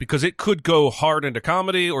because it could go hard into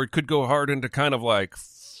comedy or it could go hard into kind of like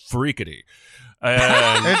freakity.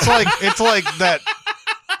 And It's like that.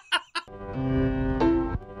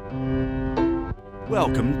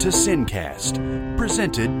 Welcome to Sincast,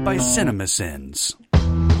 presented by CinemaSins.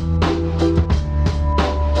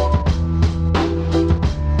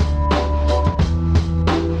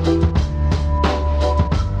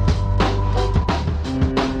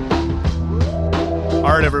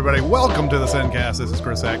 All right, everybody, welcome to the Sincast. This is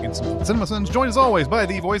Chris Atkinson from CinemaSins, joined as always by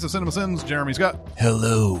the voice of CinemaSins, Jeremy Scott.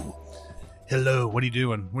 Hello. Hello. What are you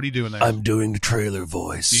doing? What are you doing there? I'm doing the trailer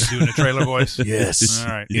voice. You doing a trailer voice? Yes.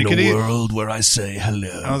 All right. In a world where I say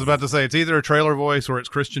hello. I was about to say it's either a trailer voice or it's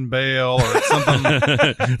Christian Bale or it's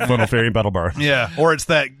something. Funnel Fairy Battle Bar. Yeah, or it's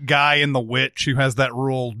that guy in The Witch who has that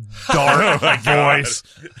real dark voice.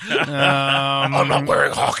 I'm not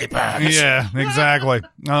wearing hockey pads. Yeah, exactly.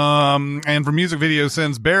 And for music video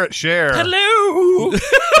sends Barrett Share. hello.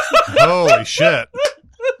 Holy shit.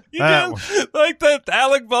 You did like that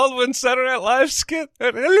Alec Baldwin Saturday Night Live skit.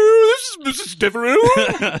 Hello, this is different.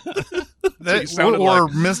 Or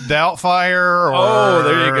Miss Doubtfire. Or, Oh,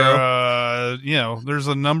 there you go. You know, there's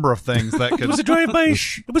a number of things that could. It was a drive-by.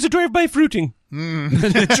 It was a drive-by fruiting.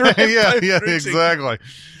 yeah, exactly.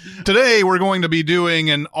 Today we're going to be doing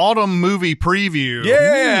an autumn movie preview.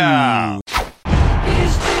 Yeah.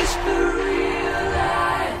 Is this the real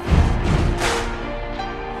life?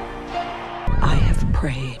 I have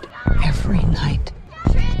prayed every night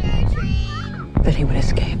that he would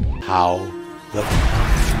escape. How the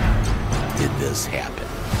f- did this happen?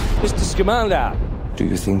 Mr. Scamander. Do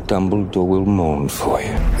you think Dumbledore will mourn for you?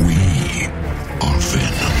 We are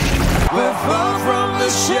Venom. We're far from the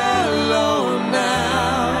shallow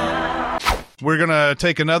now. We're going to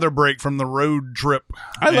take another break from the road trip.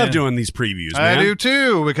 I love And doing these previews, man. I do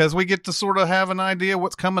too, because we get to sort of have an idea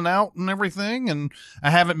what's coming out and everything. And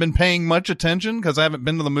I haven't been paying much attention because I haven't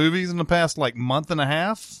been to the movies in the past like month and a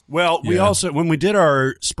half. Well, we also, when we did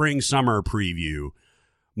our spring-summer preview,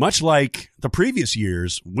 much like the previous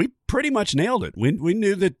years, we pretty much nailed it. We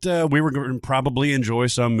knew that we were going to probably enjoy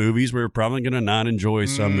some movies. We were probably going to not enjoy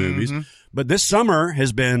some movies. But this summer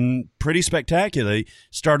has been pretty spectacular.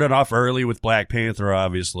 Started off early with Black Panther,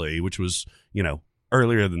 obviously, which was,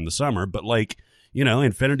 earlier than the summer. But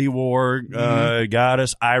Infinity War got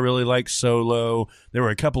us. I really liked Solo. There were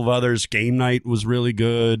a couple of others. Game Night was really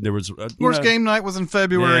good. There was, Of course, Game Night was in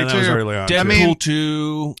February that too. was early on. Deadpool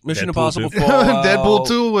 2, Mission Deadpool Impossible 2. Fallout. Deadpool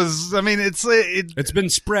 2 was, It's been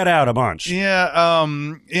spread out a bunch. yeah,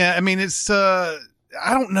 it's, I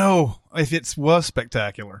don't know if it was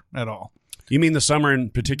spectacular at all. You mean the summer in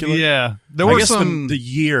particular? Yeah. There I were guess some. the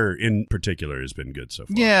year in particular has been good so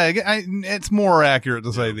far. Yeah, it's more accurate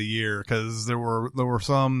to say the year because there were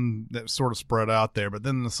some that sort of spread out there, but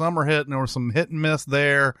then the summer hit and there was some hit and miss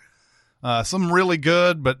there. Some really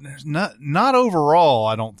good, but not overall.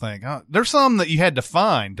 I don't think there's some that you had to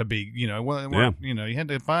find to be, you had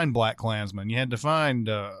to find Black Klansman. You had to find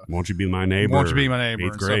Won't You Be My Neighbor? Won't You Be My Neighbor?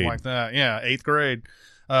 Eighth and grade. stuff like that. Yeah, 8th grade.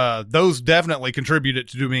 Those definitely contributed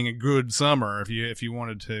to doing a good summer if you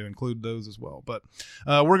wanted to include those as well. But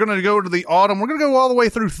we're going to go to the autumn. We're going to go all the way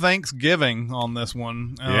through Thanksgiving on this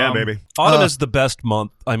one. Yeah, baby. Autumn is the best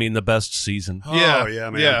month. I mean, the best season. Yeah, Oh, yeah,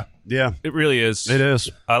 man. yeah. Yeah, It really is. it is.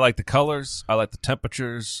 I like the colors. I like the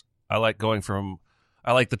temperatures. I like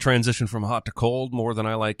the transition from hot to cold more than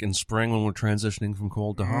I like in spring when we're transitioning from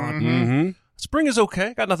cold to hot. Mm-hmm. Spring is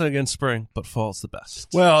okay. Got nothing against spring, but fall's the best.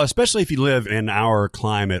 Well, especially if you live in our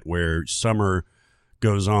climate where summer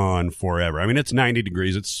goes on forever. I mean, it's 90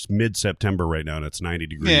 degrees. It's mid-September right now, and it's 90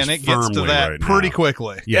 degrees. Yeah, and it gets to firmly that right pretty now.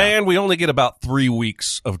 quickly. Yeah. And we only get about 3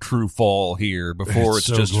 weeks of true fall here before It's it's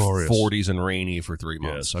so just glorious. 40s and rainy for 3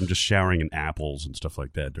 months. Yes, I'm just showering in apples and stuff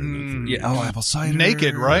like that during that. Yeah. Oh, apple cider.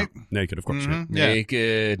 Naked, right? Naked, of course. Mhm.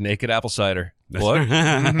 Yeah. Naked apple cider. What? Good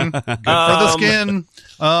for the skin.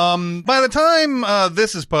 By the time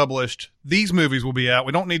this is published, these movies will be out.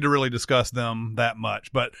 We don't need to really discuss them that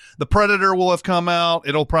much, but The Predator will have come out.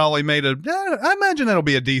 It'll probably I imagine it'll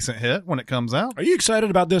be a decent hit when it comes out. Are you excited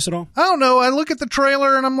about this at all? I don't know. I look at the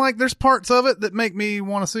trailer and I'm like, there's parts of it that make me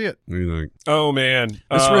want to see it. What do you think? Oh, man.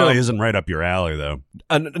 This really isn't right up your alley, though.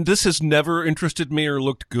 And this has never interested me or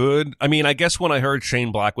looked good. I mean, I guess when I heard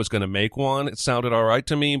Shane Black was going to make one, it sounded all right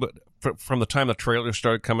to me, but from the time the trailer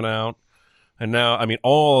started coming out, and now, I mean,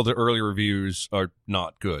 all the early reviews are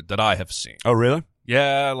not good that I have seen. Oh, really?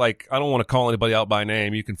 Yeah, like, I don't want to call anybody out by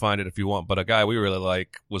name. You can find it if you want. But a guy we really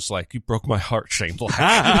like was like, you broke my heart, Shane Black.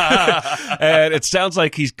 And it sounds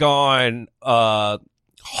like he's gone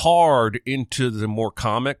hard into the more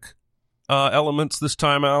comic elements this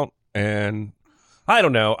time out. And I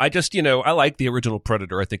don't know. I just, I like the original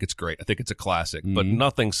Predator. I think it's great. I think it's a classic. But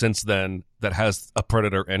nothing since then that has a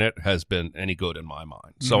Predator in it has been any good in my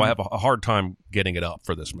mind. So I have a hard time getting it up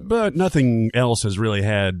for this movie. But nothing else has really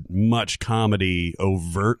had much comedy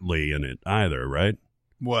overtly in it either, right?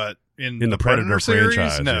 What? In the Predator series?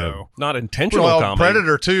 franchise, No. yeah. Not intentional comedy.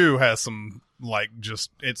 Predator 2 has some,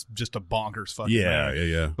 it's just a bonkers fucking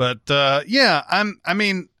thing. Yeah. But,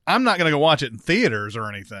 I'm not going to go watch it in theaters or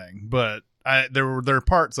anything, but there are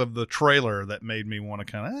parts of the trailer that made me want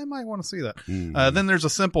to I might want to see that. Then there's A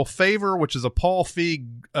Simple Favor, which is a Paul Feig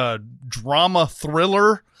drama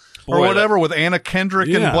thriller or whatever with Anna Kendrick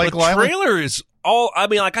and Blake Lively. The trailer is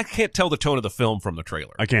I can't tell the tone of the film from the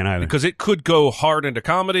trailer. I can't either. Because it could go hard into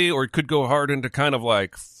comedy or it could go hard into kind of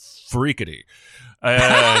like freakity.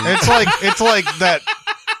 And It's like that.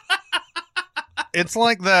 It's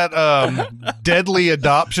like that Deadly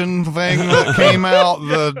Adoption thing that came out,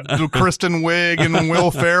 the Kristen Wiig and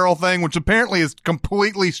Will Ferrell thing, which apparently is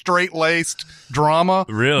completely straight-laced drama.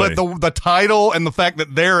 Really? But the title and the fact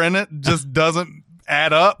that they're in it just doesn't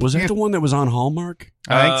add up. Was that the one that was on Hallmark?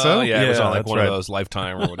 I think so. Yeah, it was on like that's one right. of those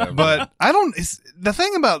Lifetime or whatever. But the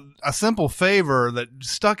thing about A Simple Favor that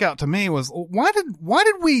stuck out to me was why did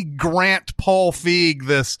we grant Paul Feig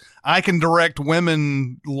this I can direct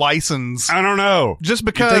women license? I don't know. Just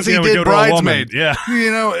because he You'd think did it would go to a woman. Bridesmaids. Yeah.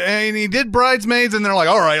 And he did Bridesmaids and they're like,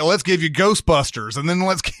 all right, let's give you Ghostbusters and then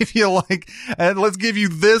let's give you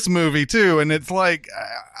this movie too. And it's like,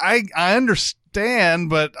 I understand,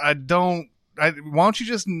 but I don't. Why don't you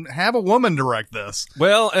just have a woman direct this?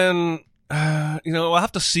 Well, and we'll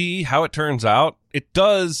have to see how it turns out. It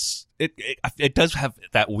does have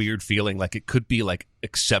that weird feeling like it could be like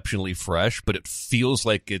exceptionally fresh, but it feels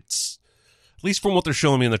like it's, at least from what they're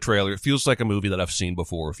showing me in the trailer, it feels like a movie that I've seen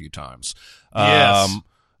before a few times. Yes.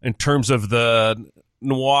 In terms of the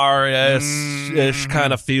noir-ish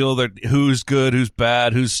kind of feel, that who's good, who's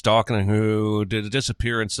bad, who's stalking who, the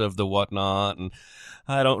disappearance of the whatnot, and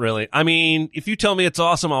I don't really. I mean, if you tell me it's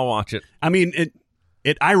awesome, I'll watch it. I mean,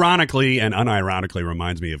 it ironically and unironically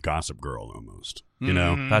reminds me of Gossip Girl almost. You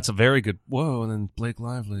know, That's a very good. Whoa, and then Blake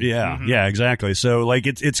Lively. yeah, yeah, exactly. So like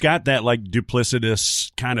it's got that like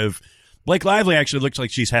duplicitous kind of. Blake Lively actually looks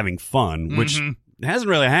like she's having fun, which hasn't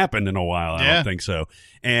really happened in a while. I don't think so.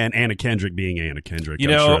 And Anna Kendrick being Anna Kendrick.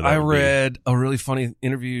 I read a really funny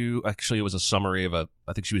interview. Actually, it was a summary of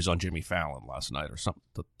I think she was on Jimmy Fallon last night or something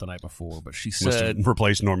the night before. But she said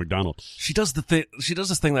replaced Norm Macdonald. She does the thing. She does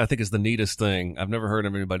this thing that I think is the neatest thing. I've never heard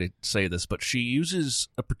of anybody say this, but she uses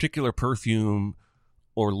a particular perfume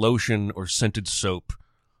or lotion or scented soap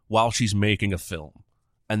while she's making a film,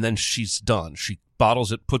 and then she's done. She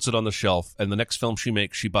bottles it, puts it on the shelf, and the next film she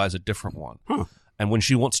makes, she buys a different one. Huh. And when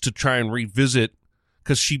she wants to try and revisit,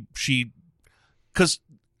 because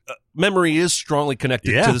memory is strongly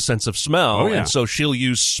connected to the sense of smell, and so she'll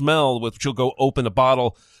use smell she'll go open a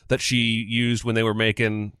bottle that she used when they were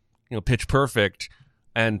making Pitch Perfect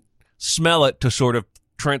and smell it to sort of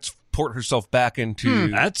transport herself back into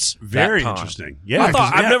That's very that time. interesting. Yeah,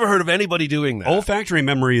 I've never heard of anybody doing that. Olfactory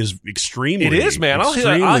memory is extremely. It is, man. I'll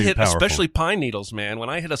hit powerful. especially pine needles, man. When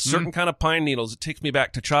I hit a certain kind of pine needles, it takes me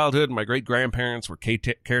back to childhood. My great grandparents were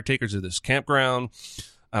caretakers of this campground,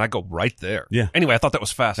 and I go right there. Yeah. Anyway, I thought that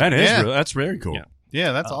was fascinating. That is that's very cool. Yeah.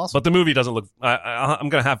 Yeah, that's awesome. But the movie doesn't look. I'm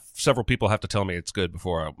going to have several people have to tell me it's good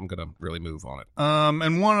before I'm going to really move on it.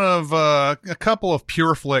 And one of a couple of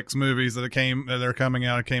Pure Flix movies that came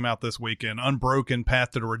out this weekend. Unbroken: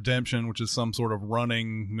 Path to Redemption, which is some sort of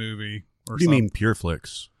running movie. What do you mean Pure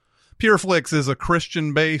Flix? Pure Flix is a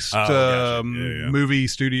Christian-based gotcha. movie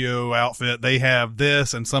studio outfit. They have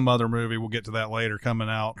this and some other movie. We'll get to that later coming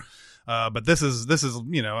out. But this is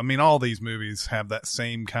all these movies have that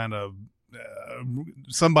same kind of.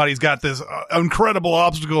 Somebody's got this incredible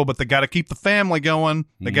obstacle, but they got to keep the family going.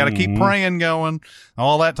 They got to keep praying going,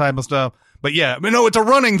 all that type of stuff. But yeah, it's a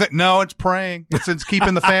running thing. No, it's praying. It's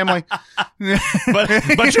keeping the family.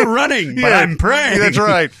 but you're running. But I'm praying. That's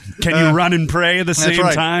right. Can you run and pray at the same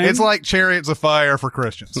time? It's like Chariots of Fire for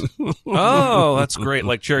Christians. Oh, that's great.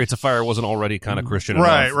 Like Chariots of Fire wasn't already kind of Christian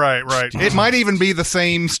enough. Right. It might even be the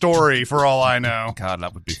same story for all I know. God,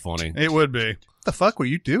 that would be funny. It would be. What the fuck were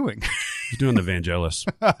you doing? He's doing the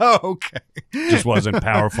Vangelis. Oh, okay. Just wasn't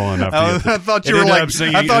powerful enough. I thought you were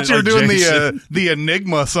doing the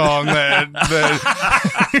Enigma song that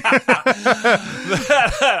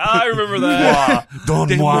I remember that.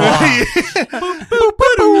 Don moi.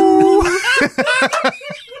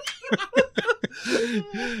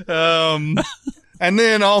 And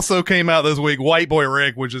then also came out this week, White Boy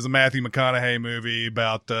Rick, which is a Matthew McConaughey movie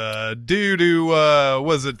about dude who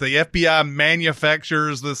was it the FBI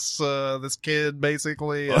manufactures this kid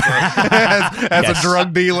basically as a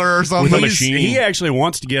drug dealer or something. He actually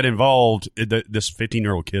wants to get involved. This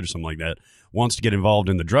 15-year-old kid or something like that wants to get involved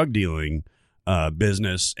in the drug dealing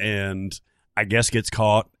business, and I guess gets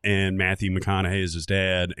caught. And Matthew McConaughey is his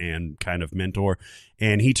dad and kind of mentor.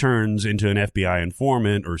 And he turns into an FBI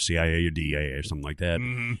informant or CIA or DEA or something like that.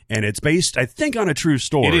 Mm-hmm. And it's based, I think, on a true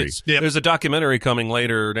story. It is. Yep. There's a documentary coming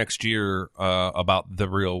later next year about the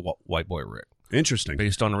real White Boy Rick. Interesting.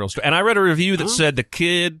 Based on a real story. And I read a review that said the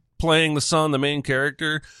kid playing the son, the main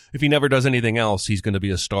character, if he never does anything else, he's going to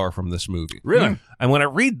be a star from this movie. Really? Mm-hmm. And when I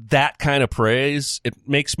read that kind of praise, it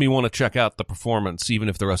makes me want to check out the performance, even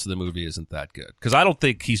if the rest of the movie isn't that good. Because I don't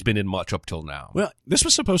think he's been in much up till now. Well, this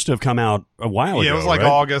was supposed to have come out a while ago. Yeah, it was like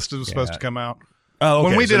right? August. It was supposed to come out. Oh, okay.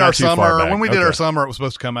 When we So did not our too far summer, back. when we did our summer, it was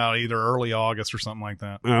supposed to come out either early August or something like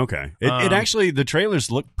that. Oh, okay. It actually, the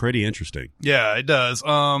trailers look pretty interesting. Yeah, it does.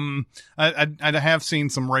 I have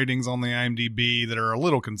seen some ratings on the IMDb that are a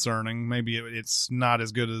little concerning. Maybe it's not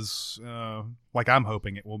as good as like I'm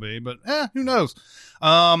hoping it will be, but who knows?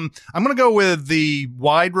 I'm going to go with the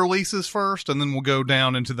wide releases first, and then we'll go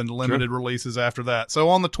down into the limited releases after that. So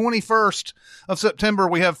on the 21st of September,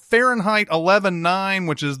 we have Fahrenheit 11/9,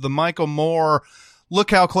 which is the Michael Moore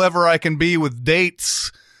 "Look How Clever I Can Be with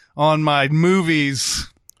Dates on My Movies"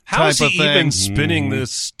 How is he type of thing. even spinning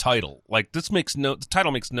this title? Like, the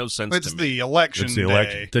title makes no sense It's to me. the election It's the day.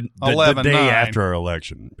 election. The 11/9. day after our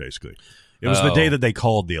election, basically. It was the day that they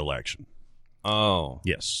called the election. Oh.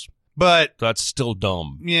 Yes. But That's still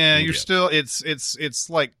dumb. yeah, you're still it's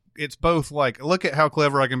like it's both like look at how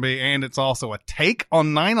clever I can be, and it's also a take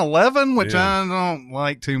on 9/11, which I don't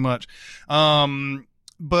like too much.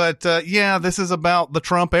 But this is about the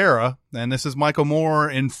Trump era, and this is Michael Moore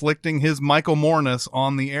inflicting his Michael Moore-ness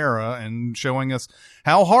on the era and showing us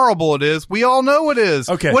how horrible it is. We all know it is.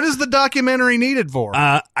 Okay. What is the documentary needed for?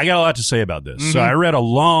 I got a lot to say about this. So I read a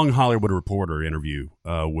long Hollywood Reporter interview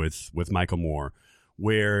with Michael Moore,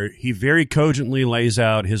 where he very cogently lays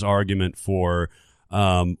out his argument for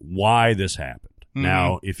why this happened. Mm-hmm.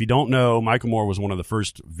 Now, if you don't know, Michael Moore was one of the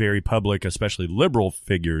first very public, especially liberal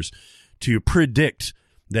figures to predict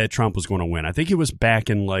that Trump was going to win. I think it was back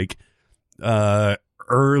in like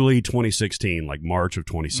early 2016, like March of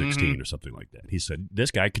 2016 or something like that. He said,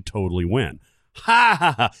 this guy could totally win. Ha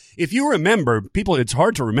ha ha. If you remember, people, it's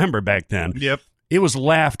hard to remember back then. Yep. It was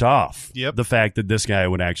laughed off, Yep. the fact that this guy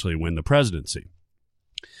would actually win the presidency.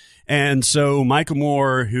 And so Michael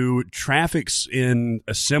Moore, who traffics in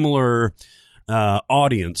a similar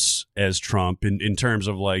audience as Trump in terms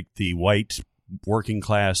of like the white working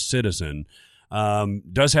class citizen,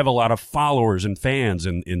 does have a lot of followers and fans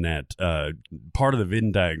in that part of the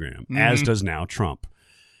Venn diagram, as does now Trump.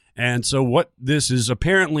 And so what this is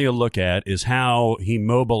apparently a look at is how he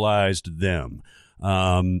mobilized them.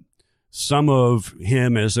 Some of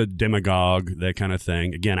him as a demagogue, that kind of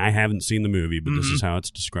thing. Again, I haven't seen the movie, but this is how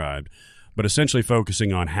it's described. But essentially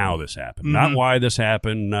focusing on how this happened, not why this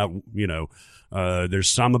happened, not, there's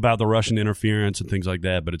some about the Russian interference and things like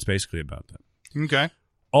that, but it's basically about that. Okay.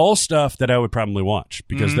 All stuff that I would probably watch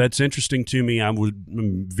because that's interesting to me.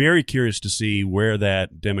 I'm very curious to see where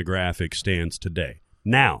that demographic stands today.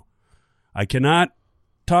 Now, I cannot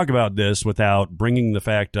talk about this without bringing the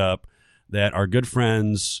fact up that our good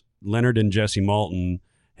friends Leonard and Jesse Malton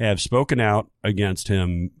have spoken out against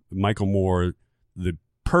him, Michael Moore, the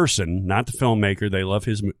person, not the filmmaker. They love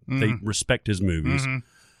they respect his movies.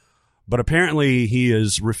 But apparently he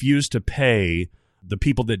has refused to pay the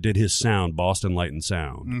people that did his sound, Boston Light and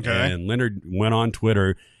Sound. Okay. And Leonard went on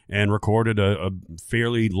Twitter and recorded a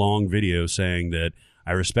fairly long video saying that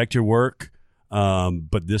I respect your work,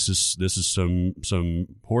 but this is some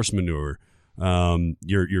horse manure.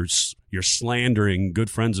 You're slandering good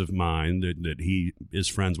friends of mine that he is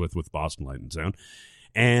friends with Boston Light and Sound.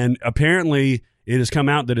 And apparently it has come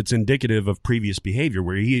out that it's indicative of previous behavior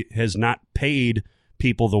where he has not paid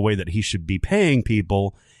people the way that he should be paying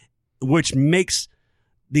people, which makes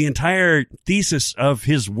the entire thesis of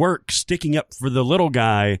his work sticking up for the little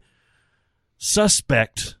guy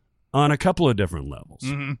suspect on a couple of different levels.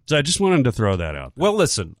 So I just wanted to throw that out there. Well,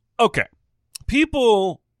 listen. Okay.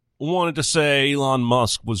 People wanted to say Elon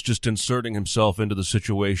Musk was just inserting himself into the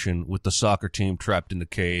situation with the soccer team trapped in the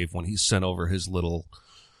cave when he sent over his little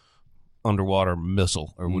underwater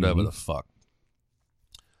missile or whatever the fuck.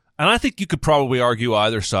 And I think you could probably argue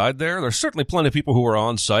either side there. There's certainly plenty of people who were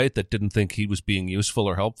on site that didn't think he was being useful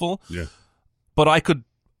or helpful. Yeah. But I could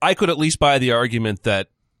at least buy the argument that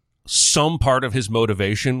some part of his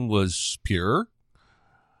motivation was pure.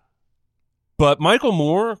 But Michael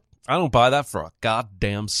Moore, I don't buy that for a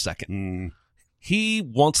goddamn second. He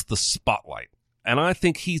wants the spotlight. And I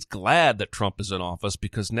think he's glad that Trump is in office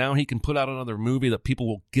because now he can put out another movie that people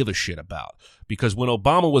will give a shit about. Because when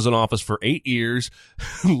Obama was in office for 8 years,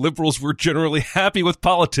 liberals were generally happy with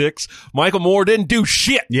politics. Michael Moore didn't do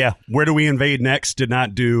shit. Yeah. Where Do We Invade Next did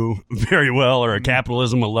not do very well, or A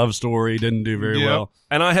Capitalism, A Love Story didn't do very well.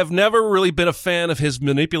 And I have never really been a fan of his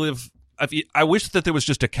manipulative. I wish that there was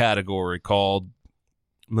just a category called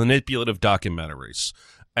manipulative documentaries.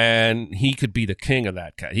 And he could be the king of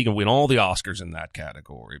that cat. He can win all the Oscars in that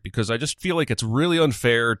category because I just feel like it's really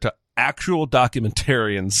unfair to actual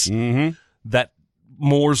documentarians that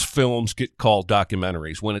Moore's films get called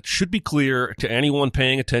documentaries when it should be clear to anyone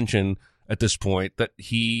paying attention at this point that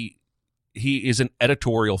he is an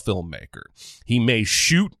editorial filmmaker. He may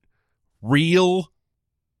shoot real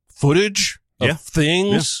footage of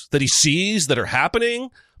things that he sees that are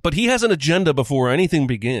happening, but he has an agenda before anything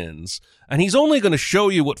begins, and he's only going to show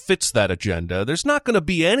you what fits that agenda. There's not going to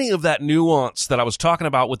be any of that nuance that I was talking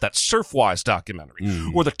about with that Surfwise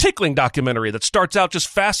documentary or the tickling documentary that starts out just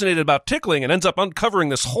fascinated about tickling and ends up uncovering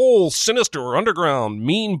this whole sinister or underground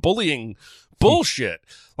mean bullying bullshit.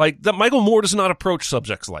 Like that, Michael Moore does not approach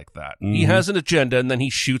subjects like that. He has an agenda, and then he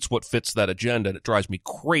shoots what fits that agenda, and it drives me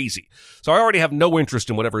crazy. So I already have no interest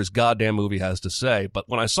in whatever his goddamn movie has to say. But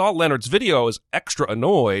when I saw Leonard's video, I was extra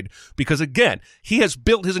annoyed because, again, he has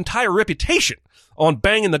built his entire reputation on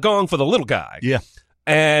banging the gong for the little guy. Yeah.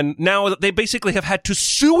 And now they basically have had to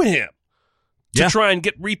sue him to try and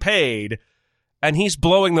get repaid, and he's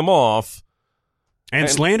blowing them off. And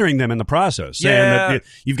slandering them in the process, saying that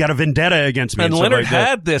you've got a vendetta against me. And stuff Leonard like that.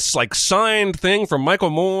 had this like signed thing from Michael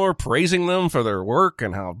Moore praising them for their work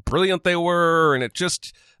and how brilliant they were. And it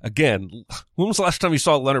just, again, when was the last time you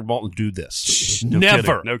saw Leonard Maltin do this?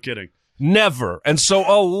 Never. No kidding. Never. And so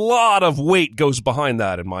a lot of weight goes behind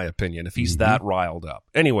that, in my opinion, if he's that riled up.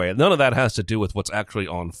 Anyway, none of that has to do with what's actually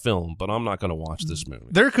on film, but I'm not going to watch this movie.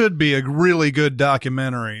 There could be a really good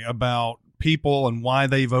documentary about people and why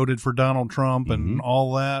they voted for Donald Trump and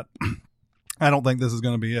all that. I don't think this is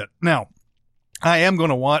going to be it. Now, I am going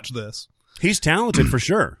to watch this. He's talented for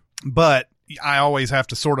sure. But I always have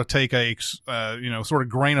to sort of take a, sort of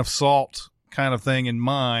grain of salt kind of thing in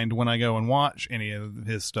mind when I go and watch any of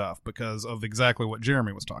his stuff because of exactly what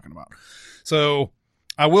Jeremy was talking about. So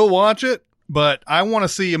I will watch it, but I want to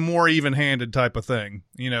see a more even-handed type of thing.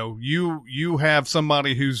 You know, you have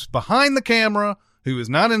somebody who's behind the camera who is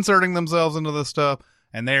not inserting themselves into this stuff,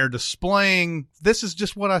 and they're displaying, this is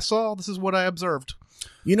just what I saw, this is what I observed.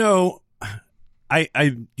 You know,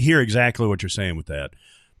 I hear exactly what you're saying with that.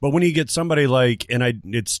 But when you get somebody like,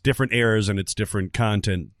 it's different eras and it's different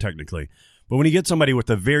content technically, but when you get somebody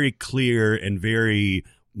with a very clear and very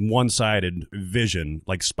one-sided vision,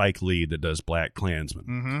 like Spike Lee that does Black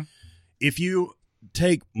Klansman, if you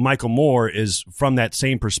take Michael Moore is from that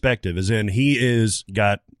same perspective, as in he is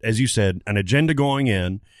got, as you said, an agenda going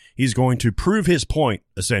in. He's going to prove his point,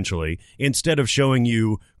 essentially, instead of showing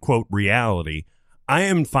you, quote, reality. I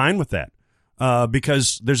am fine with that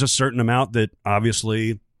because there's a certain amount that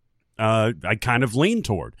obviously I kind of lean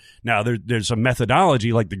toward. Now, there's a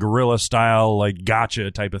methodology like the guerrilla style, like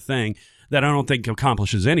gotcha type of thing that I don't think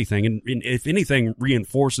accomplishes anything. And if anything,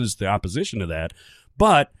 reinforces the opposition to that.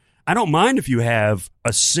 But I don't mind if you have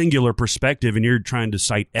a singular perspective and you're trying to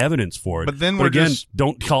cite evidence for it. But then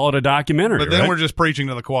don't call it a documentary. But then right? we're just preaching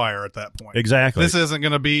to the choir at that point. Exactly. This isn't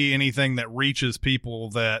going to be anything that reaches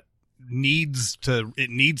people that needs to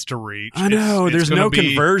reach. I know. There's no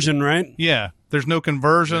conversion, right? Yeah. There's no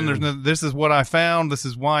conversion. There's no, this is what I found. This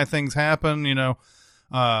is why things happen.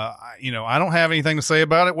 I don't have anything to say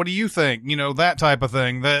about it. What do you think? That type of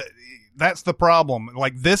thing. That's the problem.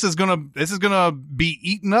 Like this is gonna be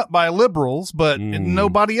eaten up by liberals, but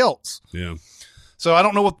nobody else. Yeah. So I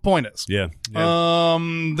don't know what the point is. Yeah.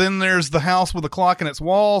 Then there's The House with a Clock in Its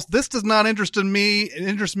Walls. This does not interest me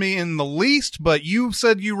in the least. But you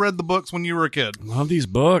said you read the books when you were a kid. Love these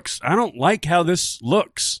books. I don't like how this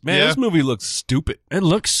looks. Man, this movie looks stupid. It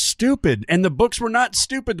looks stupid, and the books were not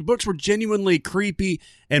stupid. The books were genuinely creepy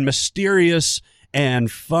and mysterious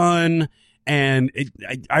and fun. And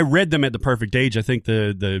I read them at the perfect age. I think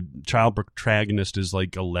the child protagonist is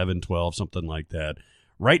like 11, 12, something like that.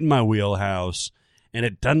 Right in my wheelhouse. And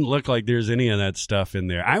it doesn't look like there's any of that stuff in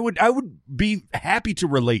there. I would be happy to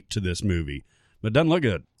relate to this movie, but it doesn't look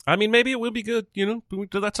good. I mean, maybe it will be good.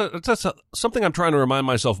 That's something I'm trying to remind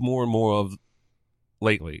myself more and more of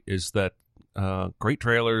lately is that great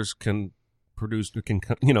trailers can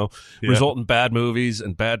result in bad movies,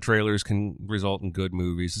 and bad trailers can result in good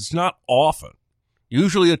movies. It's not often.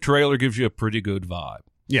 Usually a trailer gives you a pretty good vibe.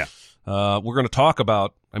 Yeah. We're going to talk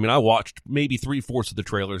about. I mean, I watched maybe 3/4 of the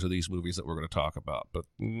trailers of these movies that we're going to talk about, but.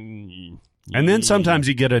 And then sometimes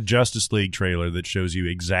you get a Justice League trailer that shows you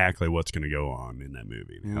exactly what's going to go on in that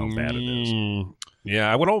movie and how bad it is.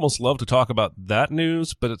 Yeah, I would almost love to talk about that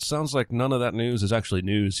news, but it sounds like none of that news is actually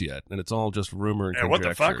news yet, and it's all just rumor and conjecture. What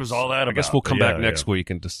the fuck was all that about? I guess we'll come back next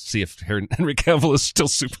week and just see if Henry Cavill is still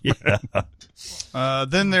Superman.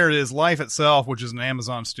 Then there is Life Itself, which is an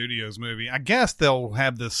Amazon Studios movie. I guess they'll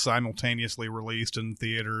have this simultaneously released in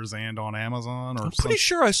theaters and on Amazon. Or I'm pretty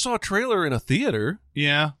sure I saw a trailer in a theater.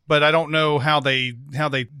 Yeah, but I don't know how they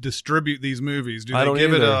distribute these movies. Do they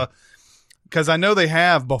give it a? Because I know they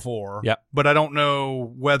have before, but I don't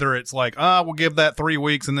know whether it's like, we'll give that 3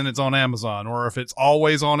 weeks and then it's on Amazon, or if it's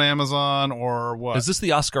always on Amazon, or what. Is this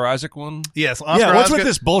the Oscar Isaac one? Yes. Oscar Isaac. With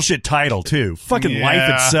this bullshit title, too? Fucking Life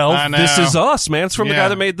Itself. This Is Us, man. It's from the guy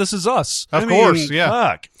that made This Is Us. Of course,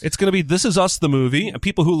 Fuck. It's going to be This Is Us, the movie, and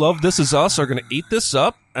people who love This Is Us are going to eat this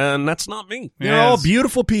up, and that's not me. They're all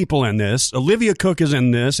beautiful people in this. Olivia Cook is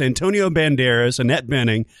in this. Antonio Banderas, Annette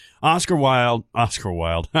Bening, Oscar Wilde. That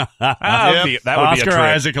would Oscar be a trick.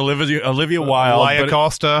 Isaac, Olivia Wilde, Laia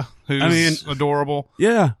Costa, who's adorable.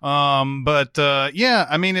 Yeah. I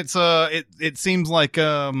mean, it's it seems like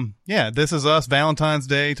This Is Us, Valentine's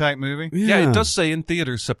Day type movie. Yeah, it does say in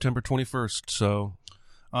theaters September 21st, so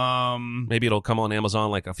maybe it'll come on Amazon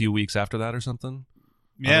like a few weeks after that or something.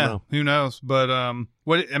 Yeah, who knows? But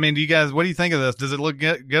what do you think of this? Does it look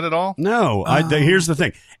good at all? No. Here's the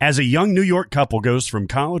thing: as a young New York couple goes from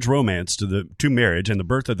college romance to marriage and the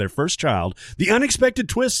birth of their first child, the unexpected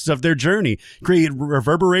twists of their journey create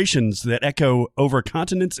reverberations that echo over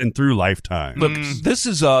continents and through lifetimes. Look, This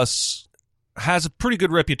Is Us has a pretty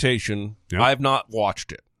good reputation. Yep. I've not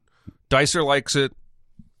watched it. Dicer likes it.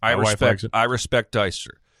 I respect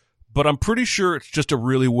Dicer, but I'm pretty sure it's just a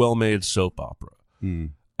really well-made soap opera.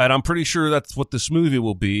 And I'm pretty sure that's what this movie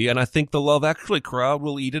will be, and I think the Love Actually crowd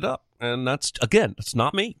will eat it up. And that's, again, it's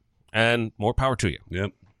not me. And more power to you.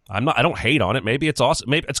 Yep. I don't hate on it. Maybe it's awesome.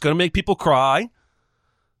 Maybe it's going to make people cry.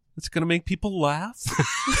 It's going to make people laugh.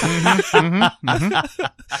 It's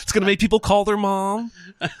going to make people call their mom.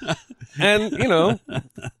 And,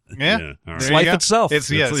 it's life itself. It's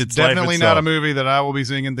definitely not a movie that I will be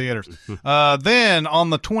seeing in theaters. Then on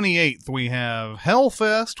the 28th, we have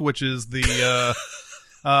Hellfest, which is the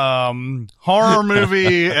horror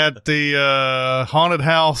movie at the haunted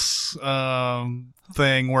house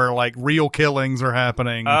thing where like real killings are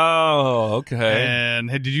happening. Oh, okay. And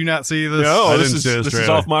did you not see this? No, this is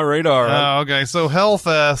off my radar. Oh, okay. So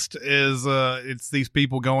Hellfest is it's these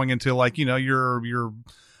people going into like, your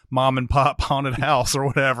mom and pop haunted house or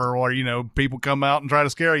whatever, or people come out and try to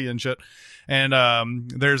scare you and shit.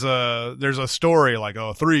 And there's a story like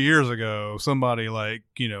 3 years ago somebody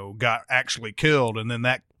got actually killed, and then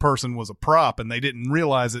that person was a prop and they didn't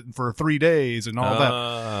realize it for 3 days and all that.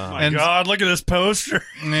 Oh my God, look at this poster.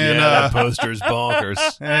 And, that poster is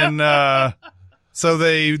bonkers. And so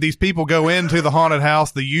these people go into the haunted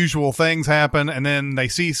house, the usual things happen, and then they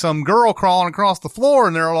see some girl crawling across the floor,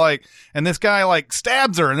 and they're like, and this guy like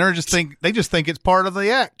stabs her, and they just think it's part of the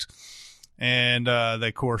act. And they,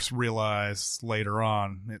 of course, realize later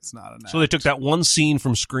on it's not an act. So they took that one scene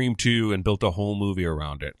from Scream 2 and built a whole movie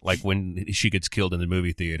around it, like when she gets killed in the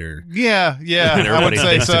movie theater. Yeah, and I would say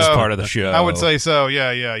thinks so. It's part of the show. I would say so.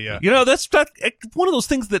 Yeah. That's one of those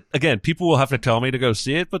things that, again, people will have to tell me to go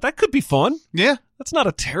see it, but that could be fun. Yeah. That's not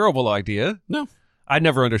a terrible idea. No. I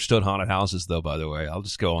never understood haunted houses, though, by the way. I'll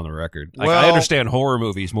just go on the record. Well, I understand horror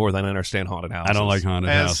movies more than I understand haunted houses. I don't like haunted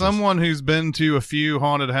houses. As someone who's been to a few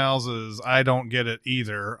haunted houses, I don't get it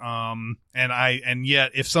either. And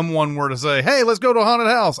yet, if someone were to say, hey, let's go to a haunted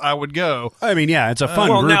house, I would go. I mean, yeah, it's a fun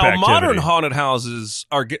group activity. Modern haunted houses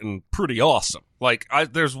are getting pretty awesome. Like,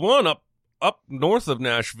 there's one up north of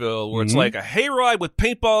Nashville where it's like a hayride with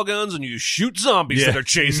paintball guns and you shoot zombies that are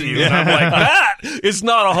chasing you. And I'm like, that is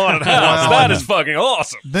not a haunted house. That is fucking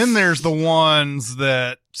awesome. Then there's the ones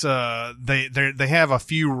that they have a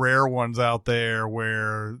few rare ones out there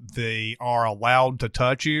where they are allowed to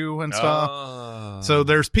touch you and stuff. So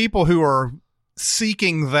there's people who are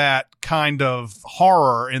seeking that kind of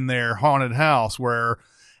horror in their haunted house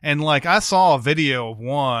and like I saw a video of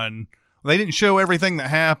one. They didn't show everything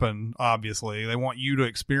that happened, obviously. They want you to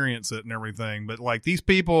experience it and everything. But, like, these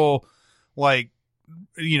people, like,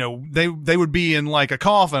 they would be in, like, a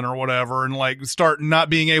coffin or whatever and, like, start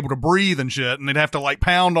not being able to breathe and shit. And they'd have to, like,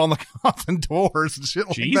 pound on the coffin doors and shit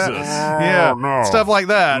like that. Jesus. Yeah. No. Stuff like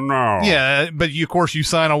that. No. Yeah. But, of course, you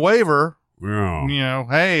sign a waiver Yeah. You know,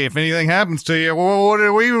 hey, if anything happens to you, well, what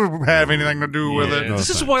do we have anything to do with it? No This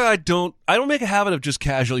is thanks. why I don't make a habit of just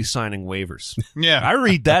casually signing waivers. Yeah. I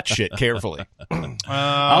read that shit carefully.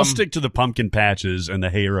 I'll stick to the pumpkin patches and the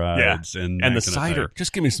hayrides and And that the kind of cider. thing.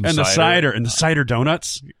 Just give me some And cider. the cider and the cider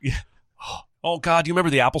donuts. Oh, God, do you remember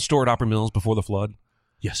the Apple Store at Opera Mills before the flood?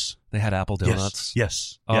 Yes. They had apple donuts.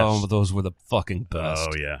 Yes. Oh, those were the fucking best.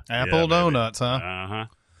 Oh yeah. Apple Yeah, baby. donuts, huh?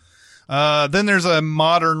 Uh-huh. Then there's a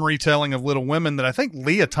modern retelling of Little Women that I think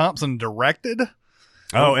Leah Thompson directed.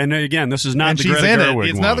 Oh, and again, this is not And the she's Greta in Gerwig it.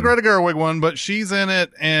 It's one. not the Greta Gerwig one, but she's in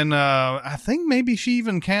it, and I think maybe she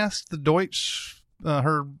even cast the Deutsch,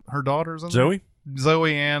 her daughters in it.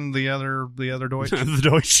 Zoe and the other Deutsch. the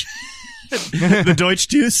Deutsch. the Deutsch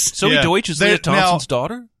juice. Zoe Yeah. Deutsch is They- Leah Thompson's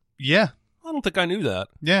daughter? Yeah, I don't think I knew that.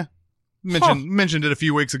 yeah. Mentioned it a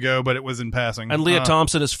few weeks ago, but it was in passing. And Leah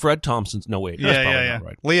Thompson is Fred Thompson's. No, wait. That's probably not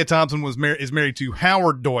right. Leah Thompson is married to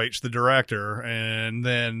Howard Deutsch, the director, and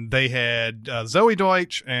then they had Zoe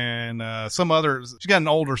Deutsch and some others. She got an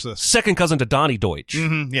older sister. Second cousin to Donnie Deutsch.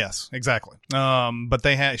 Mm-hmm, yes, exactly. But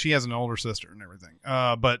she has an older sister and everything.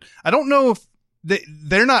 But I don't know if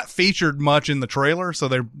they're not featured much in the trailer, so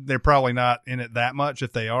they're probably not in it that much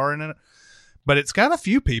if they are in it. But it's got a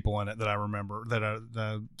few people in it that I remember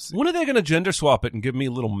When are they going to gender swap it and give me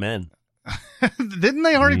little men? didn't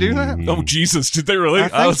they already do that? Oh, Jesus. Did they really? I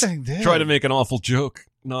think was they did. trying to make an awful joke,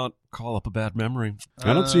 not call up a bad memory.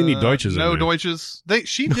 I don't see any Deutsches in No there. Deutsches.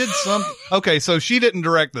 She did some. Okay, so she didn't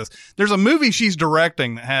direct this. There's a movie she's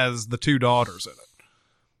directing that has the two daughters in it.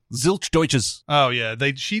 Zilch Deutsches. Oh yeah,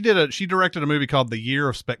 she directed a movie called The Year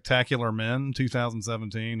of Spectacular Men,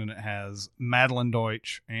 2017, and it has Madeline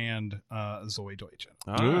Deutsch and Zoe Deutsch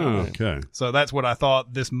in it. Oh, okay. So that's what I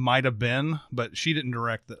thought this might have been, but she didn't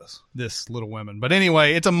direct this Little Women. But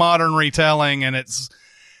anyway, it's a modern retelling, and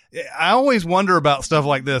I always wonder about stuff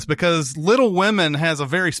like this because Little Women has a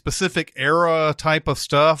very specific era type of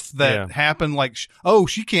stuff that happened. Like,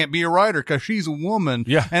 she can't be a writer because she's a woman.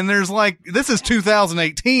 Yeah. And there's this is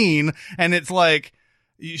 2018, and it's like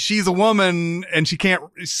she's a woman and she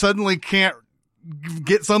suddenly can't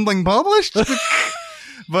get something published.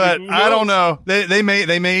 But I don't know. They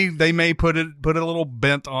may put a little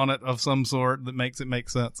bent on it of some sort that makes it make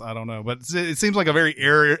sense. I don't know. But it seems like a very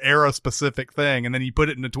era specific thing. And then you put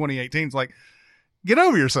it into 2018. It's like, get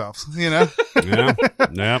over yourselves, you know?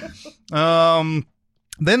 Yeah.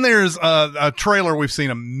 Then there's a trailer we've seen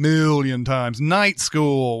a million times. Night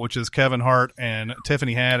School, which is Kevin Hart and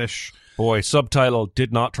Tiffany Haddish. Boy, subtitle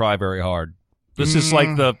did not try very hard. This is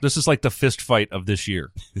like the fist fight of this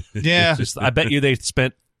year. Yeah. I bet you they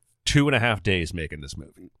spent 2.5 days making this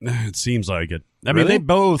movie. It seems like it. I Really?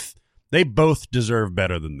 mean, they both deserve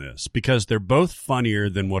better than this because they're both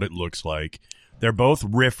funnier than what it looks like. They're both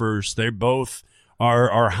riffers. They both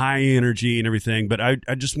are high energy and everything. But I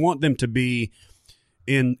just want them to be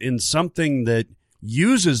in something that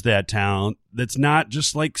uses that talent. That's not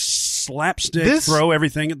just like slapstick, throw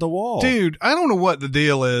everything at the wall. Dude, I don't know what the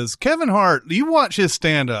deal is. Kevin Hart, you watch his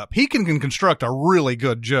stand-up, he can construct a really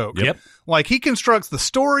good joke. Yep. Like, he constructs the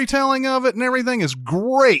storytelling of it and everything is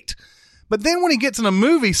great. But then when he gets in a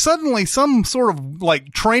movie, suddenly some sort of,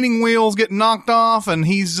 like, training wheels get knocked off, and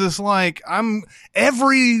he's just like,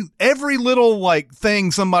 every little, like,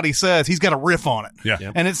 thing somebody says, he's got a riff on it. Yeah.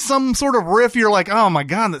 Yep. And it's some sort of riff you're like, oh my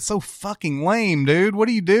God, that's so fucking lame, dude. What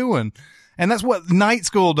are you doing? And that's what Night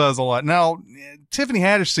School does a lot. Now, Tiffany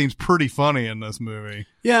Haddish seems pretty funny in this movie.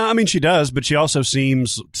 Yeah, I mean, she does, but she also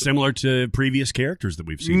seems similar to previous characters that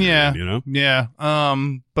we've seen. Yeah. You know? Yeah. I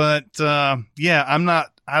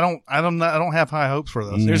don't have high hopes for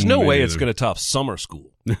this. There's no Me way it's neither. going to top Summer School.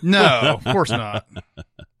 No, of course not.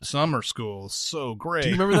 Summer School is so great. Do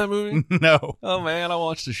you remember that movie? No. Oh man, I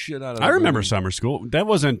watched the shit out of that I remember movie. Summer School. That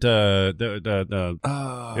wasn't it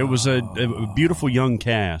was a beautiful young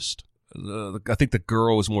cast. I think the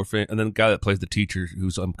girl was more famous, and then the guy that plays the teacher,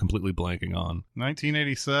 who's I'm completely blanking on.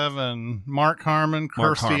 1987. Mark Harmon,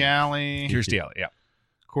 Mark Kirstie Harmon. Alley, Kirstie Alley, yeah.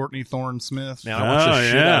 Courtney Thorne-Smith. Man, I watched the Oh,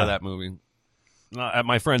 shit yeah. out of that movie. At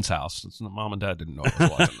my friend's house. Mom and Dad didn't know I was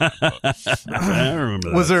watching that. I remember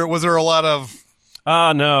that. Was there a lot of?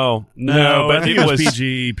 No, No, but I think it it was was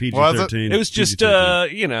PG-13. It was just,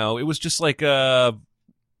 PG-13. it was just like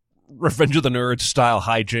Revenge of the Nerds style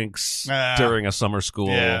hijinks during a summer school.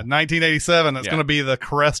 Yeah, 1987. That's Yeah. going to be the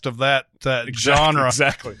crest of that genre.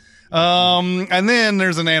 Exactly. And then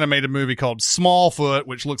there's an animated movie called Smallfoot,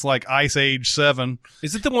 which looks like Ice Age 7.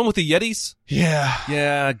 Is it the one with the Yetis? Yeah.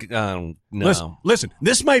 Yeah, no. Listen,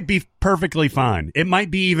 this might be perfectly fine. It might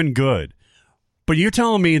be even good. But you're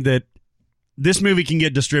telling me that this movie can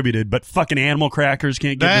get distributed, but fucking animal crackers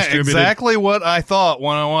can't get That's distributed. exactly what I thought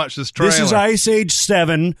when I watched this trailer. This is Ice Age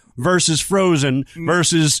 7 versus Frozen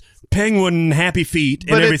versus Penguin and Happy Feet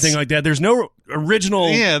and But everything it's- like that. There's no original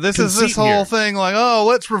Yeah, this is this conceit whole here. thing like, oh,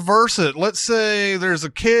 let's reverse it. Let's say there's a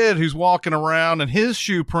kid who's walking around and his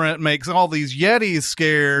shoe print makes all these Yetis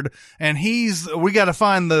scared, and we got to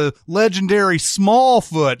find the legendary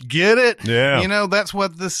Smallfoot. Get it? Yeah. You know, that's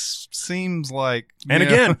what this seems like. And Yeah.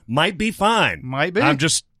 again, might be fine. Might be.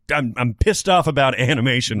 I'm pissed off about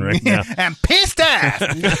animation right now. I'm pissed off.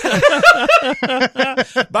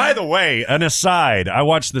 By the way, an aside, I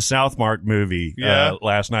watched the South Park movie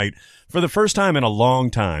last night for the first time in a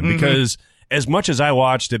long time because as much as I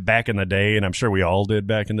watched it back in the day, and I'm sure we all did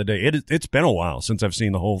back in the day, it's been a while since I've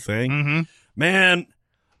seen the whole thing. Man,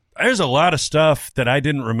 there's a lot of stuff that I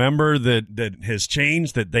didn't remember that has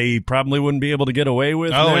changed that they probably wouldn't be able to get away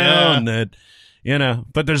with now. yeah. And that, you know,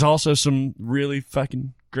 but there's also some really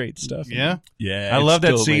fucking great stuff. Yeah. Yeah, I it love that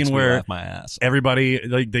still scene makes me where laugh my ass. everybody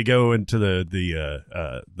like they go into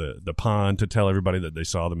the pond to tell everybody that they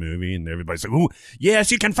saw the movie, and everybody's like, "Ooh,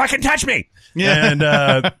 yes, you can fucking touch me!"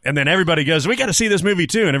 Yeah. And then everybody goes, "We got to see this movie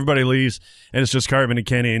too," and everybody leaves, and it's just Cartman and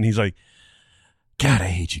Kenny, and he's like, "God, I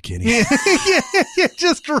hate you, Kenny." yeah,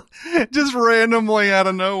 just randomly out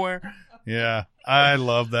of nowhere. Yeah, I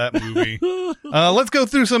love that movie. Let's go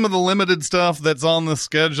through some of the limited stuff that's on the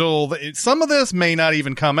schedule. Some of this may not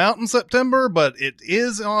even come out in September, but it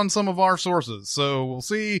is on some of our sources, so we'll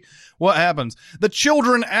see what happens. The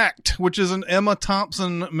Children Act, which is an Emma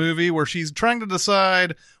Thompson movie where she's trying to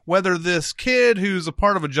decide whether this kid who's a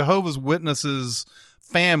part of a Jehovah's Witnesses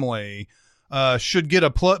family should get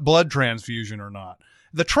a blood transfusion or not.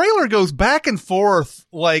 The trailer goes back and forth,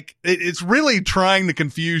 like it's really trying to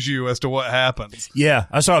confuse you as to what happens. Yeah,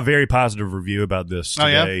 I saw a very positive review about this Oh,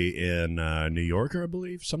 yeah? today in New Yorker, I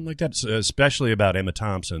believe, something like that, especially about Emma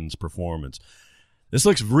Thompson's performance. This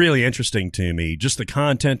looks really interesting to me, just the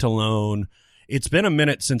content alone. It's been a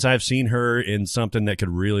minute since I've seen her in something that could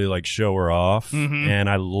really like show her off, and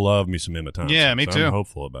I love me some Emma Thompson. Yeah, me so too. I'm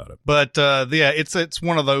hopeful about it. But yeah, it's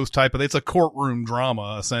one of those type of, it's a courtroom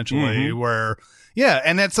drama essentially where. Yeah,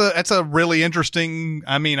 and that's a really interesting,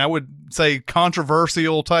 I mean, I would say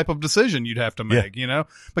controversial type of decision you'd have to make, you know?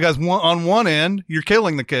 Because on one end, you're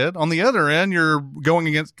killing the kid. On the other end, you're going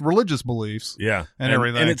against religious beliefs. Yeah. And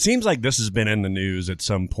everything. And it seems like this has been in the news at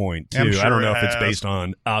some point, too. I'm sure I don't know it if it's has. based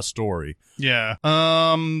on a story. Yeah.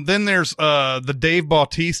 Then there's the Dave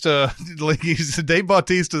Bautista, like Dave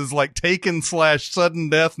Bautista's like Taken / sudden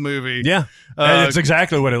death movie. Yeah. And it's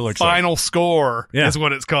exactly what it looks like. Final Score Yeah. is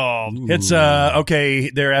what it's called. It's okay,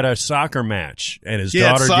 they're at a soccer match and his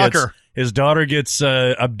Yeah, it's daughter gets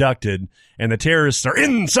abducted and the terrorists are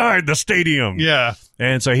inside the stadium. Yeah.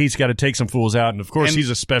 And so he's got to take some fools out, and of course And he's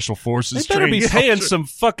a special forces They better be trained paying soldier. some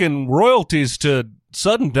fucking royalties to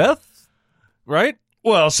sudden death, right?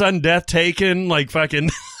 Well, sudden death taken, like fucking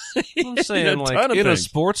I'm saying, a like, ton of in a things.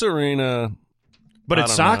 sports arena. But I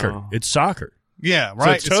it's don't soccer. know. It's soccer. Yeah,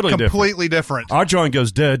 right. it's totally completely different. Our joint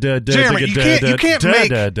goes da da da. Jeremy, you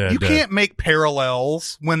you can't make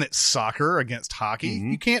parallels when it's soccer against hockey.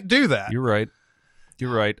 You can't do that. You're right.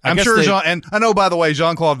 You're right. I I'm guess sure they- and I know, by the way,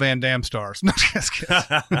 Jean-Claude Van Damme stars. No, just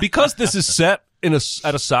kidding. because this is set in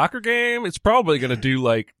at a soccer game, it's probably going to do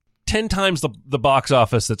like 10 times the box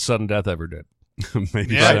office that Sudden Death ever did.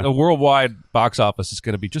 Maybe Yeah. Right? A worldwide box office is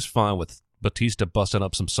going to be just fine with Batista busting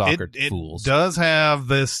up some soccer It fools. does have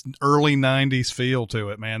this early 90s feel to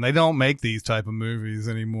it, man. They don't make these type of movies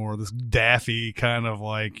anymore. This daffy kind of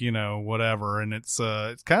like, you know, whatever. And it's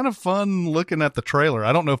kind of fun looking at the trailer.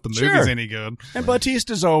 I don't know if the movie's Sure. any good. And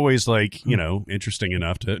Bautista's always like, you know, interesting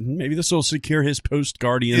enough to maybe this will secure his post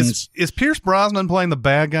Guardians. Is Pierce Brosnan playing the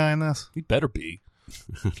bad guy in this? He better be.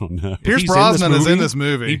 I don't know. Pierce he's in Brosnan this is in movie, this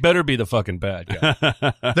movie. He better be the fucking bad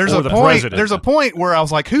guy. There's Or a the point. president. There's a point where I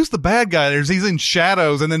was like, "Who's the bad guy?" He's in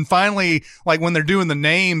shadows, and then finally, like when they're doing the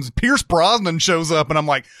names, Pierce Brosnan shows up, and I'm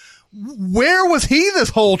like, "Where was he this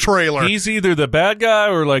whole trailer?" He's either the bad guy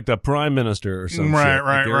or like the prime minister or something. Right, I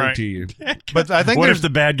right. guarantee you. But I think What there's if the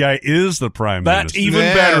bad guy is the prime That minister? even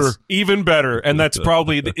Yes. better, even better, and that's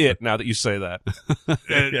probably it. Now that you say that,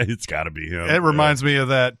 It's got to be him. it reminds me of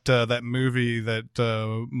that movie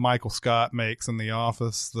that Michael Scott makes in The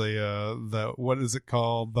Office. The what is it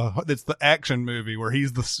called? It's the action movie where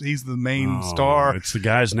he's the main star. It's the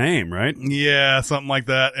guy's name, right? Yeah, something like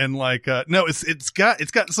that. And like no, it's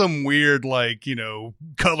got some some weird, like,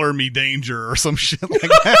 Color Me Danger or some shit like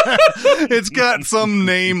that. It's got some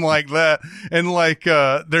name like that. And like,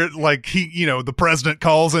 they're like, the president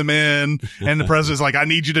calls him in and the president's like, I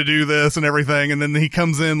need you to do this and everything. And then he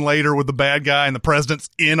comes in later with the bad guy and the president's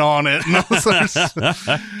in on it. And all this other stuff.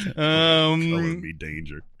 Color Me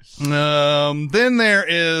Danger. Then there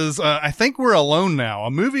is, I Think We're Alone Now,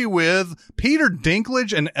 a movie with Peter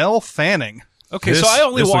Dinklage and Elle Fanning. Okay, This- so I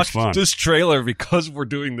only this looks watched fun. this trailer because we're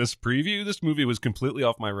doing this preview. This movie was completely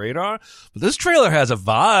off my radar, but this trailer has a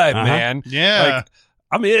vibe, man. Yeah. Like,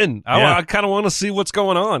 I'm in. I kind of want to see what's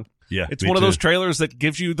going on. Yeah, It's me one of too. those trailers that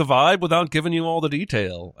gives you the vibe without giving you all the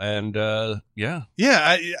detail. And yeah.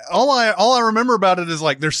 Yeah, all I remember about it is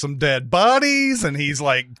like there's some dead bodies and he's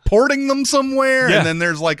like porting them somewhere, Yeah. and then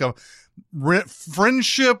there's like a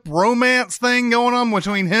friendship romance thing going on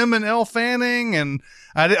between him and Elle Fanning, and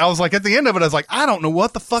I was like, at the end of it, I was like, I don't know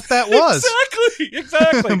what the fuck that was,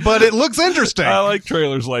 Exactly. but it looks interesting. I like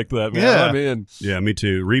trailers like that, man. Yeah. I'm in. Yeah, me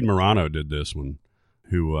too. Reed Morano did this one,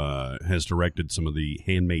 who has directed some of the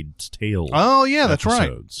Handmaid's Tale. Oh yeah, that's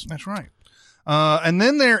episodes. right. That's right. And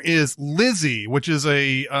then there is Lizzie, which is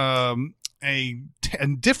a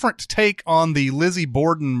different take on the Lizzie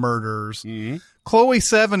Borden murders. Mm-hmm. Chloe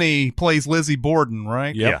Sevigny plays Lizzie Borden,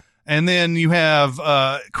 right? Yep. Yeah. And then you have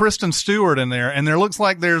Kristen Stewart in there, and there looks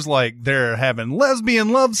like they're having lesbian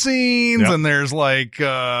love scenes, Yep. and there's like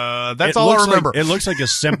that's It all I looks remember. It looks like a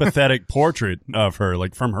sympathetic portrait of her,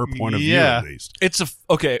 like from her point of view, Yeah. at least.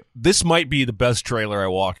 Okay, this might be the best trailer I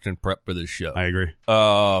watched in prep for this show. I agree.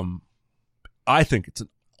 I think it's an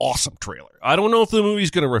awesome trailer. I don't know if the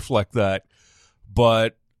movie's going to reflect that,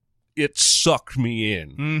 but it sucked me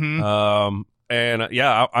in. Mm-hmm. And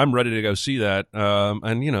yeah, I'm ready to go see that.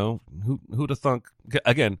 And who'd have thunk?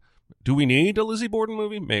 Again, do we need a Lizzie Borden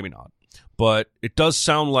movie? Maybe not. But it does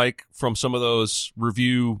sound like from some of those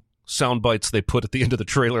review sound bites they put at the end of the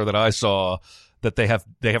trailer that I saw that they have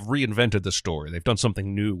reinvented the story. They've done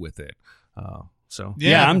something new with it. So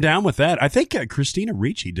Yeah, I'm down with that. I think Christina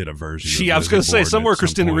Ricci did a version. I was going to say somewhere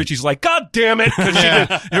Christina Ricci's like, God damn it,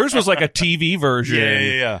 because hers was like a TV version.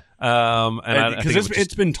 Yeah. And I Because think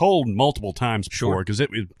it's been told multiple times before. Sure. Because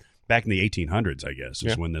it was back in the 1800s, I guess,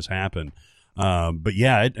 is when this happened. But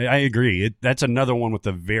yeah, I agree. That's another one with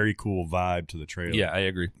a very cool vibe to the trailer. Yeah, I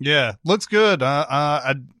agree. Yeah, looks good.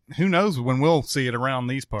 Who knows when we'll see it around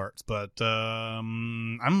these parts, but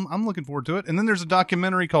I'm looking forward to it. And then there's a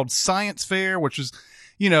documentary called Science Fair, which is,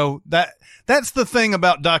 that's the thing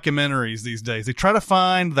about documentaries these days. They try to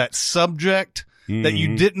find that subject that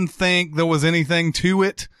you didn't think there was anything to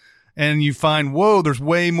it. And you find, whoa, there's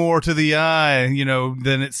way more to the eye,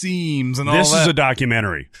 than it seems, and all that. This is a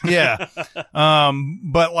documentary. Yeah.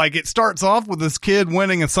 But like it starts off with this kid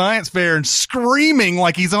winning a science fair and screaming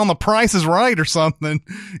like he's on The Price is Right or something,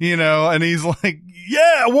 and he's like,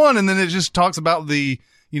 yeah, I won. And then it just talks about the,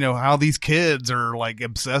 how these kids are like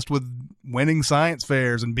obsessed with winning science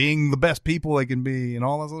fairs and being the best people they can be and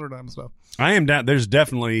all this other type of stuff. I am down. There's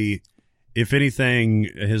definitely, if anything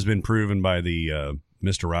has been proven by the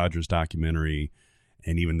Mr. Rogers documentary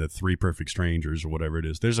and even the 3 Perfect Strangers or whatever it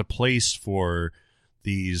is, there's a place for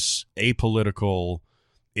these apolitical,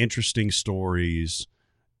 interesting stories,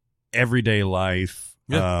 everyday life,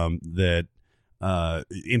 that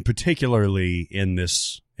in particularly in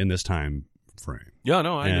this time frame. Yeah,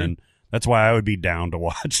 no, I agree. And that's why I would be down to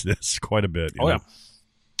watch this quite a bit. you know?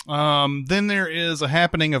 Then there is A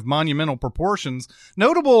Happening of Monumental Proportions.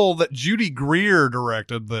 Notable that Judy Greer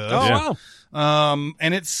directed this. Oh, Yeah. wow.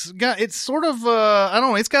 And it's sort of, I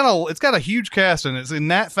don't know, it's got a huge cast in it. It's in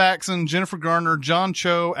Nat Faxon, Jennifer Garner, John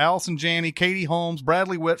Cho, Allison Janney, Katie Holmes,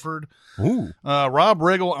 Bradley Whitford, Rob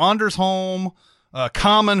Riggle, Anders Holm,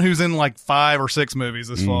 Common, who's in like 5 or 6 movies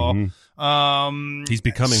this fall. He's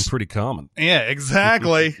becoming pretty common. Yeah,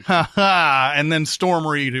 exactly. And then Storm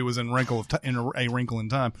Reed, who was in A Wrinkle in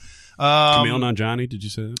Time. Kumail Nanjiani, did you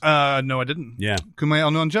say that? No, I didn't. Yeah.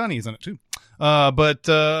 Kumail Nanjiani is in it too. But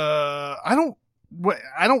I don't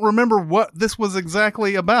remember what this was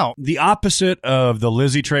exactly about. The opposite of the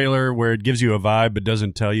Lizzie trailer, where it gives you a vibe but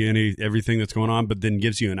doesn't tell you everything that's going on, but then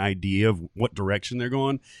gives you an idea of what direction they're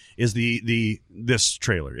going, is this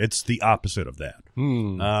trailer. It's the opposite of that.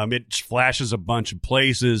 It flashes a bunch of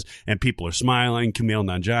places and people are smiling. Kumail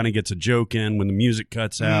Nanjiani gets a joke in when the music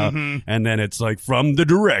cuts out, and then it's like from the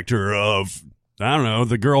director of, I don't know,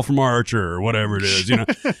 The Girl from Archer or whatever it is.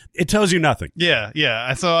 It tells you nothing.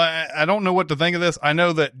 Yeah. So I don't know what to think of this. I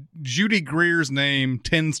know that Judy Greer's name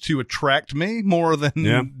tends to attract me more than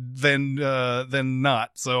not.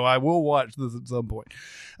 So I will watch this at some point.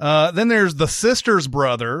 Then there's The Sisters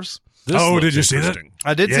Brothers, This Oh, looks did you see that? interesting.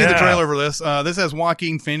 I did see the Yeah. trailer for this. This has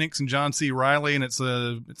Joaquin Phoenix and John C. Reilly, and it's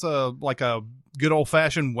a like a good old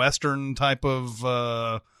fashioned Western type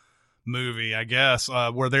of movie, I guess.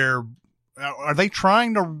 Where are they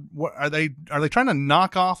trying to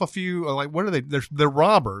knock off a few? Like, what are they? They're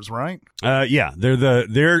robbers, right? Yeah,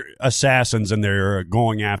 they're assassins and they're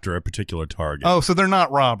going after a particular target. Oh, so they're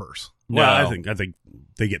not robbers. Well, No. I think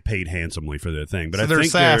they get paid handsomely for their thing, but So I they're think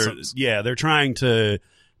assassins. they're trying to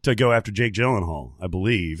go after Jake Gyllenhaal, I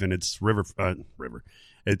believe, and it's River.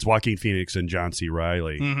 It's Joaquin Phoenix and John C.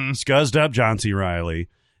 Reilly, scuzzed up John C. Reilly,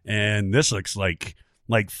 and this looks like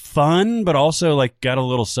fun, but also like got a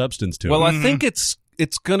little substance to it. Well, I think it's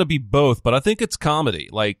going to be both, but I think it's comedy.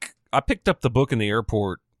 Like, I picked up the book in the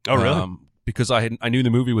airport. Oh, really? Because I knew the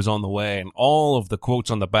movie was on the way, and all of the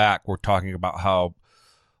quotes on the back were talking about how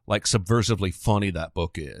like subversively funny that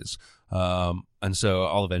book is. And so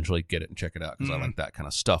I'll eventually get it and check it out because I like that kind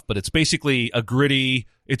of stuff. But it's basically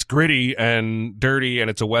it's gritty and dirty, and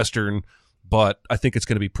it's a Western, but I think it's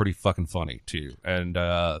going to be pretty fucking funny too. And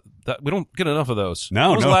that we don't get enough of those. No,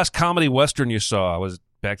 What was no. the last comedy Western you saw? Was it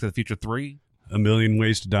Back to the Future 3? A Million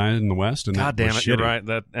Ways to Die in the West, and God that damn was it, you're shitty.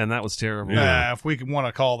 right. That was terrible. Nah, if we want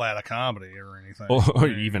to call that a comedy or anything. Or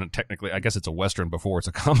even technically, I guess it's a Western before it's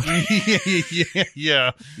a comedy.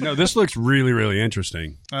 yeah. No, this looks really, really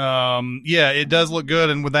interesting. Yeah, it does look good,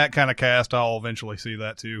 and with that kind of cast, I'll eventually see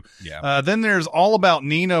that too. Yeah. Then there's All About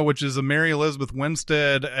Nina, which is a Mary Elizabeth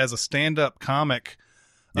Winstead as a stand-up comic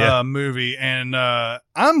movie, and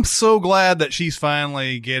I'm so glad that she's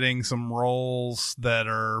finally getting some roles that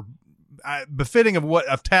are befitting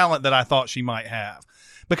of talent that I thought she might have.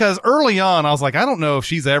 Because early on, I was like, I don't know if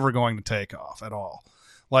she's ever going to take off at all.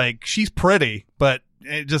 Like, she's pretty, but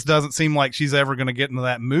it just doesn't seem like she's ever going to get into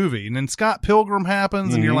that movie. And then Scott Pilgrim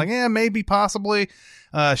happens, and you're like, maybe, possibly.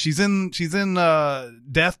 She's in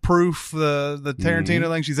Death Proof, the Tarantino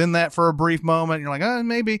thing. She's in that for a brief moment. And you're like,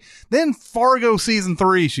 maybe. Then Fargo season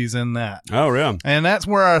 3, she's in that. Oh, yeah. And that's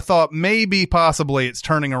where I thought maybe possibly it's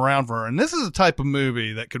turning around for her. And this is a type of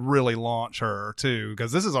movie that could really launch her too,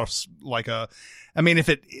 because this is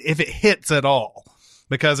if it hits at all,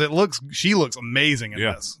 because she looks amazing in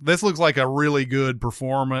this. This looks like a really good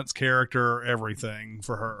performance, character, everything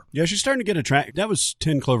for her. Yeah, she's starting to get a track. That was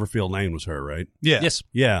 10 Cloverfield Lane was her, right? Yeah. Yes.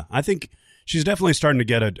 Yeah, I think she's definitely starting to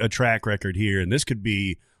get a track record here, and this could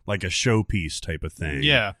be like a showpiece type of thing.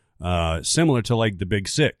 Yeah. Similar to like The Big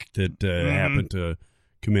Sick that happened to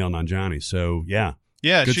Kumail Nanjiani. So, yeah.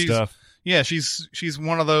 Yeah, Good stuff. Yeah, she's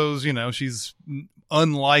one of those, she's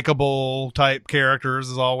unlikable type characters,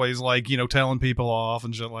 is always like, telling people off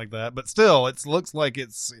and shit like that. But still, it looks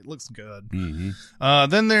good. Mm-hmm.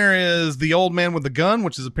 Then there is The Old Man with the Gun,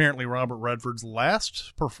 which is apparently Robert Redford's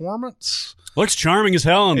last performance. Looks charming as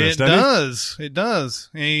hell in this, doesn't It does.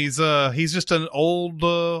 He's just an old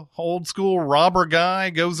school robber guy,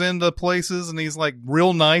 goes into places and he's like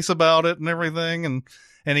real nice about it and everything,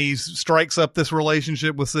 and he strikes up this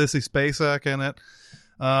relationship with Sissy Spacek in it.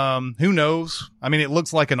 Who knows? I mean, it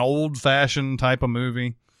looks like an old fashioned type of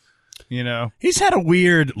movie, He's had a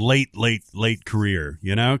weird late career,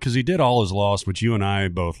 because he did All Is Lost, which you and I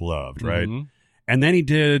both loved, right? Mhm. And then he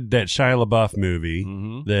did that Shia LaBeouf movie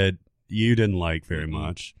Mhm. that you didn't like very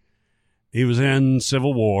much. He was in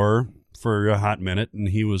Civil War for a hot minute, and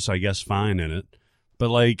he was, I guess, fine in it. But,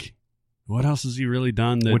 like, what else has he really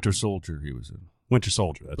done? Winter Soldier he was in. Winter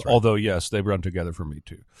Soldier, that's right. Although, yes, they run together for me,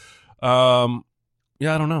 too.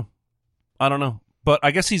 Yeah, I don't know. But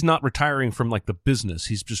I guess he's not retiring from, like, the business.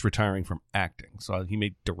 He's just retiring from acting. So he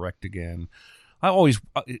may direct again. I always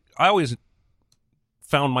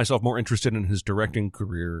found myself more interested in his directing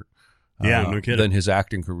career No kidding. than his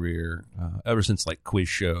acting career. Ever since, like, Quiz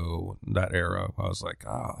Show, that era, I was like,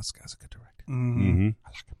 this guy's a good director. Mm-hmm.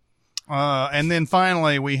 And then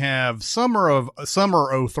finally we have Summer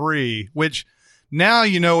 03, which now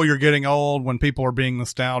you're getting old when people are being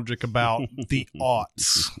nostalgic about the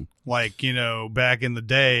aughts. Like, back in the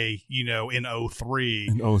day, in 03.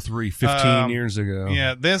 In 03, 15 years ago.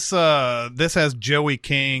 Yeah, this has Joey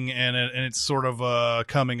King in it, and it's sort of a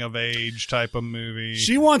coming of age type of movie.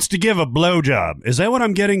 She wants to give a blowjob. Is that what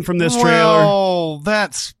I'm getting from this trailer? Well,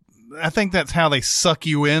 I think that's how they suck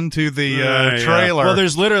you into the trailer. Well,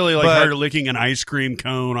 there's literally like But- her licking an ice cream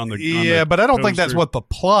cone on the but I don't think that's poster. what the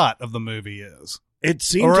plot of the movie is. It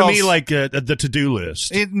seemed or to me else- like the to-do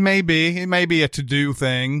list. It may be a to-do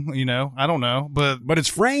thing, I don't know, but But it's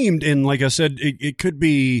framed in, like I said, it could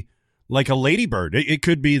be like a ladybird. It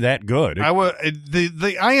could be that good.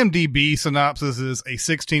 the IMDb synopsis is a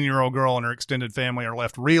 16-year-old girl and her extended family are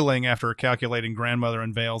left reeling after a calculating grandmother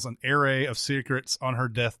unveils an array of secrets on her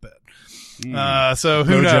deathbed. So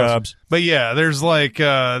who knows? Blowjobs. But yeah, there's like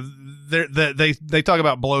they talk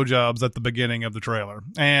about blowjobs at the beginning of the trailer,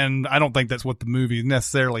 and I don't think that's what the movie is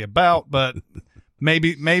necessarily about, but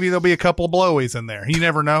maybe there'll be a couple of blowies in there. You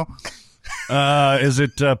never know. Is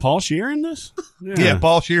it Paul Scheer in this? Yeah,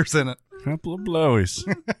 Paul Scheer's in it. Couple of blowies.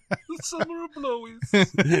 The summer of blowies.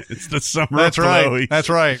 It's the summer That's of right. blowies. That's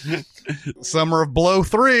right. Summer of Blow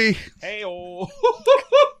 3. Hey-oh.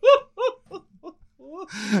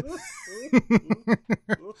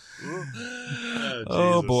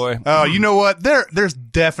 Oh boy. Oh, you know what? There's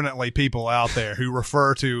definitely people out there who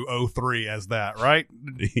refer to 03 as that, right?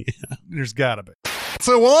 Yeah. There's gotta be.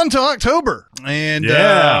 So on to October. And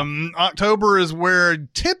Yeah. October is where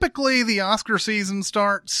typically the Oscar season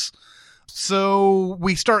starts. So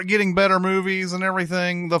we start getting better movies and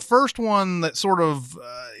everything. The first one that sort of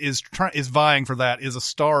is vying for that is A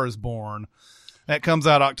Star Is Born. That comes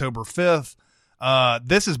out October 5th.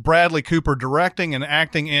 This is Bradley Cooper directing and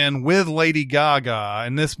acting in with Lady Gaga.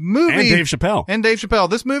 And this movie... And Dave Chappelle. And Dave Chappelle.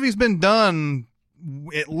 This movie's been done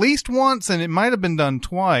at least once, and it might have been done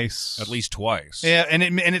twice. At least twice. Yeah, and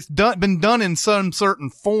it's been done in some certain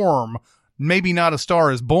form. Maybe not A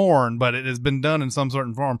Star Is Born, but it has been done in some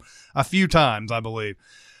certain form a few times, I believe.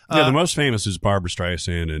 Yeah, the most famous is Barbra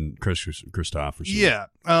Streisand and Chris Christopherson. Yeah.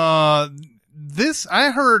 This, I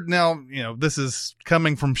heard now, this is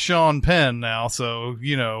coming from Sean Penn now, so,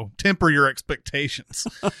 temper your expectations.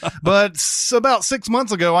 But about 6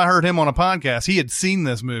 months ago, I heard him on a podcast. He had seen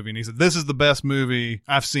this movie, and he said, this is the best movie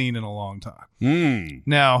I've seen in a long time.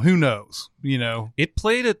 Now, who knows? It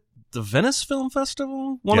played at the Venice Film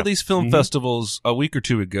Festival, one of these film festivals a week or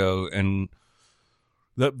two ago, and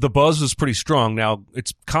the buzz was pretty strong. Now,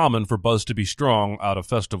 it's common for buzz to be strong out of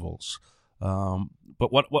festivals.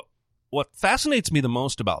 But what fascinates me the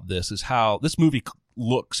most about this is how this movie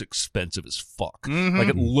looks expensive as fuck. Mm-hmm. Like,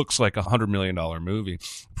 it looks like a $100 million movie.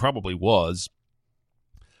 Probably was.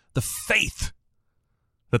 The faith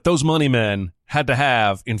that those money men had to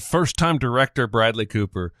have in first-time director Bradley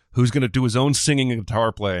Cooper, who's going to do his own singing and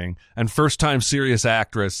guitar playing, and first-time serious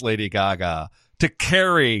actress Lady Gaga to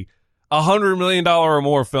carry $100 million or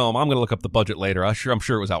more film. I'm going to look up the budget later. I'm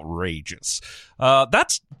sure it was outrageous.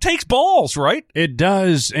 That takes balls, right? It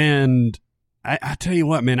does, and I tell you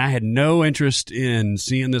what, man, I had no interest in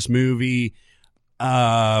seeing this movie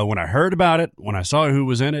when I heard about it, when I saw who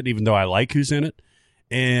was in it, even though I like who's in it,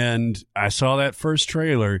 and I saw that first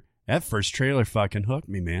trailer. That first trailer fucking hooked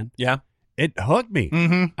me, man. Yeah. It hooked me.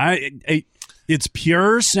 Mm-hmm. It's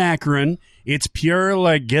pure saccharine. It's pure,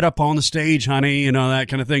 like, get up on the stage, honey, and all that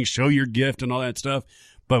kind of thing. Show your gift and all that stuff.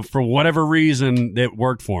 But for whatever reason, it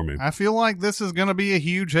worked for me. I feel like this is going to be a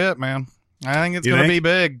huge hit, man. I think it's going to be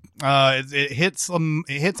big. It hits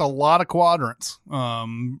a lot of quadrants.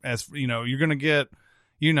 As you're going to get,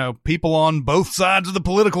 people on both sides of the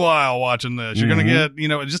political aisle watching this. You're going to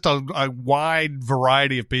get, just a wide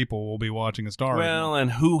variety of people will be watching A Star. Well,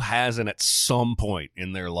 and who hasn't at some point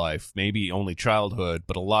in their life, maybe only childhood,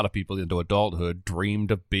 but a lot of people into adulthood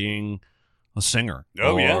dreamed of being a singer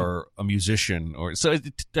or a musician, so I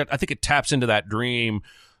think it taps into that dream,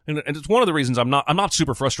 and it's one of the reasons I'm not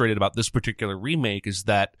super frustrated about this particular remake is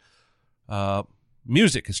that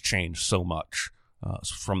music has changed so much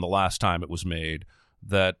from the last time it was made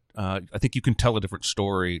that I think you can tell a different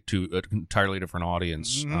story to an entirely different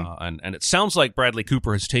audience, and it sounds like Bradley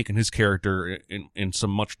Cooper has taken his character in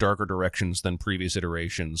some much darker directions than previous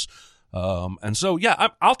iterations, and so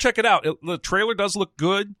I'll check it out. The trailer does look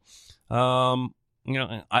good.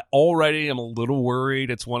 I already am a little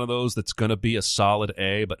worried it's one of those that's going to be a solid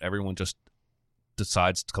A, but everyone just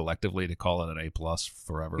decides collectively to call it an A+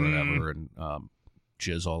 forever and ever, and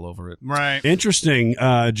jizz all over it. Right. Interesting.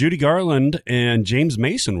 Judy Garland and James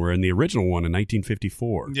Mason were in the original one in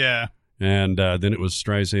 1954. Yeah. And then it was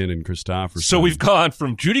Streisand and Christopherson. So we've gone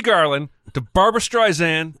from Judy Garland to Barbra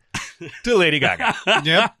Streisand to Lady Gaga.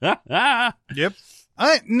 Yep.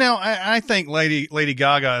 I think Lady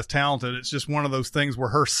Gaga is talented. It's just one of those things where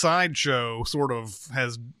her sideshow sort of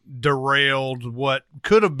has derailed what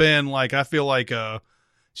could have been like. I feel like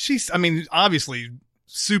obviously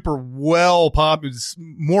super more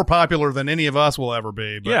popular than any of us will ever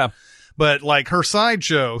be. But like her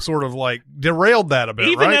sideshow sort of like derailed that a bit.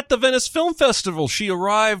 Even right? at the Venice Film Festival, she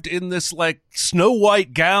arrived in this like Snow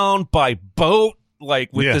White gown by boat.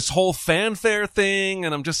 Like with this whole fanfare thing,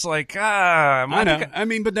 and I'm just like, I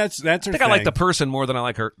know. But that's her I think thing. I like the person more than I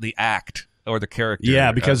like the act or the character.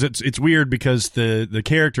 Yeah, because it's weird because the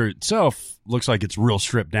character itself looks like it's real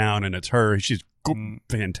stripped down, and it's her. She's a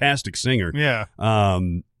fantastic singer. Yeah.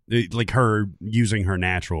 Like her using her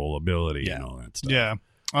natural ability and all that stuff. Yeah.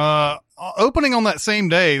 Opening on that same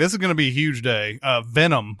day, this is going to be a huge day.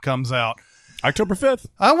 Venom comes out. October 5th.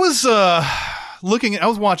 I was I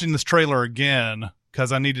was watching this trailer again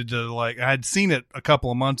because I needed to, I had seen it a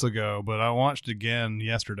couple of months ago, but I watched it again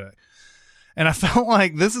yesterday. And I felt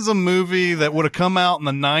like this is a movie that would have come out in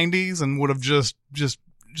the 90s and would have just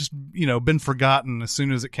been forgotten as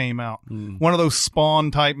soon as it came out. One of those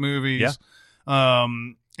Spawn type movies. Yeah.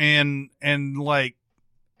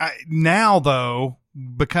 Now though,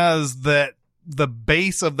 because that the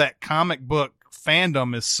base of that comic book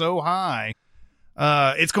fandom is so high,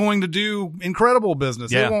 it's going to do incredible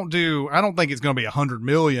business. Yeah. It won't do, I don't think it's going to be 100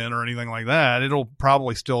 million or anything like that. It'll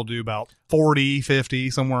probably still do about 40,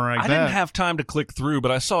 50, somewhere like that. I didn't have time to click through,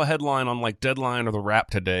 but I saw a headline on Deadline or The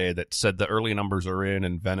Wrap today that said the early numbers are in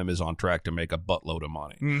and Venom is on track to make a buttload of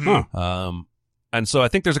money. Mm-hmm. And so I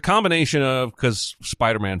think there's a combination of, because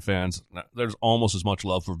Spider-Man fans, there's almost as much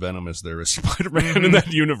love for Venom as there is Spider-Man in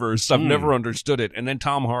that universe. I've never understood it. And then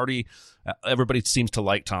Tom Hardy, everybody seems to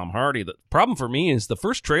like Tom Hardy. The problem for me is the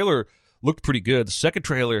first trailer looked pretty good. The second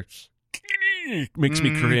trailer makes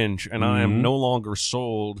me cringe, and I am no longer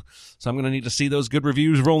sold. So I'm going to need to see those good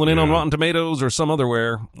reviews rolling in on Rotten Tomatoes or some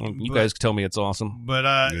otherwher. You guys tell me it's awesome. But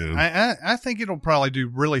I think it'll probably do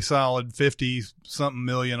really solid 50-something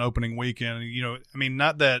million opening weekend.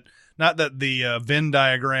 Not that the Venn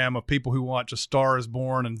diagram of people who watch A Star Is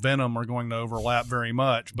Born and Venom are going to overlap very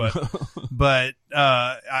much, but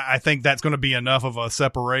I think that's going to be enough of a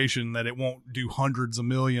separation that it won't do hundreds of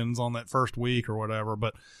millions on that first week or whatever.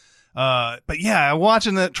 But yeah,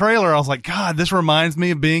 watching that trailer, I was like, God, this reminds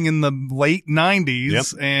me of being in the late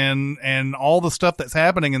 90s and all the stuff that's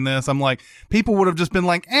happening in this. I'm like, people would have just been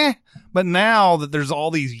like, but now that there's all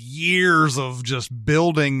these years of just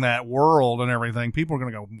building that world and everything, people are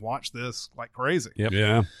going to go watch this like crazy. Yep.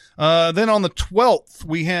 Yeah. Then on the 12th,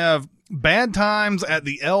 we have Bad Times at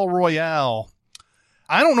the El Royale.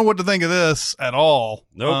 I don't know what to think of this at all.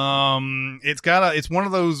 Nope. It's one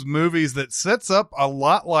of those movies that sets up a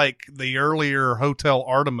lot like the earlier Hotel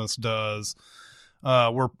Artemis does,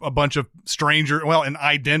 where a bunch of strangers, and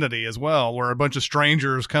Identity as well, where a bunch of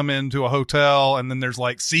strangers come into a hotel and then there's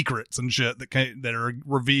secrets and shit that are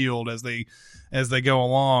revealed as they go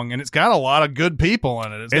along, and it's got a lot of good people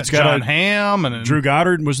in it. It's got John Hamm and Drew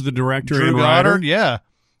Goddard was the director. Drew and Goddard, writer. yeah.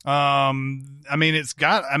 It's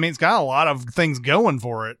got a lot of things going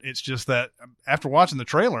for it. It's just that after watching the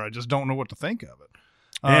trailer, I just don't know what to think of it.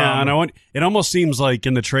 And it almost seems like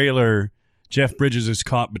in the trailer, Jeff Bridges is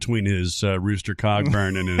caught between his Rooster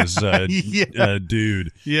Cogburn and his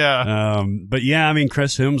dude. Yeah. But yeah,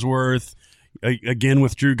 Chris Hemsworth again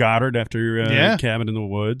with Drew Goddard after Cabin in the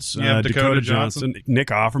Woods. Dakota Johnson, Nick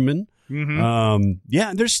Offerman.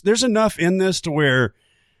 Mm-hmm. There's enough in this to where.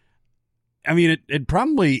 It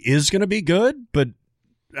probably is going to be good, but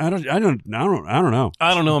I don't know. I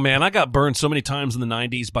don't know, man. I got burned so many times in the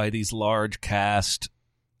 90s by these large cast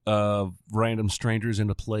of random strangers in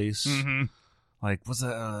a place. Mm-hmm. What was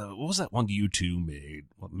that one U2 made?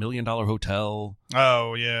 What, $1 Million Hotel?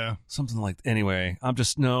 Oh, yeah. Something like anyway, I don't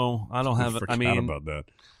have it. Forgot about that.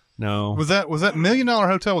 No. Was that $1 Million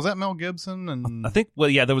Hotel? Was that Mel Gibson? And I think,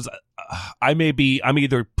 there was, I'm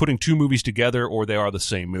either putting two movies together or they are the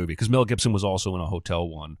same movie, because Mel Gibson was also in a hotel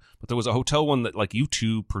one, but there was a hotel one that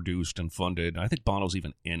U2 produced and funded. I think Bono's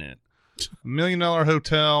even in it. $1 Million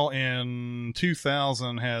Hotel in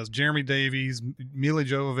 2000 has Jeremy Davies, Mila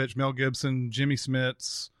Jovovich, Mel Gibson, Jimmy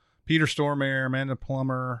Smits, Peter Stormare, Amanda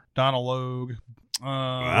Plummer, Donna Logue.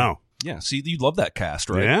 Wow. Yeah, see, you love that cast,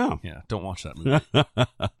 right? Yeah. Yeah, don't watch that movie.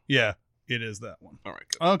 Yeah, it is that one. All right,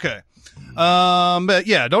 good. Okay. But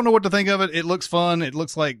yeah, don't know what to think of it. It looks fun. It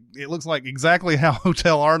looks like exactly how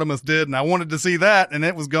Hotel Artemis did, and I wanted to see that, and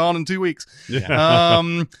it was gone in 2 weeks. Yeah.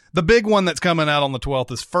 The big one that's coming out on the 12th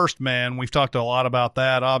is First Man. We've talked a lot about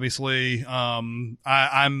that, obviously. I'm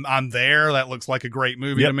there. That looks like a great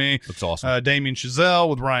movie to me. That's awesome. Damien Chazelle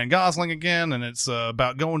with Ryan Gosling again, and it's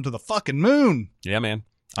about going to the fucking moon. Yeah, man.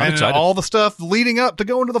 I'm and excited. all the stuff leading up to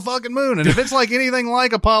going to the fucking moon. And if it's like anything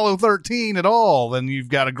like Apollo 13 at all, then you've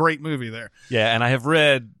got a great movie there. Yeah, and I have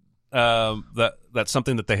read that's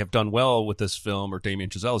something that they have done well with this film, or Damien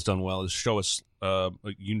Chazelle has done well, is show us a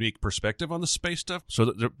unique perspective on the space stuff. So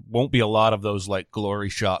that there won't be a lot of those glory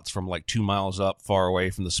shots from 2 miles up, far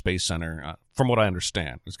away from the space center. From what I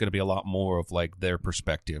understand, it's going to be a lot more of their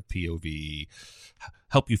perspective, POV.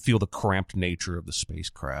 Help you feel the cramped nature of the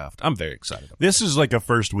spacecraft. I'm very excited about This is a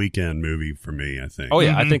first weekend movie for me, I think. Oh,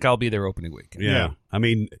 yeah. I think I'll be there opening weekend. Yeah.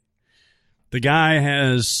 The guy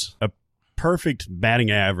has a perfect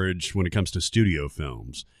batting average when it comes to studio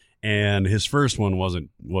films, and his first one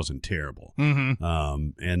wasn't terrible. Mm-hmm.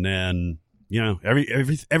 And then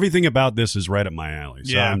everything about this is right up my alley.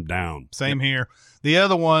 So I'm down. Same here. The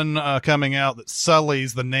other one coming out that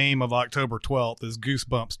sullies the name of October 12th is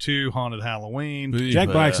Goosebumps 2: Haunted Halloween. Jack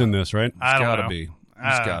Black's in this, right? I don't know.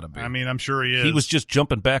 He's gotta be. I mean, I'm sure he is. He was just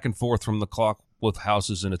jumping back and forth from the clock with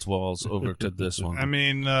houses in its walls over to this one. I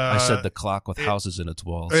mean, I said the clock with houses in its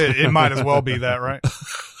walls. It might as well be that, right?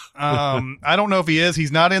 I don't know if he is.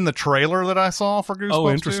 He's not in the trailer that I saw for Goosebumps. Oh,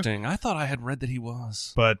 interesting. I thought I had read that he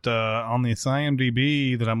was. But on the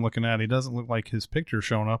IMDb that I'm looking at, he doesn't look like his picture's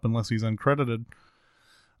showing up unless he's uncredited.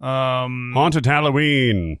 Haunted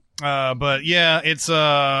Halloween. But yeah, it's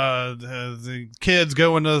the kids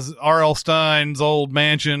go into R.L. Stine's old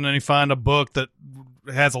mansion and he find a book that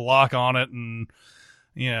has a lock on it, and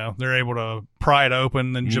they're able to pry it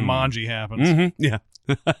open. Then Jumanji happens. Mm-hmm. Yeah.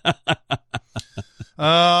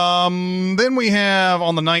 Then we have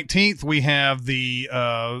on the 19th we have the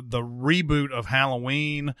reboot of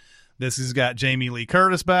Halloween. This has got Jamie Lee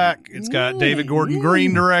Curtis back. It's got David Gordon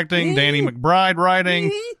Green directing, Danny McBride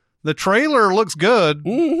writing. The trailer looks good.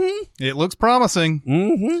 It looks promising.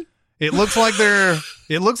 It looks like they're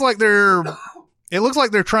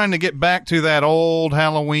trying to get back to that old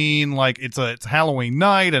Halloween, like it's Halloween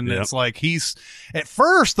night, and it's like he's at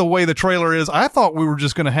first the way the trailer is, I thought we were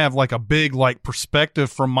just going to have like a big like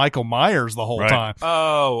perspective from Michael Myers the whole time.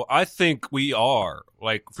 Oh, I think we are.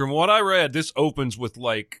 Like from what I read, this opens with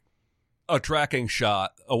like a tracking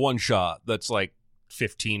shot, a one shot that's like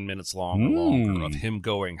 15 minutes long or longer of him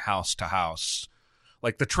going house to house.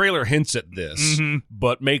 Like the trailer hints at this,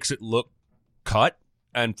 but makes it look cut.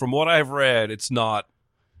 And from what I've read, it's not.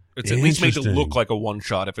 It's at least makes it look like a one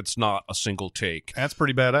shot if it's not a single take. That's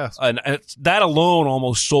pretty badass. And that alone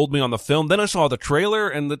almost sold me on the film. Then I saw the trailer,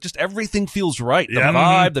 and just everything feels right. The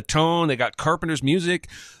vibe, the tone. They got Carpenter's music.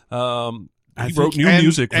 He wrote new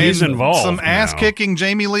music. He's involved. Some ass kicking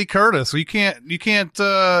Jamie Lee Curtis. You can't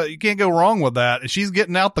go wrong with that. She's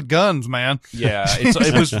getting out the guns, man. Yeah,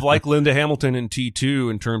 it was like Linda Hamilton in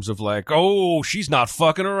T2 in terms of like, oh, she's not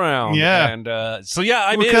fucking around. Yeah, and so yeah,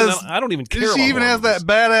 I mean, I don't even care. She even has that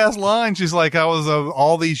badass line. She's like, I was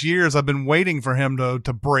all these years I've been waiting for him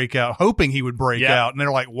to break out, hoping he would break out, and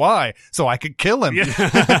they're like, why? So I could kill him. Yeah.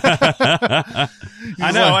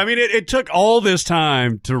 I know. I mean, it took all this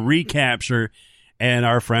time to recapture. And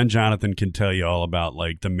our friend Jonathan can tell you all about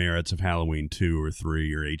like the merits of Halloween 2 or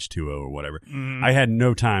 3 or H2O or whatever. I had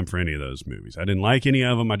no time for any of those movies. I didn't like any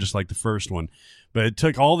of them. I just liked the first one. But it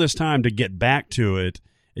took all this time to get back to it,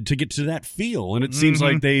 to get to that feel. And it seems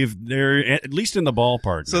like they're at least in the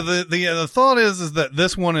ballpark. So the thought is that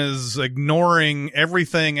this one is ignoring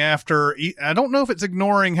everything after. I don't know if it's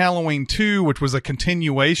ignoring Halloween 2, which was a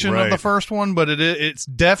continuation of the first one, but it's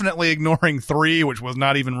definitely ignoring 3, which was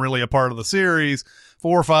not even really a part of the series.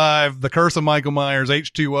 4, 5, The Curse of Michael Myers,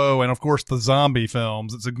 H2O, and of course the zombie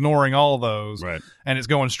films. It's ignoring all of those, and it's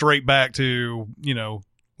going straight back to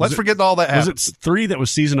let's forget all that happened. Was it 3 that was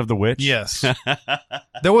Season of the Witch? Yes.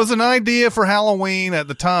 There was an idea for Halloween at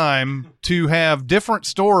the time to have different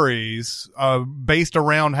stories based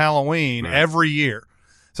around Halloween every year.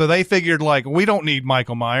 So they figured, like, we don't need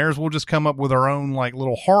Michael Myers. We'll just come up with our own, like,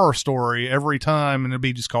 little horror story every time, and it'll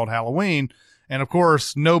be just called Halloween. And, of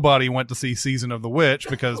course, nobody went to see Season of the Witch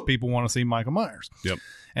because people want to see Michael Myers. Yep.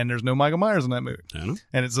 And there's no Michael Myers in that movie. I know.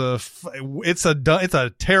 And it's a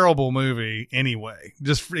terrible movie anyway.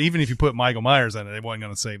 Just even if you put Michael Myers in it, it wasn't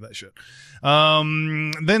going to save that shit.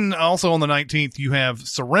 Then also on the 19th, you have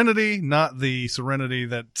Serenity, not the Serenity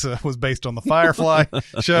that was based on the Firefly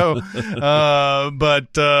show. But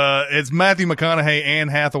it's Matthew McConaughey, Anne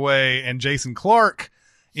Hathaway, and Jason Clarke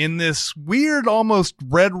in this weird, almost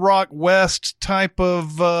Red Rock West type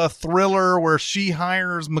of thriller where she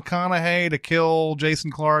hires McConaughey to kill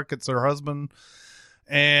Jason Clarke. It's her husband.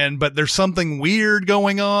 But there's something weird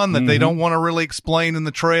going on that they don't want to really explain in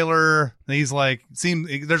the trailer. And he's like,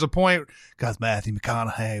 there's a point, because Matthew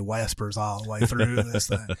McConaughey whispers all the way through this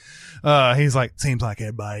thing. He's like, seems like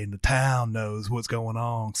everybody in the town knows what's going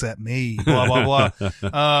on except me, blah, blah,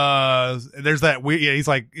 blah. There's that weird, he's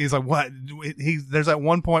like, what? There's that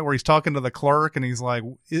one point where he's talking to the clerk and he's like,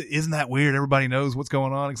 isn't that weird? Everybody knows what's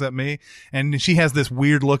going on except me. And she has this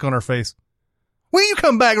weird look on her face. Will you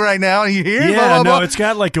come back right now? Are you here? Yeah, blah, blah, blah. no, it's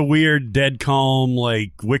got like a weird, dead calm,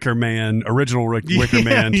 like Wicker Man, original Wicker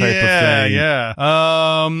Man type of thing. Yeah.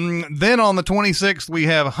 Then on the 26th, we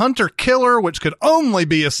have Hunter Killer, which could only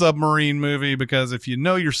be a submarine movie because if you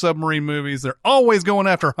know your submarine movies, they're always going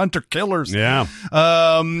after hunter killers. Yeah.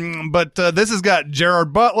 But this has got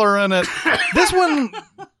Gerard Butler in it. This one.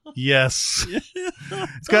 Yes.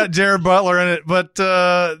 It's got Jared Butler in it, but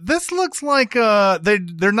this looks like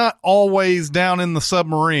they're not always down in the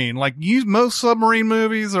submarine. Like most submarine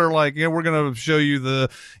movies are like, yeah, we're gonna show you the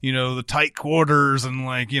tight quarters and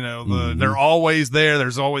like they're always there.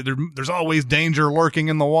 There's always danger lurking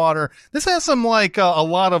in the water. This has some like a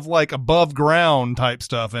lot of like above ground type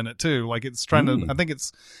stuff in it too. Like it's trying to, I think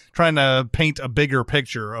it's trying to paint a bigger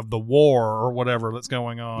picture of the war or whatever that's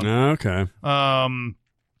going on. Okay.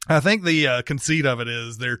 I think the conceit of it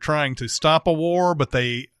is they're trying to stop a war, but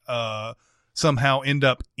they somehow end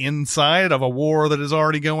up inside of a war that is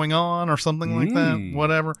already going on or something like that.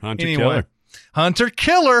 Whatever. Hunter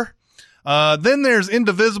Killer. Then there's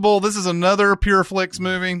Indivisible. This is another Pure Flix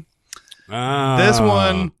movie. This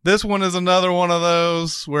one is another one of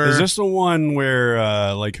those where is this the one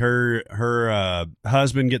where like her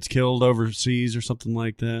husband gets killed overseas or something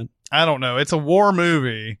like that? I don't know. It's a war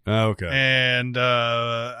movie. Okay. And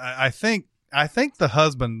I think the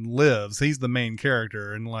husband lives. He's the main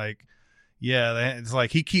character, and like, yeah, it's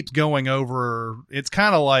like he keeps going over. It's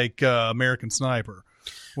kind of like American Sniper.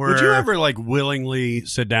 Would you ever like willingly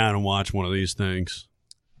sit down and watch one of these things?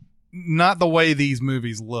 Not the way these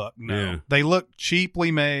movies look. No, Yeah. They look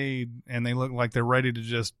cheaply made, and they look like they're ready to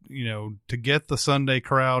just to get the Sunday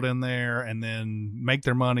crowd in there and then make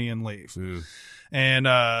their money and leave. Yeah. And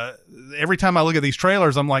every time I look at these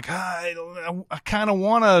trailers, I'm like, I kind of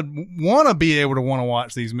want to be able to want to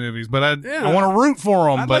watch these movies, but I want to root for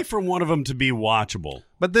them. I'd like for one of them to be watchable.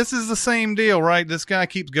 But this is the same deal, right? This guy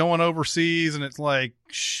keeps going overseas, and it's like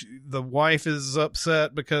the wife is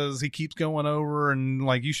upset because he keeps going over, and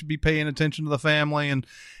like you should be paying attention to the family, and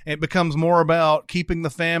it becomes more about keeping the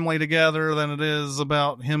family together than it is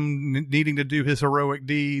about him needing to do his heroic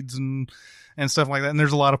deeds and stuff like that. And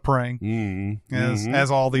there's a lot of praying,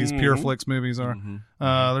 as all these Pure Flix movies are.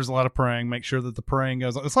 There's a lot of praying. Make sure that the praying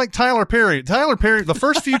goes on. It's like Tyler Perry. The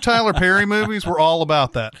first few Tyler Perry movies were all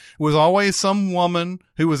about that. It was always some woman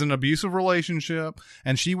who was in an abusive relationship,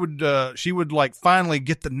 and she would like finally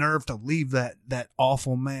get the nerve to leave that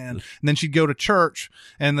awful man. And then she'd go to church,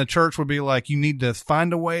 and the church would be like, you need to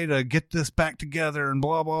find a way to get this back together and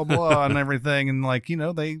blah, blah, blah, and everything. And like,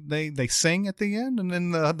 they sing at the end, and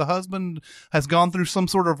then the husband has gone through some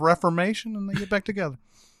sort of reformation, and they get back together.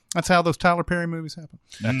 That's how those Tyler Perry movies happen.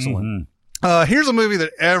 Excellent. Here's a movie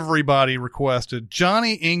that everybody requested: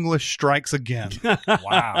 Johnny English Strikes Again.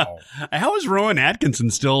 Wow. How is Rowan Atkinson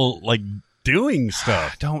still like doing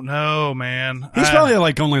stuff? I don't know, man. He's probably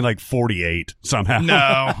only like 48 somehow.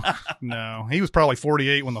 No. He was probably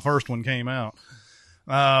 48 when the first one came out.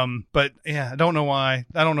 But yeah, I don't know why.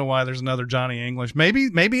 There's another Johnny English. Maybe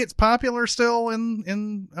it's popular still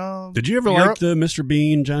in Did you ever Europe? like the Mr.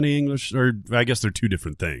 Bean Johnny English? Or I guess they're two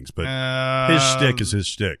different things, but his shtick is his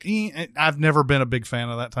shtick. I've never been a big fan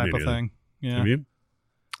of that type of thing. Yeah. Have you?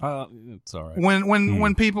 It's all right.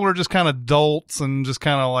 When people are just kind of dolts and just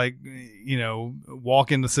kind of like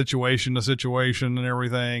walk into situation to situation and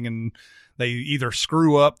everything, and they either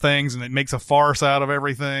screw up things and it makes a farce out of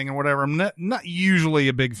everything and whatever. I'm not usually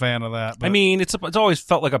a big fan of that. But. I mean, it's always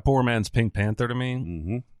felt like a poor man's Pink Panther to me.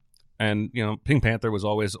 Mm-hmm. And, Pink Panther was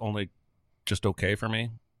always only just okay for me.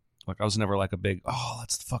 Like, I was never like a big, oh,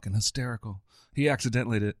 that's fucking hysterical. He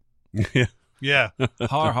accidentally did it. Yeah.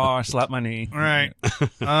 Har, har, slap my knee. All right.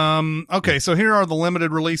 Okay, so here are the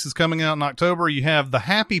limited releases coming out in October. You have The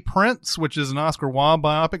Happy Prince, which is an Oscar Wilde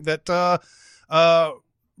biopic that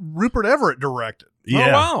Rupert Everett directed. Yeah.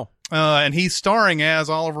 Oh, wow. And he's starring as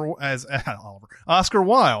Oscar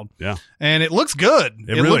Wilde. Yeah. And it looks good.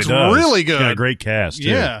 It really looks does. really good. It's got a great cast, too.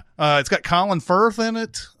 Yeah. It's got Colin Firth in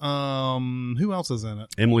it. Who else is in it?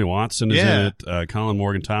 Emily Watson is in it. Colin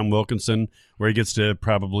Morgan, Tom Wilkinson, where he gets to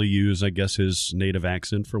probably use, I guess, his native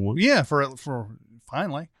accent for one. Yeah, for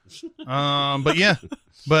finally. But yeah.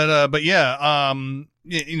 But yeah,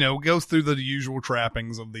 goes through the usual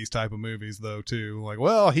trappings of these type of movies though too. Like,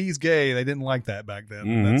 well, he's gay. They didn't like that back then.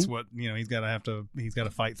 Mm-hmm. That's what, he's got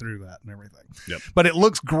to fight through that and everything. Yep. But it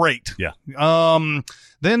looks great. Yeah.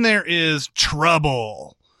 Then there is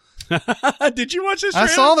Trouble. Did you watch this I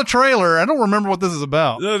trailer? saw the trailer. I don't remember what this is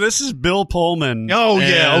about. No, this is Bill Pullman. Oh,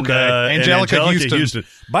 yeah, and, okay. and Angelica Houston.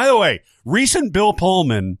 By the way, recent Bill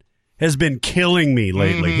Pullman has been killing me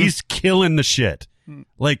lately. Mm-hmm. He's killing the shit.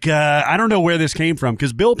 Like, I don't know where this came from,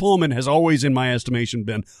 because Bill Pullman has always, in my estimation,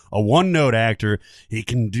 been a one-note actor. He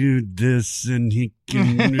can do this, and he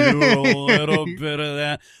can do a little bit of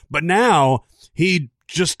that. But now, he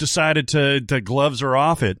just decided to gloves her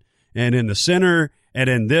off it. And in the center, and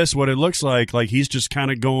in this, what it looks like he's just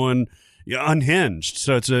kind of going unhinged.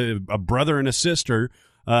 So it's a brother and a sister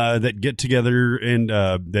that get together and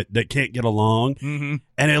that can't get along,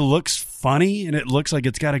 and it looks funny and it looks like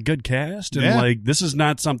it's got a good cast, and like this is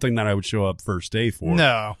not something that I would show up first day for.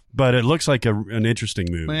 No, but it looks like an interesting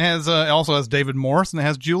movie. It has also has David Morse, and it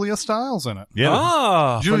has Julia Stiles in it.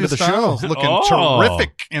 Yeah, Julia Stiles looking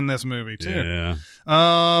terrific in this movie too. Yeah.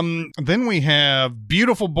 Then we have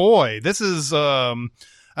Beautiful Boy. This is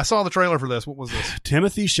I saw the trailer for this. What was this?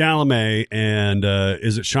 Timothy Chalamet and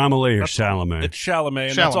is it Chalamet or Chalamet? It's Chalamet,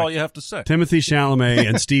 and that's all you have to say. Timothy Chalamet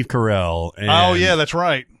and Steve Carell. And oh yeah, that's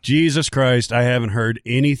right. Jesus Christ, I haven't heard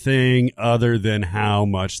anything other than how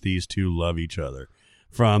much these two love each other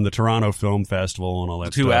from the Toronto Film Festival and all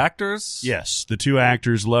that. The two stuff. actors? Yes, the two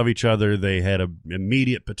actors love each other. They had an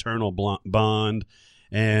immediate paternal bond,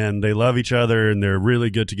 and they love each other, and they're really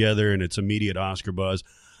good together, and it's immediate Oscar buzz.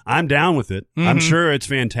 I'm down with it. I'm sure it's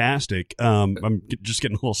fantastic. I'm just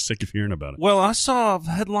getting a little sick of hearing about it. Well, I saw a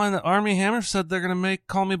headline that Armie Hammer said they're going to make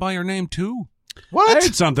Call Me By Your Name 2. What? I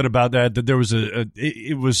heard something about that there was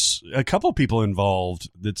it was a couple people involved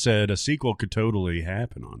that said a sequel could totally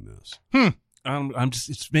happen on this. I'm just,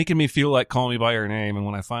 it's making me feel like Call Me By Your Name, and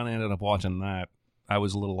when I finally ended up watching that, I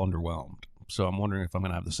was a little underwhelmed. So I'm wondering if I'm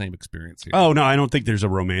going to have the same experience here. Oh, no, I don't think there's a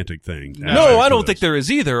romantic thing. No, I don't think there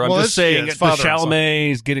is either. I'm Well, just saying it's the father and son.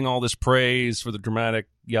 Chalamet is getting all this praise for the dramatic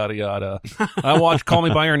yada yada. I watched Call Me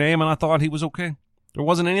By Your Name, and I thought he was okay. There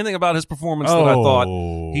wasn't anything about his performance that I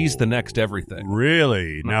thought he's the next everything.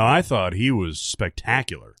 Really? Now, I thought he was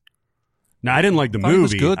spectacular. Now, I didn't like the thought he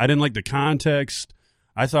was movie. good. I didn't like the context.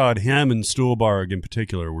 I thought him and Stuhlbarg in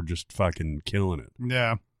particular were just fucking killing it.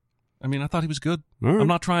 Yeah. I mean, I thought he was good. All right. I'm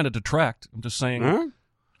not trying to detract. I'm just saying All right.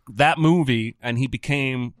 that movie, and he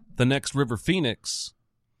became the next River Phoenix,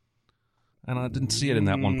 and I didn't see it in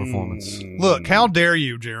that one performance. Look, how dare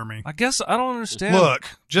you, Jeremy? I guess I don't understand. Look,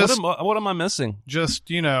 just what am I missing?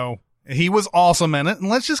 he was awesome in it, and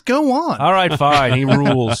let's just go on. All right, fine. He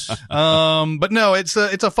rules. But no, it's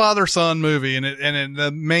a father-son movie, and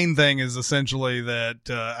the main thing is essentially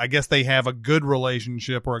that I guess they have a good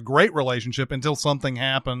relationship or a great relationship until something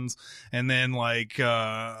happens, and then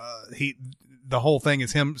the whole thing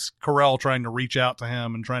is him, Carell, trying to reach out to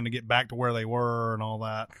him and trying to get back to where they were and all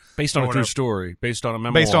that. Based on a true story. Based on a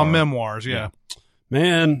memoir. Based on memoirs, yeah.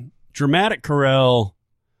 Man, dramatic Carell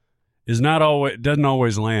doesn't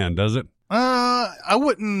always land, does it? I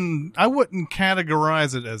wouldn't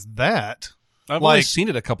categorize it as that. I've only seen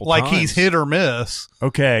it a couple like times. He's hit or miss.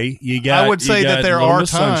 Okay, I would say that there Little are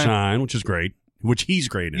Miss times. Sunshine, which is great, which he's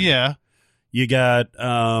great in. Yeah. You got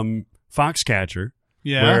Foxcatcher,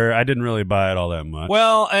 Yeah. where I didn't really buy it all that much.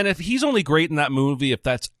 Well, and if he's only great in that movie, if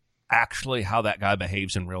that's actually how that guy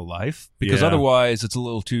behaves in real life, because Yeah. otherwise it's a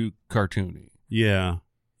little too cartoony. Yeah.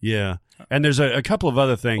 And there's a couple of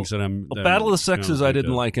other things that I'm. Well, Battle of the Sexes, I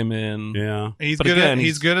didn't like him in. Yeah. He's But good. again,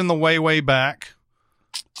 He's good in the way back.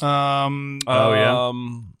 yeah.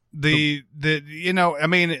 I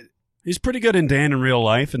mean, He's pretty good in Dan in Real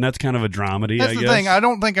Life, and that's kind of a dramedy, that's I the guess. thing. I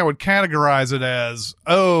don't think I would categorize it as,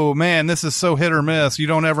 oh man, this is so hit or miss. You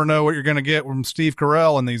don't ever know what you're going to get from Steve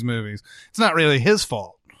Carell in these movies. It's not really his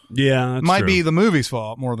fault. Yeah, It might be the movie's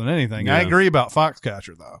fault more than anything. I Yeah. agree about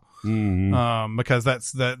Foxcatcher though. Mm-hmm. Because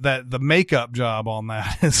that's the makeup job on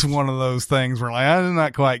that is one of those things where like I'm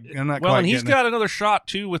not quite. Well, and he's got another shot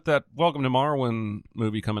too with that Welcome to Marwin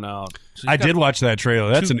movie coming out. So I did watch that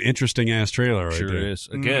trailer. That's an interesting ass trailer, right sure there. is.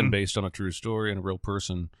 Again, based on a true story and a real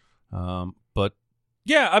person. But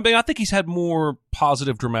yeah, I mean, I think he's had more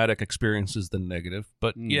positive dramatic experiences than negative.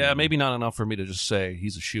 But yeah, maybe not enough for me to just say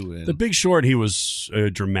he's a shoo-in. The Big Short, he was a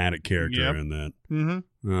dramatic character Yep. in that. Mm-hmm.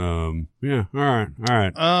 Yeah. All right.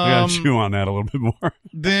 I gotta chew on that a little bit more.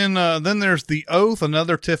 Then there's The Oath,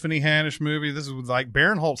 another Tiffany Haddish movie. This is with like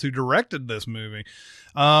Barinholtz, who directed this movie.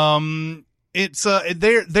 It's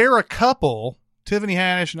they're a couple, Tiffany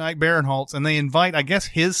Haddish and Ike Barinholtz, and they invite, I guess,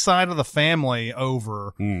 his side of the family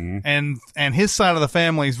over, and his side of the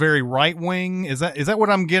family is very right wing. Is that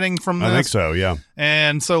what I'm getting from this? I think so. Yeah.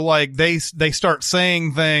 And so like they start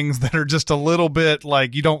saying things that are just a little bit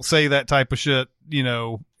like you don't say that type of shit,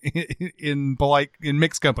 in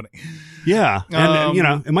mixed company. Yeah, and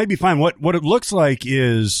it might be fine. What it looks like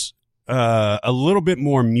is a little bit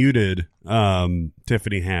more muted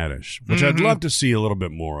Tiffany Haddish, which I'd love to see a little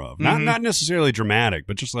bit more of. Not necessarily dramatic,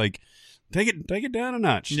 but just like take it down a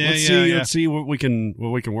notch. Yeah, Let's see what we can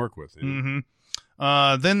work with. Then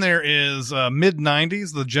there is mid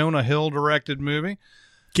 '90s, the Jonah Hill directed movie.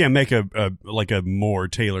 Can't make a more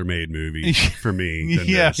tailor-made movie for me. Than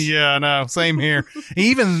this. Yeah, no, same here.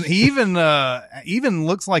 He even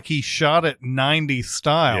looks like he shot it '90s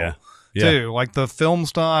style. Yeah. Too, like the film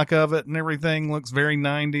stock of it and everything looks very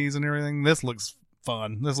 90s and everything. This looks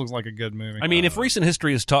fun. This looks like a good movie. I mean, if recent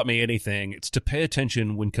history has taught me anything, it's to pay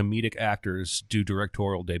attention when comedic actors do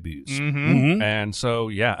directorial debuts. Mm-hmm. And so,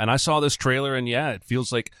 yeah, and I saw this trailer, and yeah, it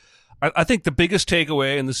feels like I think the biggest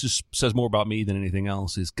takeaway, and this says more about me than anything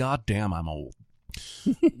else, is goddamn, I'm old.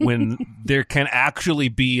 When there can actually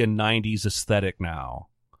be a 90s aesthetic now.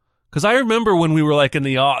 Because I remember when we were like in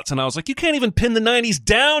the aughts, and I was like, you can't even pin the 90s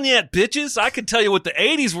down yet, bitches. I could tell you what the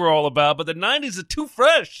 80s were all about, but the 90s are too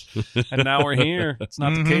fresh. And now we're here. It's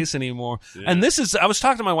not the case anymore. Yeah. And I was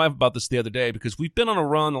talking to my wife about this the other day, because we've been on a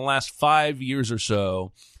run the last 5 years or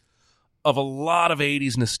so of a lot of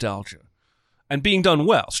 80s nostalgia. And being done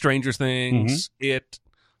well. Stranger Things, It,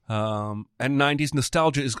 and 90s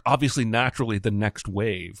nostalgia is obviously naturally the next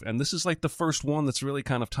wave. And this is like the first one that's really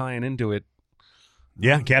kind of tying into it.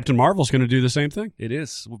 Yeah, Captain Marvel's going to do the same thing. It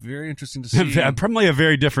is. Very interesting to see. Probably a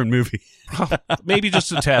very different movie. Maybe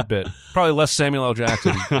just a tad bit. Probably less Samuel L.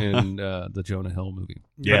 Jackson in the Jonah Hill movie.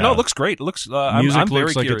 Yeah. But no, it looks great. It looks, Music I'm looks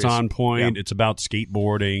very like curious. it's on point. Yeah. It's about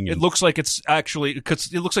skateboarding. It looks like it's actually,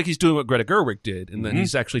 because it looks like he's doing what Greta Gerwig did, and then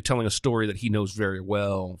he's actually telling a story that he knows very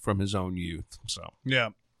well from his own youth. So yeah.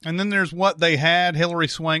 And then there's What They Had, Hilary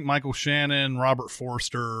Swank, Michael Shannon, Robert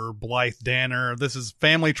Forster, Blythe Danner. This is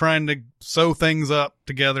family trying to sew things up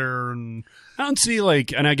together. And I don't see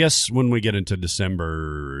and I guess when we get into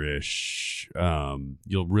December-ish,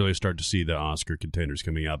 you'll really start to see the Oscar contenders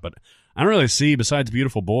coming out. But I don't really see, besides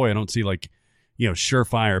Beautiful Boy, I don't see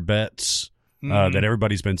surefire bets that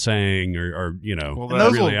everybody's been saying or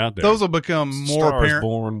really out there. Those will become more Stars apparent.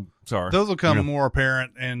 Born. Sorry. Those will come more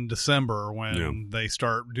apparent in December when they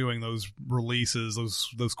start doing those releases,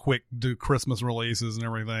 those quick Christmas releases and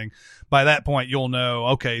everything. By that point, you'll know,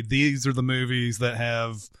 okay, these are the movies that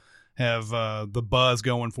have the buzz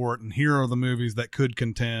going for it, and here are the movies that could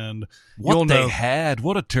contend. What They Had.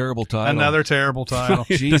 What a terrible title. Another terrible title.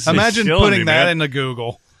 Jesus. Imagine putting that into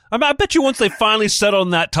Google. I bet you once they finally settled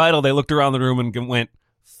on that title, they looked around the room and went,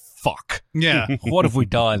 fuck. Yeah. What have we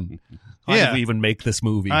done? How did we even make this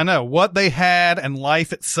movie? I know. What They Had and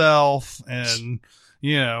Life Itself and,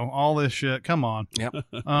 all this shit. Come on. Yep.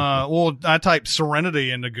 Well, I typed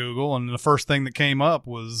Serenity into Google, and the first thing that came up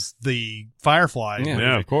was the Firefly movie.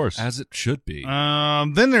 Yeah, of course. As it should be.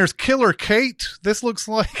 Then there's Killer Kate. This looks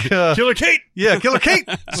like... Killer Kate! Yeah, Killer Kate!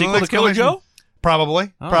 Sequel to Killer Joe?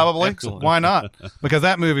 Probably. Excellent. Why not? Because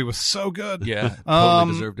that movie was so good. Yeah,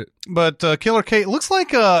 totally deserved it. But Killer Kate looks like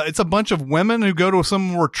it's a bunch of women who go to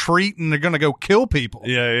some retreat and they're going to go kill people.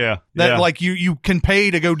 Yeah. That you can pay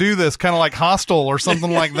to go do this, kind of like Hostel or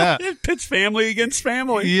something like that. It pits family against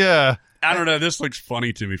family. Yeah. I don't know. This looks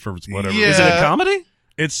funny to me for whatever. Yeah. Is it a comedy?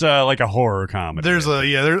 It's like a horror comedy. There's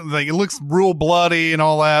it looks real bloody and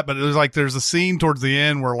all that, but there's a scene towards the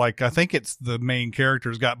end where I think it's the main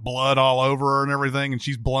character's got blood all over her and everything, and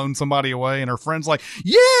she's blown somebody away, and her friend's like,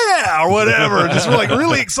 yeah, or whatever, just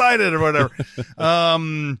really excited or whatever.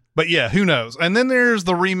 But yeah, who knows? And then there's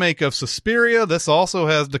the remake of Suspiria. This also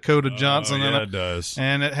has Dakota Johnson in it. It does.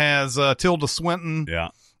 And it has Tilda Swinton. Yeah.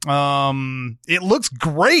 It looks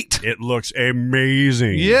great. It looks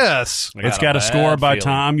amazing. Yes. It's got a score by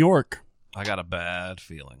Tom York. I got a bad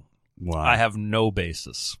feeling. Wow. I have no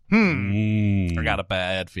basis. I got a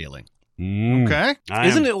bad feeling. Okay.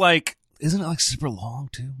 Isn't it like super long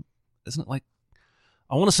too? Isn't it like,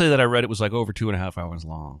 I want to say that I read it was like over 2.5 hours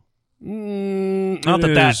long. Not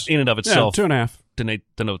that in and of itself 2.5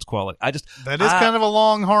 denotes quality. That is kind of a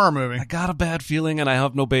long horror movie. I got a bad feeling, and I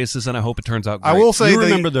have no basis, and I hope it turns out great. I will say you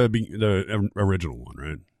remember the original one,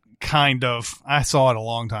 right? Kind of. I saw it a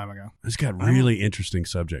long time ago. It's got really interesting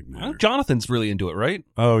subject matter. Jonathan's really into it, right?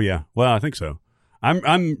 Oh yeah. Well, I think so.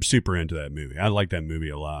 I'm super into that movie. I like that movie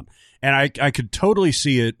a lot, and I could totally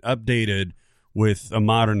see it updated with a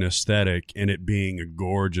modern aesthetic and it being a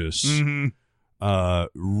gorgeous,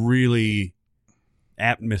 really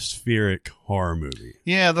atmospheric horror movie.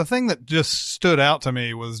 Yeah, the thing that just stood out to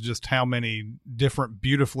me was just how many different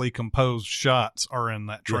beautifully composed shots are in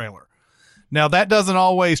that trailer. Now, that doesn't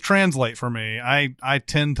always translate for me. I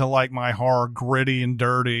tend to like my horror gritty and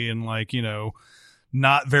dirty and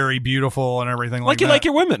not very beautiful and everything like that. Like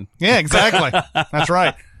your women. Yeah, exactly. That's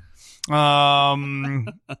right.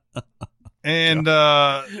 And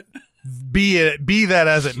be that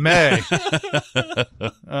as it may,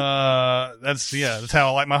 that's how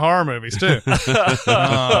I like my horror movies too. This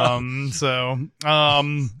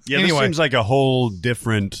seems like a whole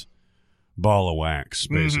different ball of wax,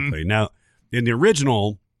 basically. Now, in the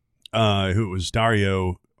original, who was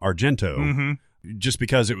Dario Argento, just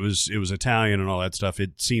because it was Italian and all that stuff,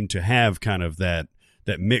 it seemed to have kind of that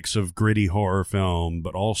mix of gritty horror film,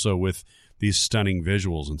 but also with these stunning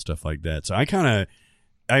visuals and stuff like that. So I kind of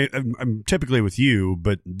I'm typically with you,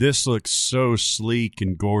 but this looks so sleek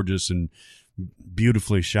and gorgeous and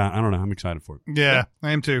beautifully shot. I don't know. I'm excited for it. Yeah,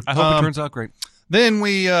 I am too. I hope it turns out great. Then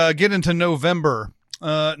we get into November.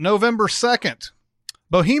 November 2nd,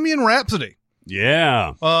 Bohemian Rhapsody.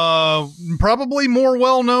 Yeah. Probably more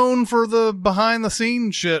well known for the behind the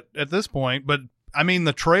scenes shit at this point, but I mean,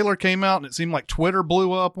 the trailer came out and it seemed like Twitter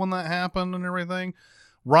blew up when that happened and everything.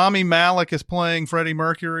 Rami Malek is playing Freddie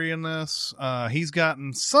Mercury in this. He's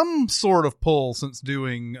gotten some sort of pull since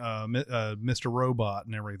doing Mr. Robot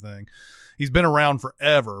and everything. He's been around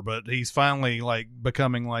forever, but he's finally like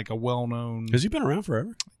becoming like a well-known. Has he been around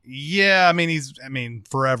forever? Yeah, I mean,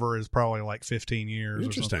 forever is probably like 15 years.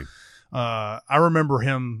 Interesting. I remember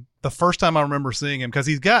him the first time I remember seeing him because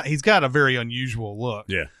he's got a very unusual look.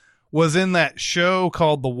 Yeah. Was in that show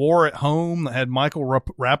called The War at Home that had Michael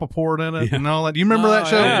Rappaport in it and all that. Do you remember that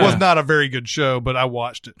show? Yeah. It was not a very good show, but I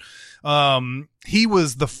watched it. He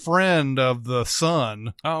was the friend of the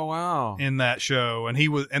son Oh wow! in that show, and he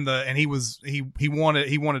wanted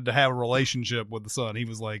to have a relationship with the son. He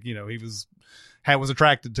was like, was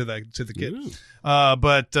attracted to the kid. Ooh.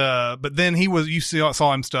 But then you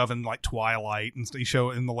saw him stuff in like Twilight, and he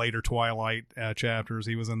showed in the later Twilight chapters.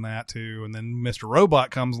 He was in that too. And then Mr. Robot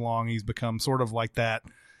comes along. He's become sort of like that,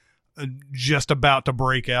 just about to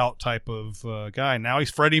break out type of guy. Now he's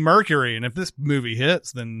Freddie Mercury, and if this movie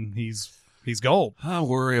hits, then he's gold. I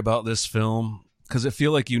worry about this film because I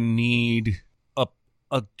feel like you need a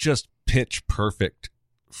just pitch perfect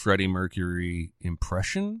Freddie Mercury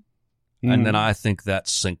impression. And then I think that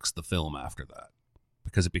sinks the film after that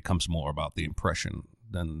because it becomes more about the impression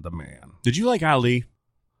than the man. Did you like Ali?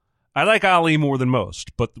 I like Ali more than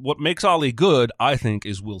most, but what makes Ali good, I think,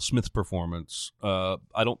 is Will Smith's performance. I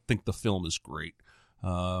don't think the film is great,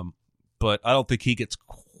 but I don't think he gets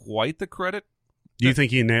quite the credit. Do you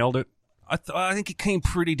think he nailed it? I think he came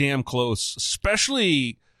pretty damn close,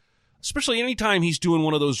 especially anytime he's doing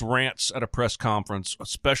one of those rants at a press conference,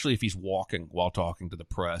 especially if he's walking while talking to the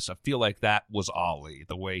press. I feel like that was Ali,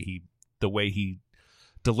 the way he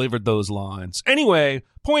delivered those lines. Anyway,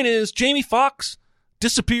 point is, Jamie Foxx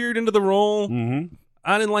disappeared into the role. Mm-hmm.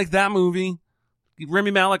 I didn't like that movie.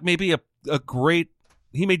 Rami Malek may be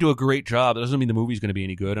he may do a great job. That doesn't mean the movie's going to be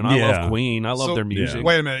any good. And I love Queen. I love their music.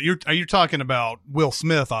 Wait a minute. Are you talking about Will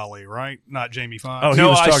Smith, Ali, right? Not Jamie Foxx? Oh,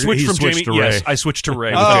 No, I he switched to Ray. Yes, I switched to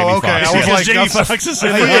Ray. With Oh, Jamie okay. Foxx. I was Because like, Jamie that's- Foxx is Yeah,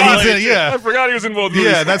 in he's in it, yeah. I forgot he was in both.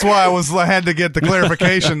 Yeah, that's why I had to get the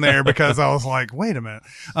clarification there because I was like, wait a minute.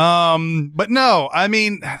 But no, I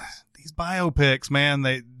mean, these biopics, man,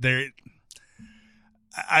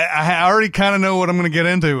 I already kind of know what I'm going to get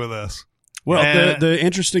into with this. Well, the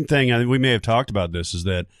interesting thing, I think we may have talked about this, is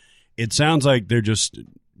that it sounds like they're just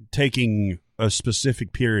taking a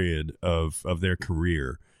specific period of their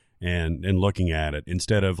career and looking at it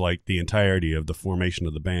instead of like the entirety of the formation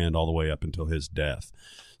of the band all the way up until his death.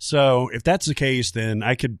 So if that's the case, then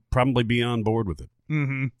I could probably be on board with it.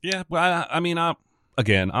 Mm-hmm. Yeah, well,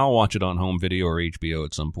 I'll watch it on home video or HBO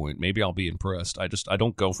at some point. Maybe I'll be impressed. I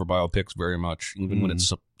don't go for biopics very much, even when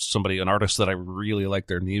it's an artist that I really like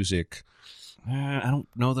their music. I don't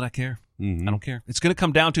know that I care. Mm-hmm. I don't care. It's going to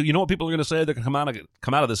come down to, you know what people are going to say? They're going to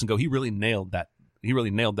come out of this and go, he really nailed that. He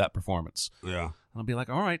really nailed that performance. Yeah. I'll be like,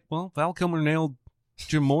 all right, well, Val Kilmer nailed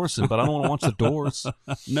Jim Morrison, but I don't want to watch The Doors.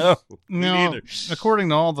 No. No, according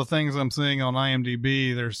to all the things I'm seeing on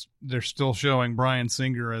IMDb, they're still showing Bryan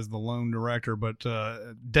Singer as the lone director, but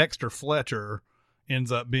Dexter Fletcher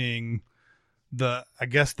ends up being the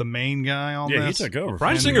main guy on Yeah, this. he took over.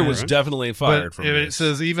 Bryan Singer was definitely fired from it this.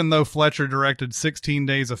 says even though Fletcher directed 16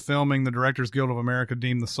 days of filming, the Directors Guild of America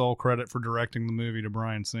deemed the sole credit for directing the movie to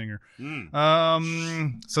Bryan Singer.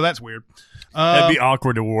 So that's weird. That'd be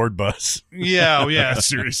awkward award buzz. Yeah.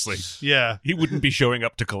 Seriously. Yeah. He wouldn't be showing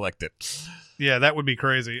up to collect it. Yeah, that would be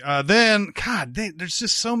crazy. Then, God, there's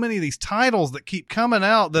just so many of these titles that keep coming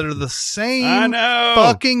out that are the same I know.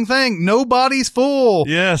 fucking thing. Nobody's Fool.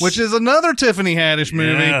 Yes. Which is another Tiffany Haddish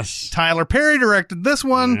movie. Yes. Tyler Perry directed this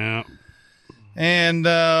one. Yeah. And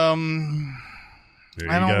There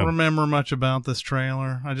I you don't go. remember much about this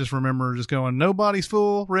trailer. I just remember just going, Nobody's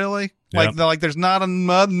Fool? Really? Yep. Like there's not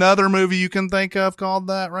another movie you can think of called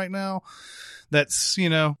that right now? That's,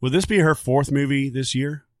 Would this be her fourth movie this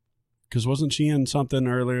year? Because wasn't she in something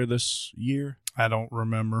earlier this year? I don't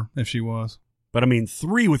remember if she was. But I mean,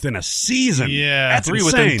 3 within a season. Yeah. That's 3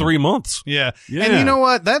 insane. within 3 months. Yeah. Yeah. And you know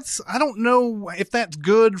what? I don't know if that's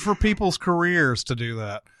good for people's careers to do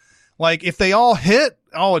that. Like, if they all hit,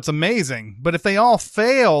 it's amazing. But if they all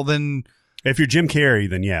fail, then... If you're Jim Carrey,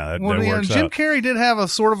 then yeah, that works Jim out. Carrey did have a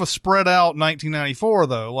sort of a spread out 1994,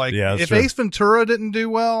 though. Like, Yeah, that's if true. Ace Ventura didn't do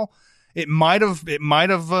well, it might have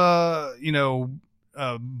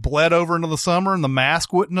bled over into the summer, and The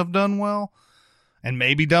Mask wouldn't have done well. And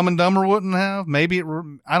maybe Dumb and Dumber wouldn't have. Maybe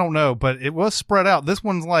I don't know, but it was spread out. This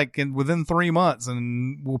one's like within 3 months.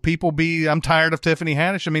 And will people be? I'm tired of Tiffany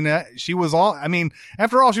Haddish. I mean, she was all. I mean,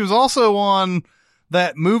 after all, she was also on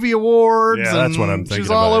that movie awards. Yeah, that's what I'm thinking.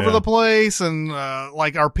 She's all about, over the place. And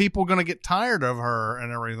like, are people going to get tired of her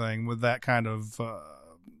and everything with that kind of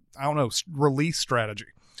I don't know, release strategy?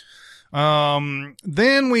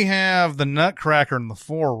 Then we have the Nutcracker in the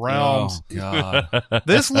Four Realms. Oh, God.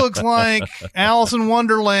 This looks like Alice in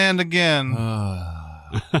Wonderland again. Yeah.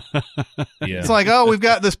 It's like, oh, we've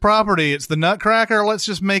got this property. It's the Nutcracker. Let's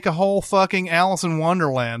just make a whole fucking Alice in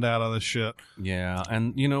Wonderland out of this shit. Yeah,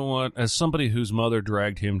 and you know what? As somebody whose mother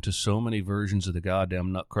dragged him to so many versions of the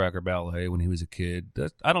goddamn Nutcracker ballet when he was a kid,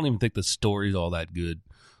 I don't even think the story's all that good.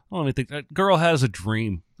 I don't even think that girl has a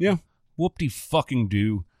dream. Yeah.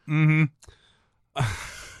 Whoop-de-fucking-do. Mm-hmm.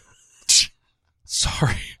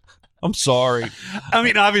 Sorry. I'm sorry. I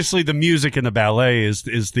mean, obviously, the music in the ballet is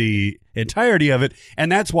the entirety of it,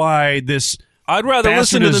 and that's why this. I'd rather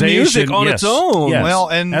listen to the music on its own. Yes. Well,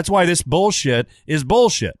 and that's why this bullshit is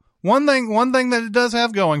bullshit. One thing that it does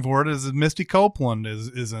have going for it is that Misty Copeland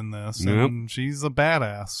is in this, and she's a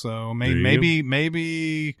badass. So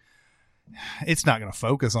maybe it's not going to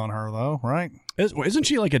focus on her though, right? Isn't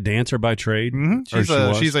she like a dancer by trade?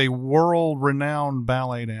 Mm-hmm. She's a world-renowned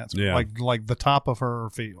ballet dancer, Yeah. like the top of her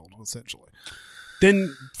field, essentially.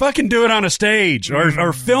 Then fucking do it on a stage,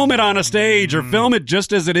 or film it on a stage, or film it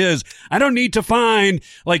just as it is. I don't need to find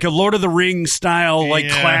like a Lord of the Rings style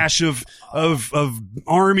clash of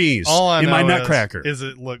armies All I in know my Nutcracker. is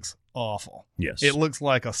it looks awful. Yes, It looks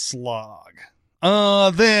like a slog.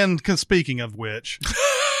 Then, speaking of which,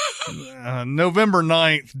 November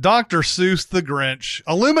 9th, Dr. Seuss the Grinch.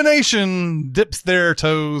 Illumination dips their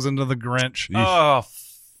toes into the Grinch. Oh,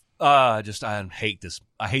 I hate this.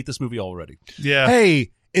 I hate this movie already. Yeah.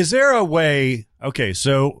 Hey, is there a way? Okay,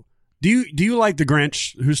 so do you like the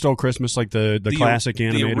Grinch Who Stole Christmas, like the classic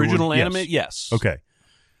animated the original one? anime? Yes. Okay.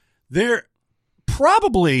 There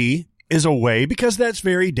probably is a way, because that's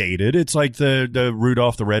very dated. It's like the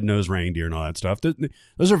Rudolph the Red-Nosed Reindeer and all that stuff.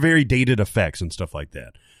 Those are very dated effects and stuff like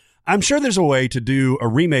that. I'm sure there's a way to do a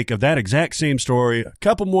remake of that exact same story, a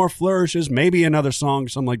couple more flourishes, maybe another song,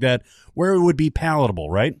 something like that, where it would be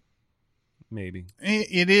palatable, right? Maybe.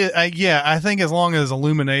 It is. I think as long as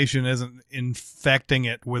Illumination isn't infecting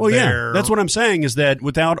it with their... that's what I'm saying, is that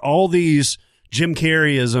without all these Jim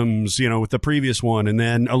Carrey-isms, with the previous one, and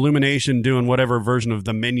then Illumination doing whatever version of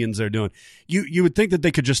the Minions they're doing, you would think that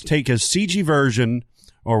they could just take a CG version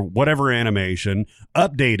or whatever animation,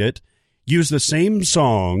 update it, use the same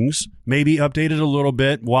songs, maybe update it a little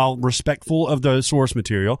bit while respectful of the source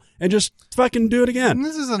material, and just fucking do it again.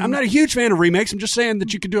 I'm not a huge fan of remakes. I'm just saying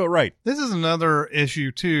that you could do it right. This is another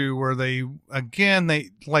issue, too, where they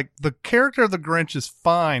like, the character of the Grinch is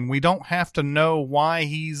fine. We don't have to know why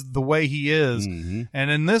he's the way he is. Mm-hmm.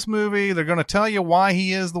 And in this movie, they're going to tell you why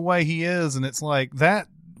he is the way he is. And it's like, that.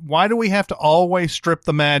 Why do we have to always strip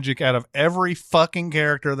the magic out of every fucking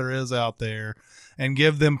character there is out there and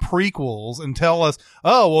give them prequels and tell us,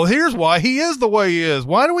 oh, well, here's why he is the way he is?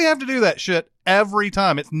 Why do we have to do that shit every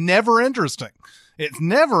time? It's never interesting.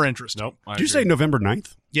 Nope. Did you say November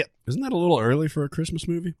 9th? Yep. Isn't that a little early for a Christmas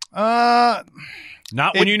movie?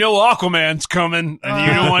 Not when you know Aquaman's coming and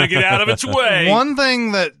you don't want to get out of its way. One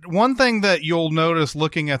thing that you'll notice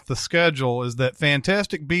looking at the schedule is that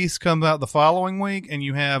Fantastic Beasts comes out the following week, and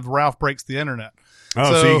you have Ralph Breaks the Internet.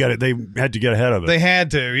 Oh, so you got it. They had to get ahead of it. They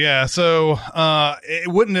had to, yeah. So it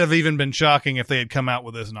wouldn't have even been shocking if they had come out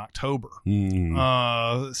with this in October.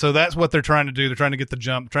 So that's what they're trying to do. They're trying to get the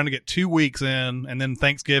jump, trying to get 2 weeks in, and then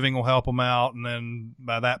Thanksgiving will help them out. And then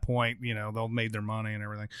by that point, they'll have made their money and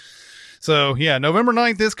everything. So yeah, November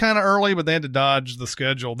 9th is kind of early, but they had to dodge the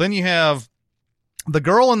schedule. Then you have The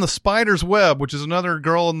Girl in the Spider's Web, which is another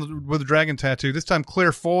girl with a dragon tattoo. This time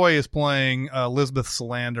Claire Foy is playing Elizabeth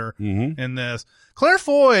Salander in this. Claire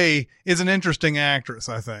Foy is an interesting actress,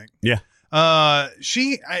 I think. Yeah.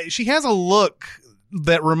 She has a look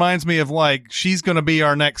that reminds me of, like, she's going to be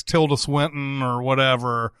our next Tilda Swinton or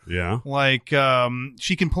whatever. Yeah. Like,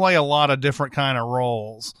 she can play a lot of different kind of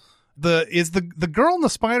roles. The Girl in the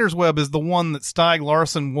Spider's Web is the one that Stieg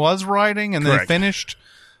Larsson was writing and Correct. they finished.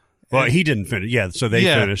 Well, he didn't finish. Yeah, so they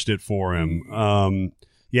finished it for him.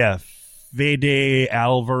 Fede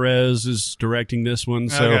Alvarez is directing this one.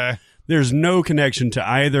 So there's no connection to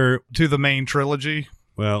either. To the main trilogy.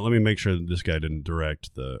 Well, let me make sure that this guy didn't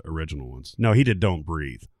direct the original ones. No, he did Don't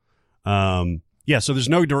Breathe. So there's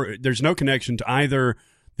no connection to either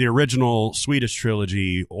the original Swedish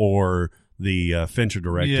trilogy or the Fincher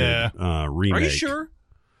directed remake. Are you sure?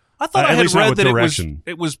 I thought I At had least not read with that direction.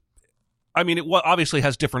 it was. I mean, it obviously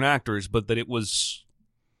has different actors, but that it was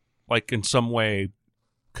like in some way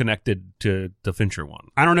connected to the Fincher one.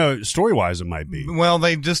 I don't know. Story-wise, it might be. Well,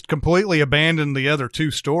 they just completely abandoned the other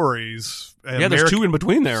two stories. Yeah, there's two in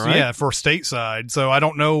between there, right? Yeah, for stateside. So I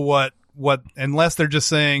don't know what unless they're just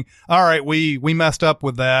saying, all right, we messed up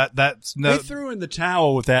with that. That's no. They threw in the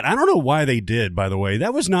towel with that. I don't know why they did, by the way.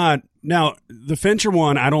 That was not... Now, the Fincher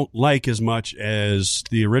one I don't like as much as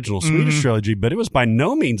the original Swedish trilogy, but it was by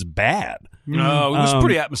no means bad. No, it was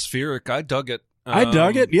pretty atmospheric. I dug it. I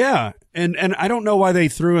dug it, yeah. And I don't know why they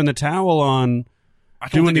threw in the towel on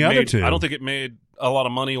doing the other two. I don't think it made a lot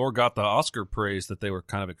of money or got the Oscar praise that they were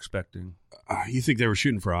kind of expecting. You think they were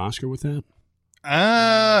shooting for Oscar with that?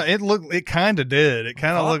 It kind of did. It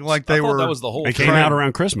kind of looked like they were. That was the whole. It came out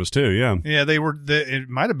around Christmas too. Yeah. Yeah, they were. It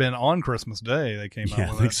might have been on Christmas Day they came out. Yeah,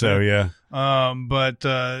 with I think that so. too.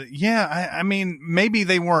 Yeah. I mean, maybe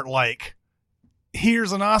they weren't like,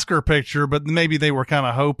 here's an Oscar picture, but maybe they were kind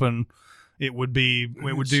of hoping it would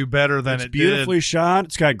do better than it beautifully did. shot.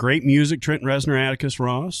 It's got great music. Trent Reznor, Atticus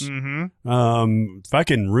Ross. Mm-hmm.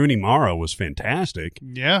 Fucking Rooney Mara was fantastic.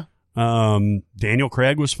 Yeah. Daniel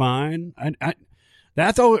Craig was fine. I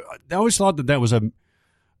always thought that was a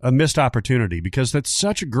missed opportunity because that's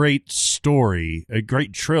such a great story, a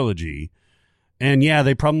great trilogy. And yeah,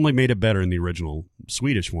 they probably made it better in the original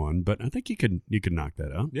Swedish one, but I think you could knock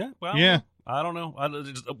that out. Yeah. Well, yeah. I don't know.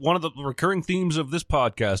 One of the recurring themes of this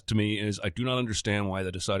podcast to me is I do not understand why they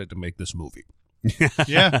decided to make this movie.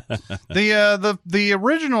 Yeah. The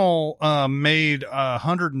original made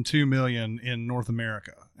 $102 million in North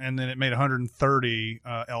America, and then it made $130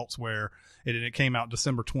 elsewhere. It came out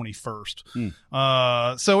December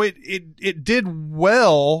 21st. So it did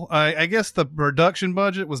well. I guess the production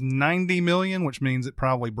budget was $90 million, which means it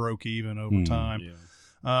probably broke even over time. Yeah.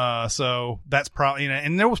 So that's probably,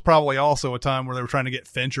 and there was probably also a time where they were trying to get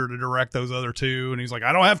Fincher to direct those other two, and he's like,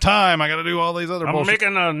 I don't have time. I got to do all these other I'm bullshit.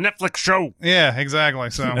 making a Netflix show. Yeah,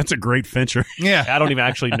 exactly. So That's a great Fincher. yeah. I don't even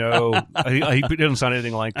actually know. He didn't sound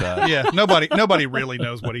anything like that. Yeah, nobody really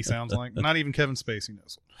knows what he sounds like. Not even Kevin Spacey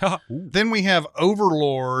knows. Then we have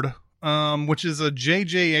Overlord, which is a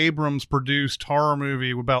J.J. Abrams produced horror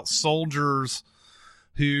movie about soldiers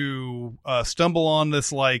who stumble on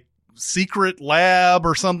this like secret lab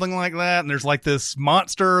or something like that, and there's like this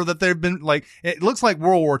monster that they've been like, it looks like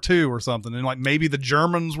World War II or something, and like maybe the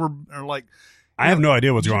Germans are like, I have no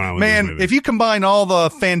idea what's going on with this movie. if you combine all the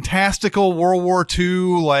fantastical World War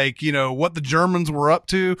II, like, what the Germans were up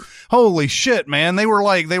to, holy shit, man. They were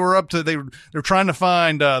trying to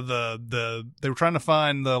find, the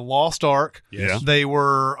Lost Ark. Yes. They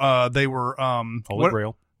were, Holy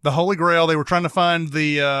Grail. The Holy Grail. They were trying to find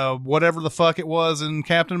the, whatever the fuck it was in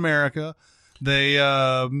Captain America. They,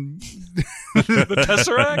 The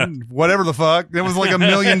Tesseract? whatever the fuck. There was like a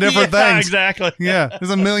million different things. Exactly. Yeah,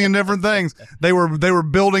 there's a million different things. They were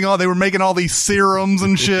making all these serums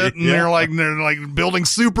and shit, and they're like building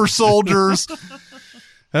super soldiers.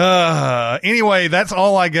 Anyway, that's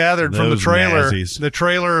all I gathered from the Those trailer. Nazis. The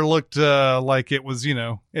trailer looked like it was,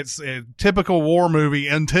 it's a typical war movie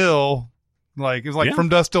until like it was like From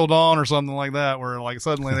Dusk Till Dawn or something like that, where like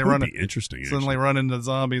suddenly they That would run be interesting. suddenly run into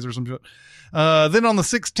zombies or some shit. Then on the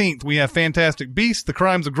 16th, we have Fantastic Beasts: The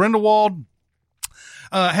Crimes of Grindelwald.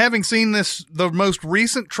 Having seen the most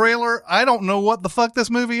recent trailer, I don't know what the fuck this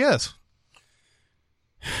movie is.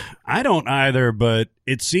 I don't either, but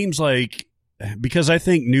it seems like, because I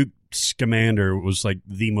think Newt Scamander was like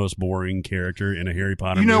the most boring character in a Harry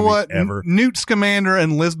Potter movie ever. Newt Scamander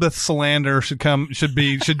and Lisbeth Salander should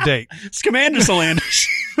date. Scamander Solander.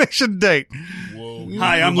 They should date. Whoa.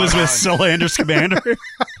 Hi, I'm Lisbeth Salander Scamander.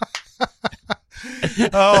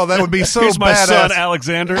 Oh, that would be so Here's my badass. son,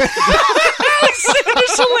 Alexander.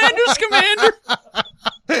 Alexander Scamander.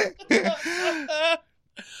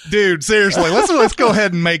 Dude, seriously, let's go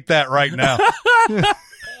ahead and make that right now.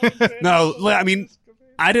 No, I mean,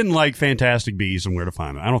 I didn't like Fantastic Beasts and Where to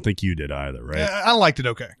Find Them. I don't think you did either, right? I liked it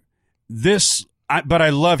okay. But I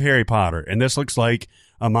love Harry Potter, and this looks like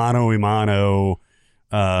a mano a mano,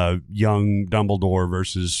 young Dumbledore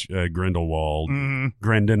versus Grindelwald.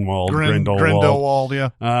 Grindelwald. Grindelwald, yeah.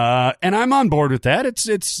 And I'm on board with that. It's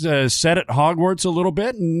set at Hogwarts a little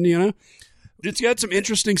bit, and it's got some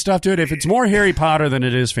interesting stuff to it. If it's more Harry Potter than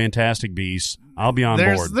it is Fantastic Beasts, I'll be on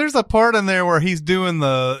board. There's a part in there where he's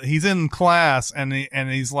in class and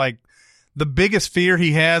he's like, the biggest fear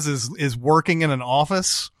he has is working in an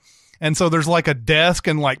office. And so there's like a desk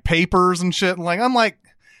and like papers and shit. And like, I'm like,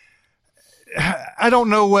 I don't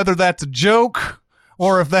know whether that's a joke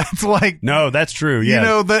or if that's like, No, that's true. Yeah. you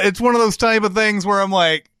know, it's one of those type of things where I'm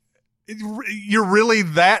like, you're really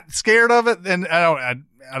that scared of it, and I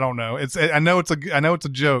don't know. I know it's a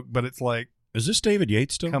joke, but it's like, is this David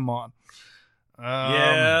Yates still? come on.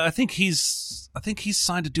 Yeah, I think he's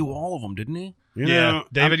signed to do all of them, didn't he? You Yeah, know,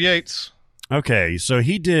 David Yates. Okay, so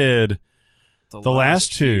he did the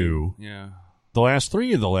last two. Yeah. The last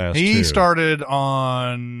three of the last two. He started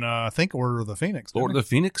on, I think, Order of the Phoenix. Lord of the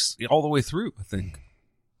Phoenix, all the way through, I think.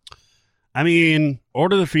 I mean,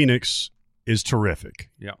 Order of the Phoenix is terrific.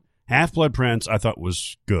 Yeah. Half-Blood Prince, I thought,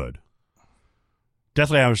 was good.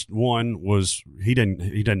 Deathly Hallows 1 was he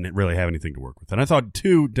didn't really have anything to work with, and I thought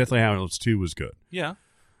Deathly Hallows 2 was good. Yeah.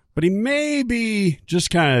 But he may be just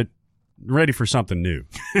kind of ready for something new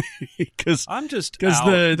because I'm just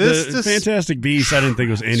the This Fantastic Beasts, I didn't think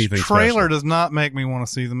it was anything. This trailer special. does not make me want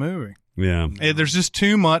to see the movie. Yeah. There's just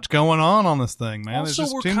too much going on this thing, man. Also, There's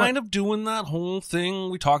just we're too kind much. of doing that whole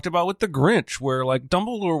thing we talked about with the Grinch, where like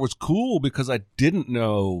Dumbledore was cool because I didn't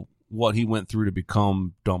know what he went through to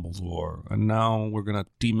become Dumbledore, and now we're gonna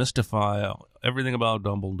demystify everything about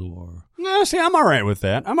Dumbledore. No, see, I'm all right with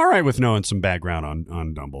that. I'm all right with knowing some background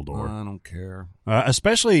on Dumbledore, I don't care.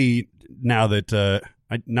 especially now that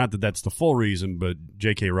not that that's the full reason, but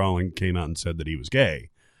J.K. Rowling came out and said that he was gay,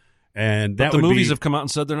 and that But the would movies be, have come out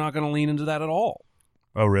and said they're not going to lean into that at all.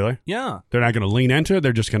 Oh, really? Yeah, They're not going to lean into it.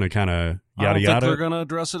 They're just going to kind of I yada don't think yada. they're going to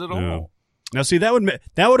address it at No. all. Now, see, that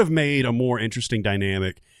would have made a more interesting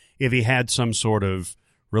dynamic if he had some sort of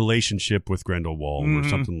relationship with Grindelwald or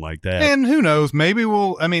something like that. And who knows? Maybe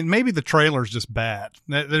maybe the trailer's just bad.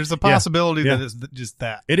 There's a possibility Yeah. that it's just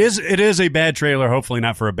that. It is a bad trailer. Hopefully,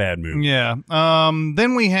 not for a bad movie. Yeah.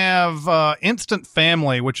 Then we have Instant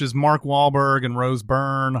Family, which is Mark Wahlberg and Rose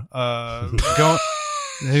Byrne, who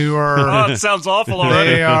are. Oh, it sounds awful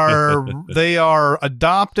already. They are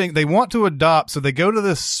adopting. They want to adopt, so they go to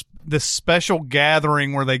this special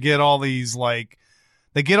gathering where they get all these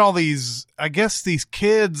I guess these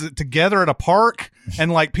kids together at a park,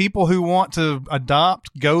 and like people who want to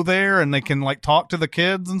adopt go there and they can like talk to the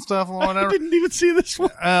kids and stuff or whatever. I didn't even see this one.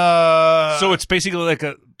 So it's basically like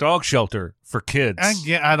a dog shelter for kids.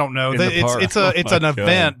 I don't know. In the park. It's Oh an my God.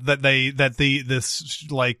 event that this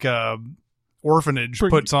orphanage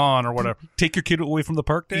puts on or whatever. Take your kid away from the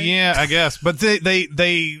park day? Yeah, I guess. But they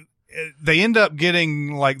end up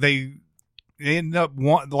getting they end up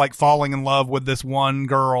falling in love with this one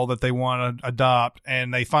girl that they want to adopt,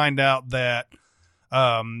 and they find out that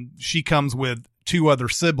she comes with two other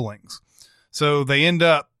siblings. So they end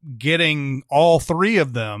up getting all three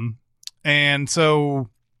of them, and so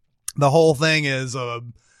the whole thing is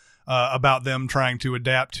about them trying to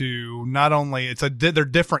adapt to not only they're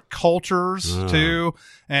different cultures too,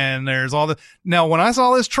 and there's all the. Now, when I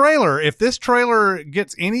saw this trailer, if this trailer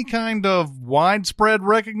gets any kind of widespread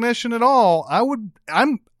recognition at all, I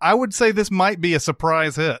would say this might be a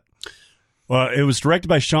surprise hit. Well, it was directed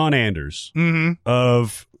by Sean Anders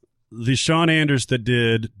of the Sean Anders that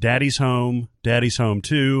did Daddy's Home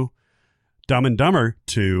 2, Dumb and Dumber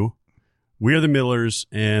 2, We Are the Millers,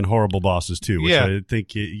 and Horrible Bosses 2, which Yeah. I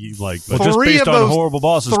think you like. But just based on Horrible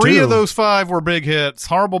Bosses 3 2. of those 5 were big hits.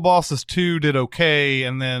 Horrible Bosses 2 did okay,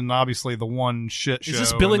 and then obviously the one shit show. Is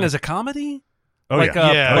this billing as a comedy? Oh, like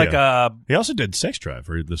yeah. He also did Sex Drive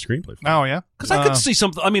for the screenplay. Oh yeah, because I could see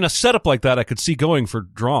something. I mean, a setup like that, I could see going for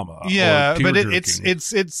drama. Yeah, or but tear-jerking.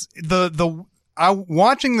 it's the.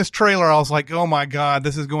 Watching this trailer, I was like, oh my God,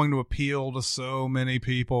 this is going to appeal to so many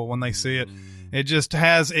people when they see it. It just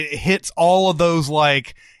it hits all of those,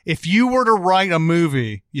 like, if you were to write a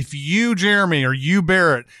movie, if you, Jeremy, or you,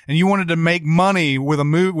 Barrett, and you wanted to make money with a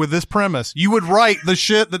movie with this premise, you would write the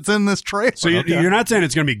shit that's in this trailer. So you're not saying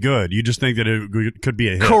it's going to be good. You just think that it could be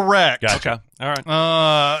a hit. Correct. Gotcha. Okay. All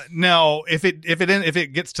right. Now, if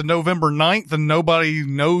it gets to November 9th and nobody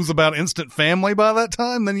knows about Instant Family by that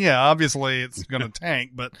time, then yeah, obviously it's going to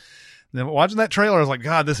tank. But then watching that trailer, I was like,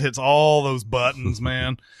 God, this hits all those buttons,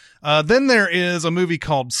 man. Then there is a movie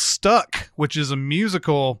called Stuck, which is a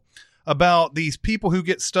musical about these people who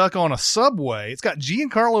get stuck on a subway. It's got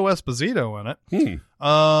Giancarlo Esposito in it.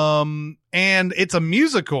 And it's a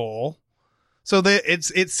musical. So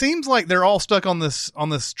it seems like they're all stuck on this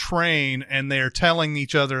train, and they're telling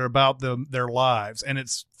each other about their lives, and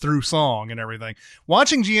it's through song and everything.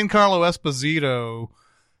 Watching Giancarlo Esposito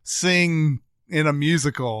sing in a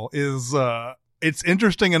musical is it's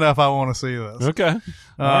interesting enough. I want to see this. Okay. All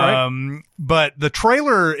right. But the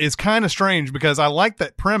trailer is kind of strange because I like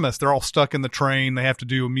that premise. They're all stuck in the train. They have to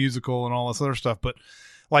do a musical and all this other stuff. But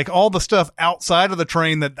like all the stuff outside of the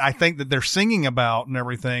train that I think that they're singing about and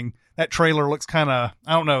everything, that trailer looks kind of,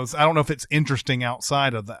 I don't know if it's interesting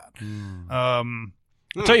outside of that.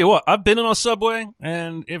 I'll tell you what, I've been in a subway,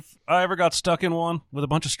 and if I ever got stuck in one with a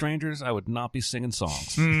bunch of strangers, I would not be singing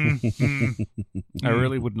songs. I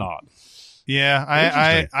really would not.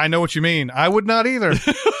 Yeah, I know what you mean. I would not either.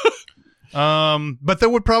 But there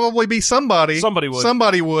would probably be somebody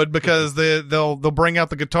would because they'll bring out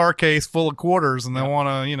the guitar case full of quarters and they'll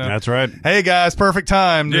want to, That's right. Hey guys, perfect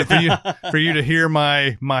time for you to hear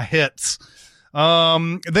my hits.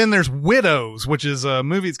 Then there's Widows, which is a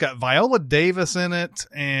movie. It's got Viola Davis in it,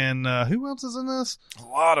 and who else is in this? A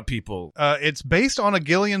lot of people. It's based on a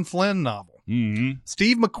Gillian Flynn novel. Mm-hmm.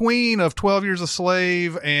 Steve McQueen of 12 Years a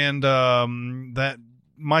Slave and that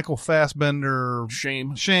Michael Fassbender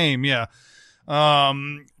Shame, yeah.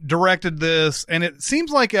 Directed this, and it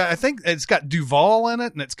seems like I think it's got Duvall in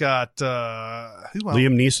it, and it's got who else?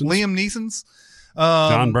 Liam Neeson's,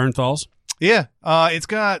 John Bernthal's. Yeah, it's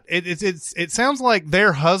got it sounds like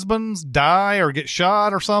their husbands die or get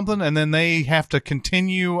shot or something, and then they have to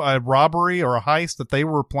continue a robbery or a heist that they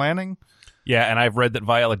were planning. Yeah, and I've read that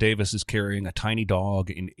Viola Davis is carrying a tiny dog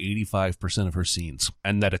in 85% of her scenes,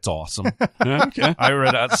 and that it's awesome. Okay. I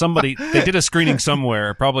read they did a screening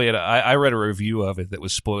somewhere, probably I read a review of it that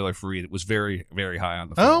was spoiler free. It was very, very high on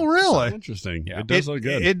the film. Oh, really? So interesting. Yeah. It does look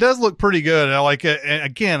good. It does look pretty good. I like it.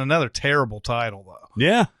 Again, another terrible title though.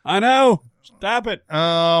 Yeah, I know. Stop it.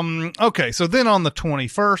 Okay, so then on the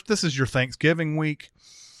 21st, this is your Thanksgiving week.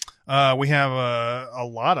 We have a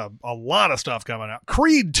lot of stuff coming out.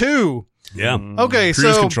 Creed 2. Yeah. Okay,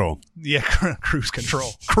 Cruise so control. Yeah, cruise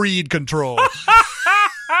control. Creed control.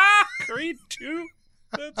 Creed 2.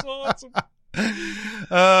 That's awesome.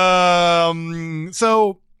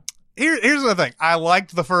 So here's the thing. I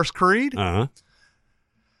liked the first Creed. Uh-huh.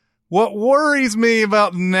 What worries me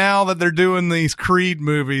about now that they're doing these Creed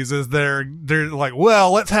movies is they're like,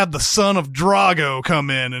 well, let's have the son of Drago come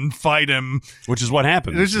in and fight him. Which is what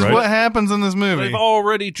happens. Which is right? what happens in this movie. They've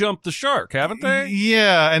already jumped the shark, haven't they?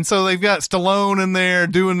 Yeah, and so they've got Stallone in there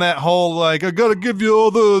doing that whole like, I gotta give you all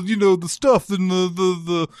the the stuff and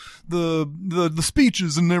the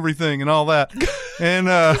speeches and everything and all that, and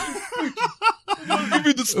I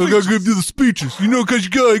gotta give you the speeches, because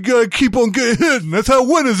you gotta keep on getting hit, and that's how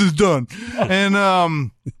winners is done. And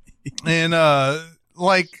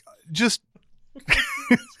like just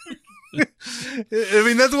I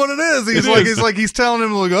mean, that's what it is. He's telling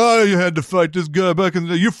him like, oh, you had to fight this guy back in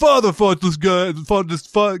the day. Your father fought this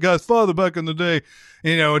guy's father back in the day,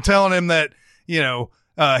 and telling him that,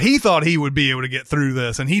 he thought he would be able to get through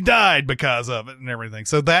this and he died because of it and everything.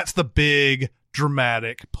 So that's the big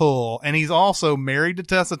dramatic pull. And he's also married to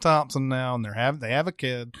Tessa Thompson now, and they have a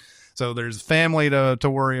kid. So there's family to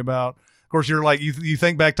worry about. Of course, you're like, you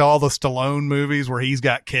think back to all the Stallone movies where he's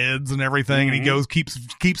got kids and everything, and he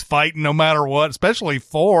keeps fighting no matter what, especially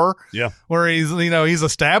 4. Yeah. Where he's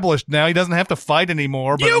established now. He doesn't have to fight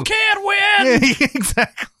anymore. But You can't win! Yeah,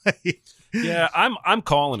 exactly. Yeah, I'm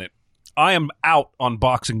calling it. I am out on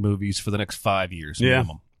boxing movies for the next 5 years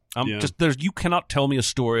minimum. You cannot tell me a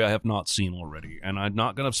story I have not seen already, and I'm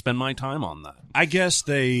not going to spend my time on that. I guess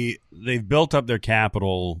they've built up their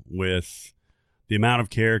capital with the amount of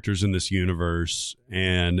characters in this universe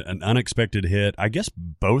and an unexpected hit. I guess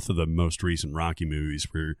both of the most recent Rocky movies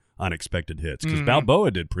were unexpected hits because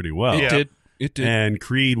Balboa did pretty well. It did. And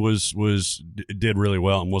Creed did really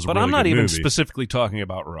well and was a really good movie. But I'm not even specifically talking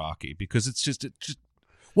about Rocky because it's just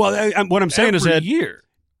well, what I'm saying is that year.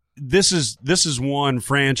 This is one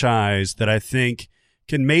franchise that I think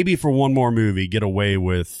can maybe for one more movie get away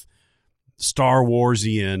with Star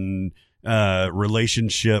Warsian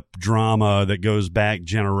relationship drama that goes back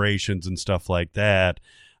generations and stuff like that.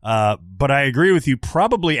 But I agree with you.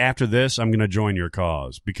 Probably after this, I'm going to join your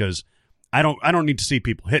cause because I don't need to see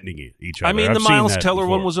people hitting each other. I mean, I've the seen Miles that Teller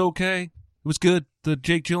before. one was okay. It was good. The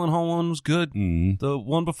Jake Gyllenhaal one was good. Mm-hmm. The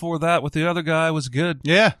one before that with the other guy was good.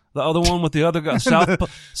 Yeah. The other one with the other guy,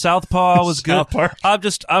 Southpaw was good. South Park.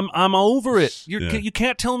 I'm over it. You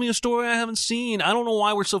can't tell me a story I haven't seen. I don't know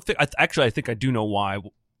why we're so actually, I think I do know why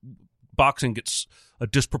boxing gets a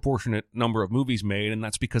disproportionate number of movies made, and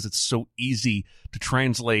that's because it's so easy to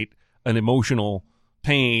translate an emotional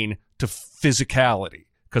pain to physicality.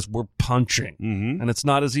 Because we're punching, and it's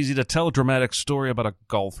not as easy to tell a dramatic story about a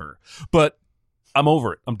golfer. But I'm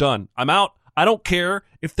over it. I'm done. I'm out. I don't care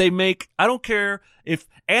if I don't care if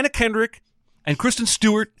Anna Kendrick and Kristen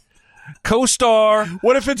Stewart co-star.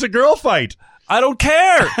 What if it's a girl fight? I don't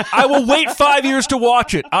care. I will wait 5 years to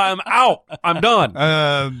watch it. I'm out. I'm done.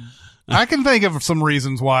 I can think of some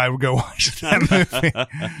reasons why I would go watch that movie.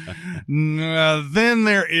 Then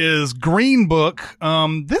there is Green Book.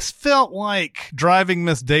 This felt like Driving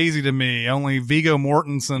Miss Daisy to me, only Viggo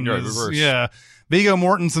Mortensen. You're reverse. Yeah. Viggo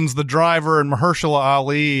Mortensen's the driver and Mahershala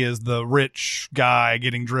Ali is the rich guy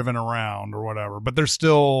getting driven around or whatever. But there's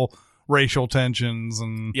still racial tensions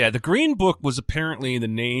and Yeah, the Green Book was apparently the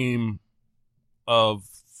name of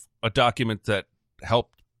a document that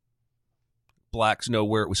helped blacks know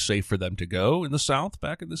where it was safe for them to go in the South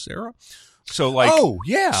back in this era. So, like,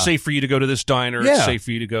 safe for you to go to this diner, it's safe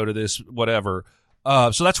for you to go to this whatever.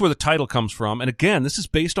 So that's where the title comes from. And again, this is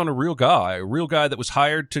based on a real guy that was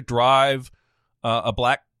hired to drive a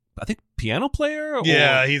black, I think, piano player.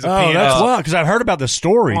 yeah, he's a Oh, pianist. that's wild, because I've heard about the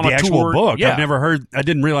story, On the a actual tour, book. yeah. I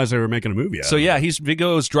didn't realize they were making a movie out So of it. yeah,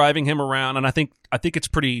 Viggo's driving him around, and I think it's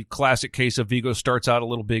pretty classic case of Viggo starts out a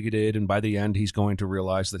little bigoted, and by the end he's going to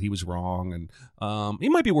realize that he was wrong, and he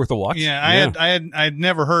might be worth a watch. Yeah, I had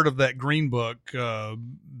never heard of that Green Book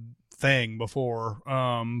thing before,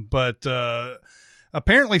 but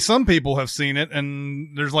apparently some people have seen it,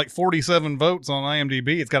 and there's like 47 votes on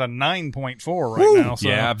IMDb. It's got a 9.4 right now. So.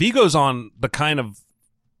 Yeah, Viggo's on the kind of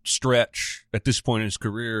stretch at this point in his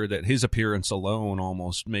career that his appearance alone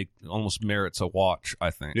almost merits a watch,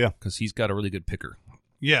 I think. Yeah. Because he's got a really good picker.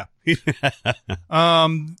 Yeah.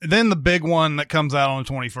 Then the big one that comes out on the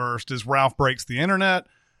 21st is Ralph Breaks the Internet.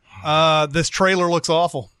 This trailer looks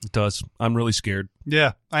awful. It does. I'm really scared.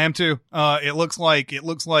 Yeah, I am too. It looks like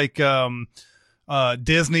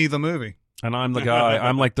Disney the movie. And I'm the guy,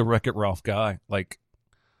 I'm like the Wreck-It Ralph guy. Like,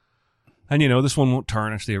 and this one won't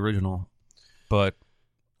tarnish the original, but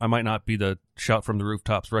I might not be the shout from the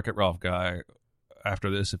rooftops Wreck-It Ralph guy after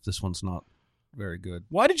this if this one's not very good.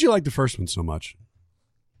 Why did you like the first one so much?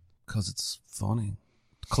 Because it's funny,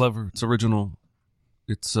 clever, it's original.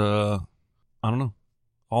 It's I don't know,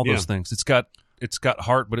 all those things. It's got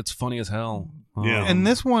heart, but it's funny as hell. Yeah. And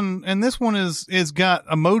this one is got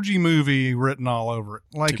Emoji Movie written all over it.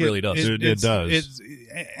 Like It really does. It does.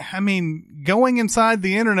 I mean, going inside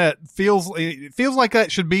the internet feels like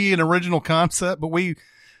that should be an original concept, but we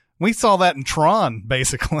saw that in Tron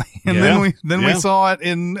basically, and then we saw it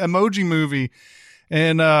in Emoji Movie,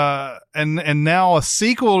 and now a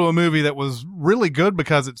sequel to a movie that was really good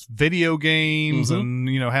because it's video games and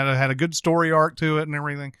had a good story arc to it and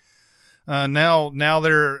everything. Now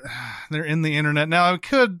they're in the internet. Now it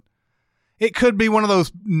could be one of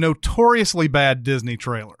those notoriously bad Disney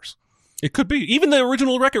trailers. It could be. Even the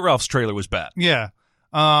original Wreck-It Ralph's trailer was bad. Yeah.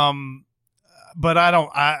 But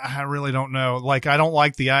I really don't know. Like, I don't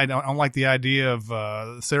like the idea of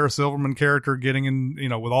the Sarah Silverman character getting in,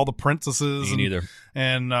 with all the princesses Me neither.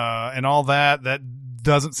 and all that. That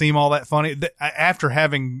doesn't seem all that funny. After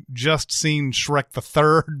having just seen Shrek the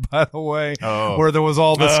Third, by the way, where there was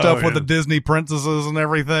all this stuff with the Disney princesses and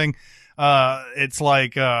everything, it's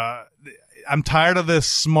like I'm tired of this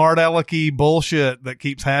smart alecky bullshit that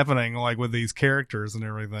keeps happening, like with these characters and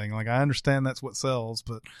everything. Like, I understand that's what sells,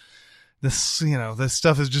 but this, this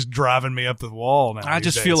stuff is just driving me up the wall now. I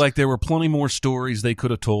just feel like there were plenty more stories they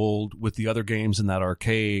could have told with the other games in that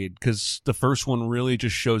arcade, because the first one really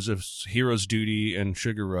just shows us Hero's Duty and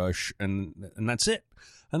Sugar Rush, and that's it.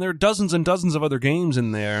 And there are dozens and dozens of other games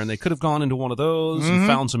in there, and they could have gone into one of those and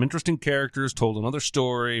found some interesting characters, told another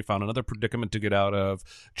story, found another predicament to get out of.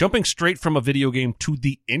 Jumping straight from a video game to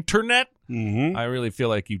the internet, I really feel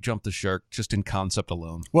like you jumped the shark just in concept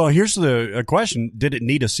alone. Well, here's the question. Did it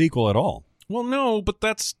need a sequel at all? Well, no, but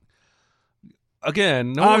that's...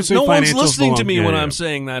 Again, no Obviously, one's financials listening to belong- me yeah, when yeah. I'm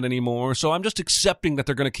saying that anymore, so I'm just accepting that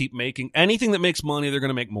they're going to keep making... Anything that makes money, they're going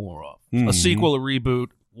to make more of. A sequel, a reboot,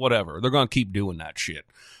 whatever. They're going to keep doing that shit.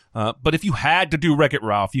 But if you had to do Wreck-It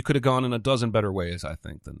Ralph, you could have gone in a dozen better ways, I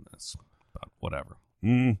think, than this. But whatever.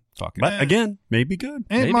 Fuck it. But again, maybe good.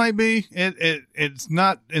 It might be. It's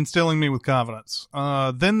not instilling me with confidence.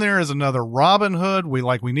 Then there is another Robin Hood. We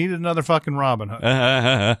needed another fucking Robin Hood.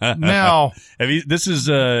 Now, this is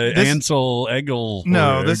Ansel Egel.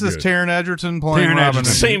 no, this is Taron Egerton playing Taron Robin Egerton.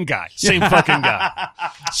 Hood. Same guy. Same fucking guy.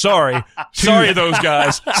 Sorry, those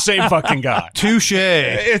guys. Same fucking guy. Touche.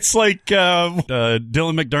 It's like Dylan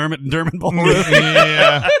McDermott and Dermot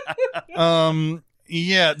Yeah.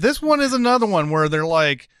 Yeah, this one is another one where they're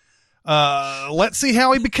like, let's see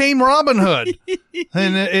how he became Robin Hood.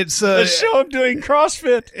 And it's show him doing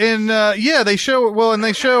CrossFit. and they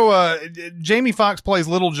show Jamie Foxx plays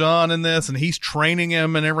Little John in this, and he's training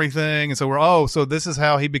him and everything. And so so this is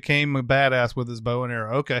how he became a badass with his bow and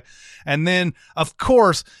arrow. Okay. And then, of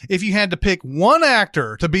course, if you had to pick one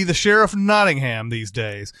actor to be the Sheriff of Nottingham these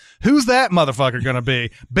days, who's that motherfucker going to be?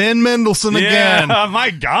 Ben Mendelsohn again. Yeah, my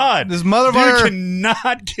God. This motherfucker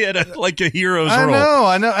cannot get a hero's I role. know.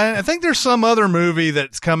 I think there's some other movie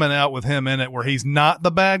that's coming out with him in it where he's not the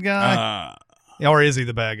bad guy. Or is he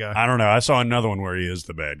the bad guy? I don't know. I saw another one where he is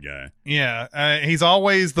the bad guy. Yeah, he's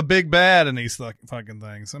always the big bad in these fucking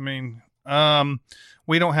things. I mean,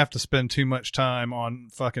 we don't have to spend too much time on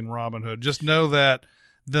fucking Robin Hood. Just know that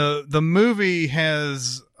the movie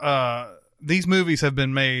has these movies have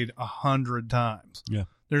been made 100 times. Yeah,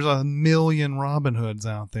 there's 1 million Robin Hoods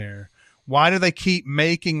out there. Why do they keep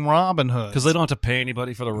making Robin Hoods? Because they don't have to pay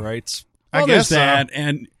anybody for the rights. I well, guess there's that. so.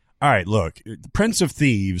 And all right, look, Prince of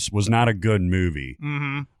Thieves was not a good movie,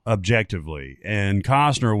 objectively, and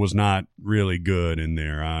Costner was not really good in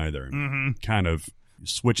there either. Kind of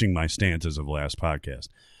switching my stances of last podcast.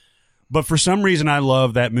 But for some reason, I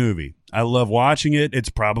love that movie. I love watching it. It's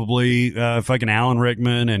probably fucking Alan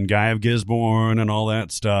Rickman and Guy of Gisborne and all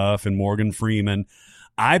that stuff and Morgan Freeman.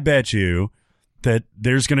 I bet you that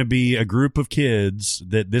there's going to be a group of kids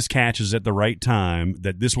that this catches at the right time,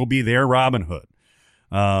 that this will be their Robin Hood.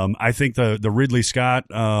 I think the Ridley Scott,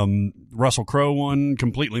 Russell Crowe one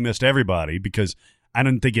completely missed everybody because I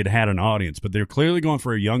didn't think it had an audience, but they're clearly going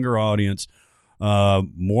for a younger audience,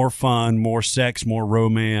 more fun, more sex, more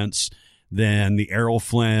romance than the Errol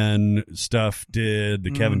Flynn stuff did,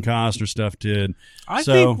 the Kevin Costner stuff did. I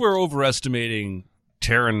think we're overestimating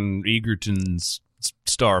Taron Egerton's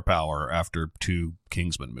star power after 2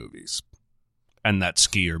 Kingsman movies. And that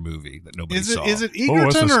skier movie that nobody saw. Is it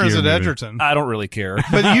Egerton or is it Edgerton? I don't really care.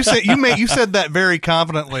 But you said that very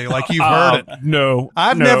confidently, like you've heard it. No,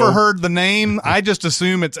 I've never heard the name. I just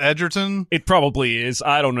assume it's Edgerton. It probably is.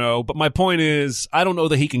 I don't know. But my point is, I don't know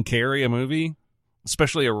that he can carry a movie,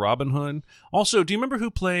 especially a Robin Hood. Also, do you remember who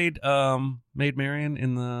played Maid Marian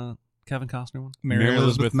in the Kevin Costner one? Mary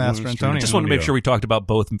Elizabeth Mastrantonio. I just wanted to make sure we talked about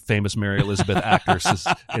both famous Mary Elizabeth actresses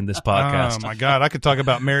in this podcast. Oh, my God. I could talk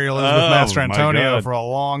about Mary Elizabeth Mastrantonio for a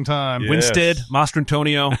long time. Yes. Winstead,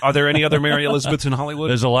 Mastrantonio. Are there any other Mary Elizabeths in Hollywood?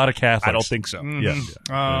 There's a lot of Catholics. I don't think so.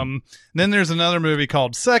 Yeah. Then there's another movie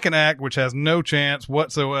called Second Act, which has no chance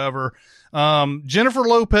whatsoever. Jennifer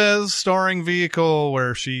Lopez starring vehicle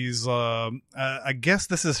where she's, I guess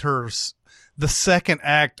this is the second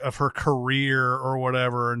act of her career or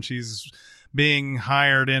whatever, and she's being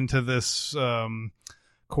hired into this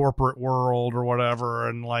corporate world or whatever.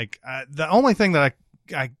 And like the only thing that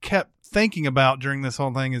I kept thinking about during this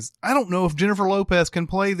whole thing is I don't know if Jennifer Lopez can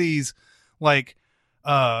play these like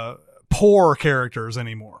poor characters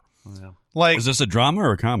anymore. Yeah. Like, is this a drama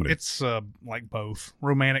or a comedy? It's like both,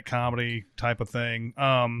 romantic comedy type of thing.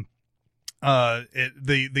 The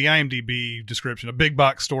IMDb description: a big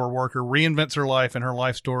box store worker reinvents her life and her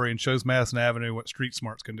life story and shows Madison Avenue what street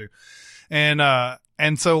smarts can do.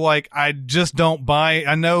 And so like I just don't buy.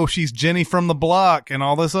 I know she's Jenny from the Block and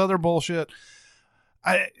all this other bullshit.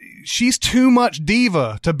 She's too much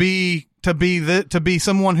diva to be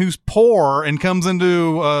someone who's poor and comes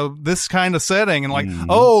into this kind of setting and like,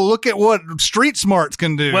 oh, look at what street smarts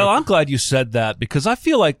can do. Well, I'm glad you said that because I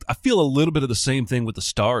feel a little bit of the same thing with The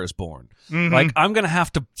Star Is Born. Like I'm going to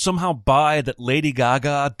have to somehow buy that Lady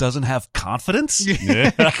Gaga doesn't have confidence.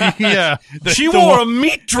 Yeah. She wore a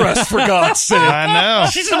meat dress, for God's sake. I know.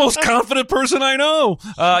 She's the most confident person I know.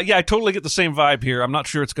 Yeah, I totally get the same vibe here. I'm not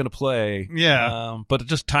sure it's going to play. Yeah. But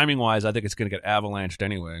just timing wise, I think it's going to get avalanched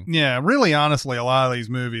anyway. Yeah. Really, honestly, a lot of these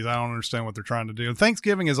movies, I don't understand what they're trying to do.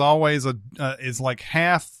 Thanksgiving is always is like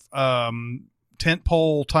half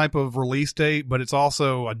tentpole type of release date, but it's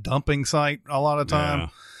also a dumping site a lot of time. Yeah.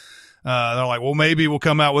 They're like, well, maybe we'll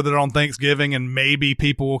come out with it on Thanksgiving and maybe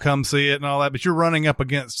people will come see it and all that. But you're running up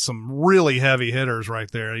against some really heavy hitters right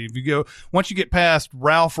there. If you go, once you get past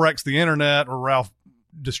Ralph Wrecks the Internet or Ralph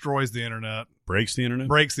Destroys the Internet. Breaks the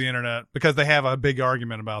Internet, because they have a big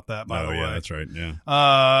argument about that, by the way. Yeah, that's right.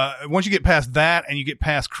 Yeah. Once you get past that and you get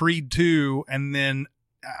past Creed 2, and then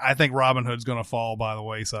I think Robin Hood's going to fall by the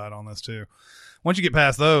wayside on this too. Once you get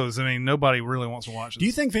past those, I mean, nobody really wants to watch it. Do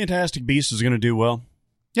you think Fantastic Beasts is going to do well?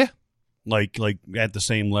 Yeah. Like at the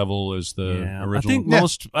same level as the original?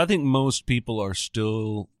 I think most people are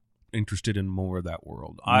still interested in more of that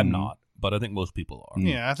world. I'm not, but I think most people are.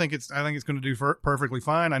 Yeah, I think it's going to do perfectly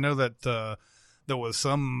fine. I know that there was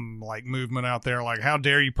some like movement out there like, how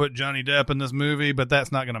dare you put Johnny Depp in this movie, but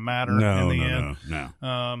that's not going to matter in the end.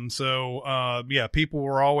 No. Yeah, people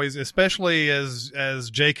were always, especially as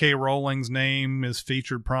J.K. Rowling's name is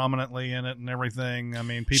featured prominently in it and everything. I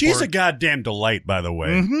mean, she's a goddamn delight, by the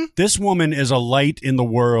way. This woman is a light in the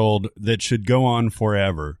world that should go on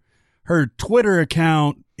forever. Her Twitter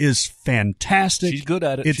account is fantastic. She's good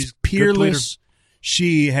at it. It's She's peerless.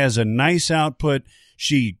 She has a nice output.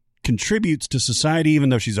 She contributes to society, even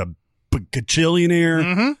though she's a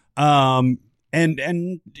gajillionaire.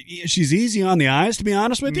 And she's easy on the eyes, to be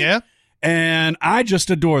honest with you. Yeah. And I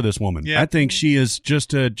just adore this woman. Yeah. I think she is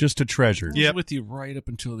just a treasure. I was with you right up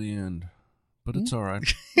until the end, but it's all right.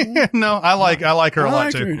 No, I like her a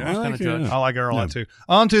lot too. I like her. I like her a lot too.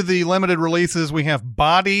 On to the limited releases, we have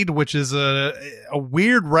Bodied, which is a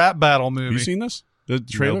weird rap battle movie. Have you seen this? The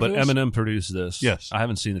trailer, No, but for this? Eminem produced this. Yes. I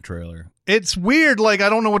haven't seen the trailer. It's weird. Like, I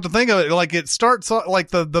don't know what to think of it. Like, it starts like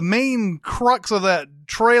the main crux of that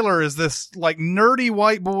trailer is this like nerdy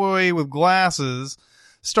white boy with glasses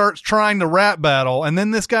starts trying to rap battle, and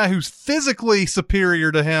then this guy who's physically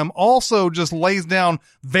superior to him also just lays down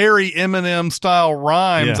very Eminem style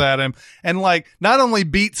rhymes at him, and like not only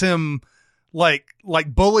beats him, like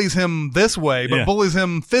bullies him this way, but bullies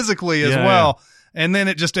him physically as well. Yeah. And then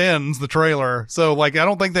it just ends the trailer. So like I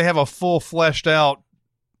don't think they have a full fleshed out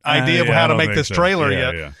idea of how to make this trailer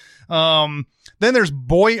yet. Then there's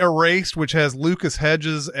Boy Erased, which has Lucas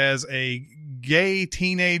Hedges as a gay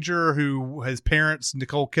teenager who his parents,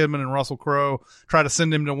 Nicole Kidman and Russell Crowe, try to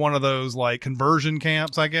send him to one of those like conversion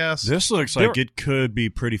camps, I guess. This looks like it could be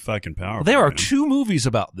pretty fucking powerful. There are 2 movies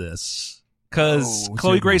about this because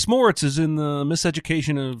Chloe Grace Moritz is in the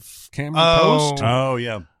Miseducation of Cameron Post. Oh,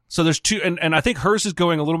 yeah. So there's 2, and I think hers is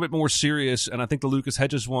going a little bit more serious, and I think the Lucas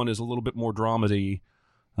Hedges one is a little bit more dramedy.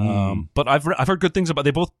 But I've heard good things about.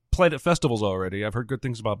 They both played at festivals already. I've heard good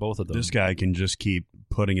things about both of them. This guy can just keep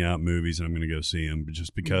putting out movies, and I'm going to go see him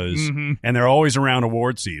just because. And they're always around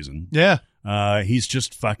award season. Yeah, he's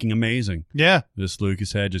just fucking amazing. Yeah, this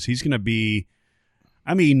Lucas Hedges. He's going to be.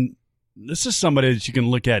 I mean, this is somebody that you can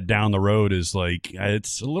look at down the road as like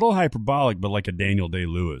it's a little hyperbolic, but like a Daniel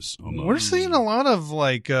Day-Lewis almost. We're seeing a lot of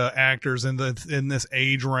like actors in this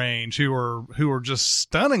age range who are just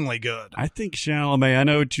stunningly good. I think Chalamet. I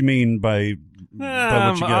know what you mean by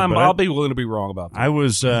what you got. I'll be willing to be wrong about that. I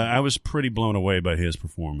was pretty blown away by his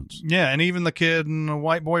performance. Yeah, and even the kid and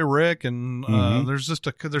White Boy Rick, and there's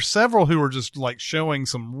several who are just like showing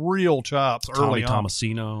some real chops early on.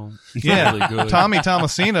 Tomasino. Yeah, really good. Tommy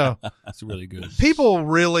Tomasino. That's really good. People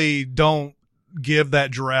really don't give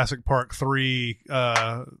that Jurassic Park 3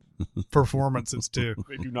 performances to.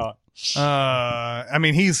 They do not. I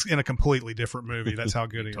mean, he's in a completely different movie. That's how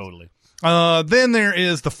good he is. Totally. Then there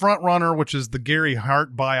is The Front Runner, which is the Gary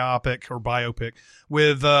Hart biopic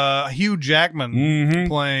with Hugh Jackman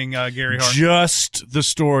playing Gary Hart. Just the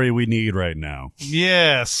story we need right now.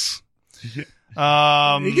 Yes.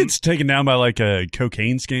 He gets taken down by like a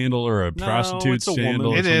cocaine scandal or a prostitute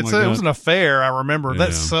scandal. It was an affair. I remember.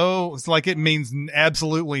 That's so. It's like it means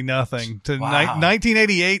absolutely nothing to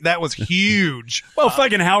 1988. That was huge. Well,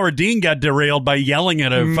 fucking Howard Dean got derailed by yelling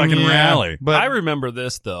at a fucking rally. But I remember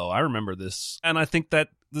this though. I remember this, and I think that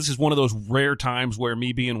this is one of those rare times where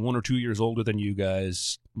me being 1 or 2 years older than you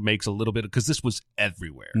guys makes a little bit because this was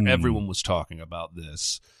everywhere. Everyone was talking about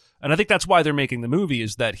this, and I think that's why they're making the movie.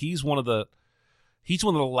 Is that he's one of the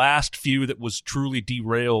last few that was truly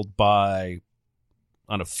derailed by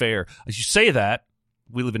an affair. As you say that,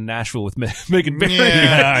 we live in Nashville with Megan Barry.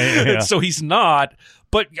 Yeah. So he's not.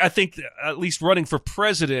 But I think at least running for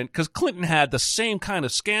president, because Clinton had the same kind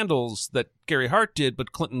of scandals that Gary Hart did,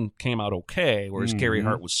 but Clinton came out okay, whereas Gary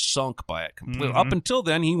Hart was sunk by it completely. Up until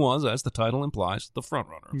then, he was, as the title implies, the front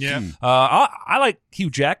runner. Yeah. I like Hugh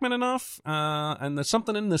Jackman enough, and there's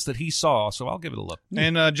something in this that he saw, so I'll give it a look.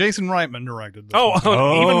 And Jason Reitman directed this.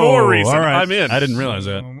 Even more reason. All right. I'm in. I didn't realize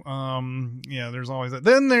that. Yeah, there's always that.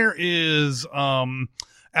 Then there is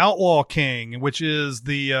Outlaw King, which is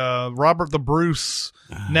the Robert the Bruce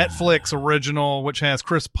Netflix original, which has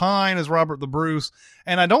Chris Pine as Robert the Bruce,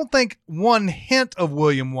 and I don't think one hint of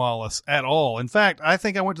William Wallace at all. In fact, I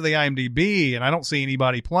think I went to the IMDb and I don't see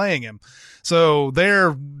anybody playing him. So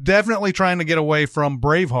they're definitely trying to get away from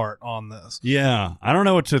Braveheart on this. Yeah, I don't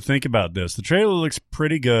know what to think about this. The trailer looks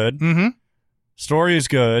pretty good. Story is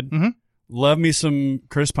good. Love me some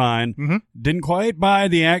Chris Pine. Didn't quite buy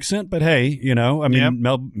the accent, but hey, you know, I mean,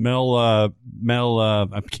 Mel,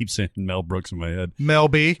 I keep saying Mel Brooks in my head. Mel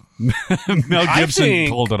B. Mel Gibson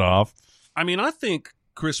pulled it off. I mean, I think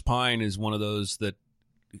Chris Pine is one of those that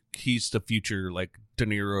he's the future, like De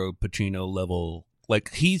Niro, Pacino level.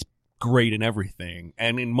 Like he's great in everything,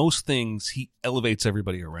 and in most things, he elevates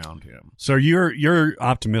everybody around him. So you're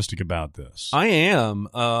optimistic about this? I am,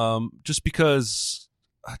 just because.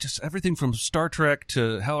 Just everything from Star Trek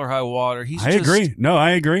to Hell or High Water. I agree. No,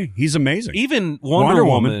 I agree. He's amazing. Even Wonder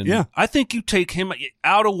Woman. Yeah. I think you take him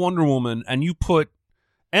out of Wonder Woman and you put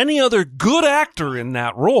any other good actor in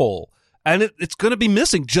that role, and it's going to be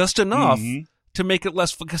missing just enough to make it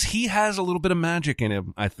less, because he has a little bit of magic in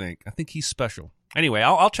him, I think. I think he's special. Anyway,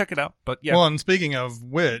 I'll check it out. But yeah, Well, and speaking of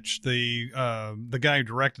which, the guy who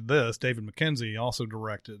directed this, David Mackenzie, also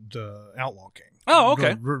directed Outlaw King. Oh,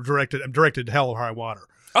 okay. Directed Hell or High Water.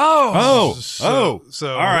 Oh, So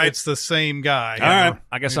all right. it's the same guy. All right.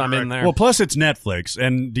 I guess I'm in there. Well, plus it's Netflix.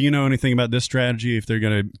 And do you know anything about this strategy? If they're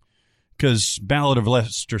going to, because Ballad of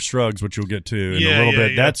Lester Scruggs, which you'll get to in a little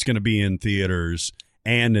bit, that's going to be in theaters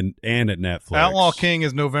and at Netflix. Outlaw King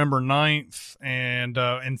is November 9th, and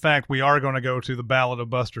in fact, we are going to go to the Ballad of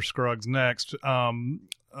Buster Scruggs next.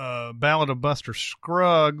 Ballad of Buster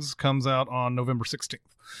Scruggs comes out on November 16th.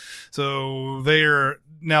 So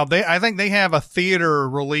I think they have a theater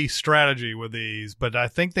release strategy with these, but I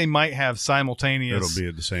think they might have simultaneous. It'll be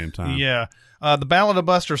at the same time. Yeah. The Ballad of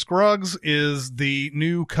Buster Scruggs is the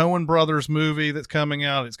new Coen Brothers movie that's coming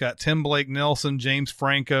out. It's got Tim Blake Nelson, James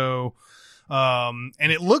Franco, and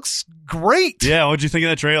it looks great. Yeah, what'd you think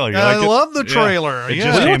of that trailer? I love the trailer. It Yeah.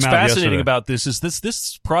 just Well, came what's out fascinating yesterday. about this is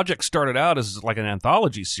this project started out as like an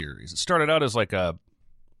anthology series. It started out as like a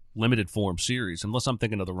limited form series, unless I'm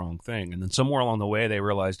thinking of the wrong thing. And then somewhere along the way, they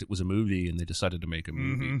realized it was a movie, and they decided to make a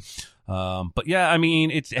movie. But yeah, I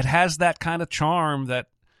mean, it has that kind of charm that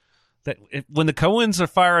when the Coens are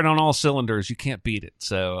firing on all cylinders, you can't beat it.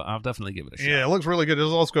 So I'll definitely give it a shot. Yeah, it looks really good. It's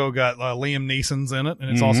also got Liam Neeson's in it, and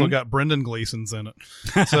it's also got Brendan Gleeson's in it.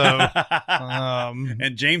 So,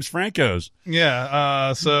 And James Franco's.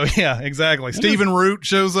 yeah. So yeah, exactly. Stephen Root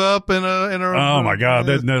shows up in a. Oh my God,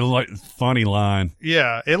 that like funny line.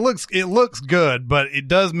 Yeah, it looks good, but it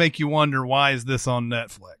does make you wonder, why is this on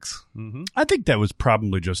Netflix? I think that was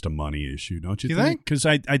probably just a money issue, don't you, You think? Because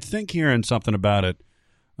I think hearing something about it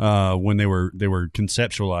when they were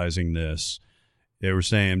conceptualizing this, they were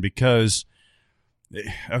saying because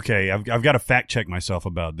I've got to fact check myself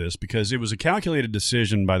about this, because it was a calculated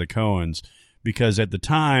decision by the Coens, because at the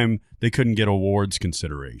time they couldn't get awards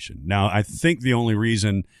consideration. Now I think the only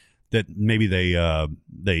reason that maybe they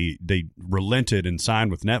relented and signed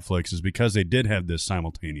with Netflix is because they did have this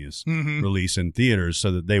simultaneous release in theaters,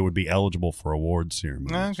 so that they would be eligible for award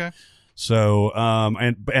ceremonies. Okay. So,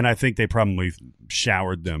 and I think they probably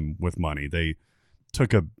showered them with money. They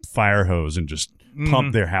took a fire hose and just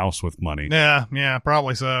pumped their house with money. Yeah,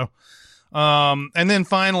 probably so. And then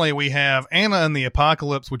finally we have Anna and the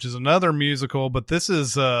Apocalypse, which is another musical, but this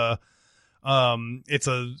is it's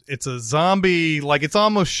a zombie, like it's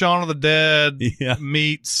almost Shaun of the Dead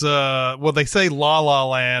meets well, they say La La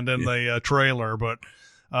Land in the trailer, but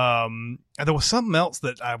there was something else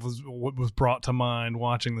that was brought to mind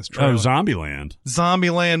watching this trailer. Oh, Zombieland.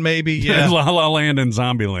 Zombieland, maybe. Yeah. La La Land and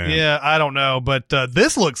Zombieland. Yeah, I don't know, but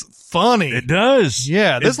this looks funny. It does.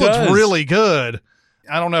 Yeah, this It looks does. really good.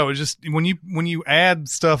 I don't know. It's just when you add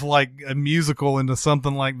stuff like a musical into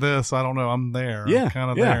something like this, I don't know. I'm there. Yeah, I'm kind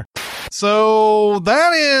of yeah. there. So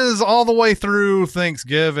that is all the way through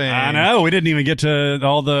Thanksgiving. I know. We didn't even get to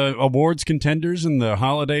all the awards contenders and the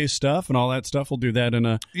holiday stuff and all that stuff. We'll do that in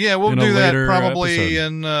a We'll in a do that later probably episode.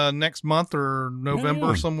 in next month or November,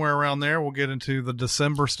 Yeah. somewhere around there. We'll get into the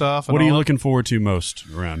December stuff. And What are you all looking forward to most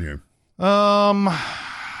around here? I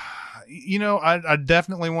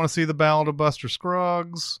definitely want to see the Ballad of Buster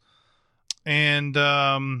Scruggs. And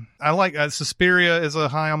I like Suspiria is a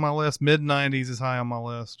high on my list. Mid-90s is high on my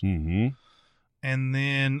list. Mm-hmm. And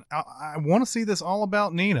then I want to see this All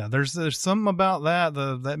About Nina. There's something about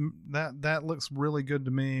that looks really good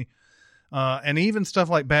to me. And even stuff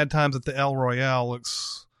like Bad Times at the El Royale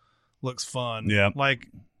looks fun. Yeah.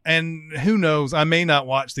 And who knows? I may not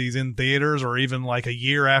watch these in theaters or even like a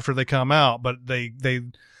year after they come out, but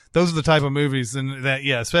those are the type of movies, and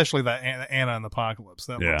especially that Anna and the Apocalypse.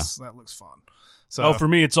 That looks fun. So for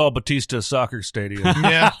me, it's all Batista Soccer Stadium.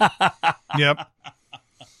 yeah, yep.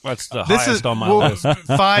 That's the highest on my list.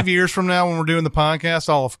 5 years from now, when we're doing the podcast,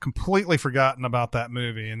 I'll have completely forgotten about that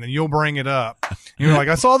movie, and then you'll bring it up. You're like,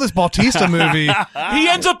 I saw this Bautista movie. He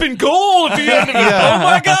ends up in goal at the end of it. Yeah. Oh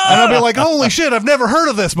my god! And I'll be like, holy shit, I've never heard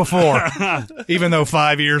of this before. Even though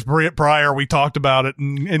 5 years prior we talked about it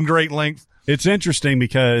in great length. It's interesting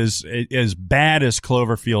because as bad as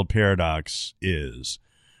Cloverfield Paradox is,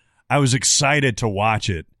 I was excited to watch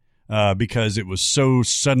it because it was so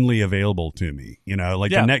suddenly available to me.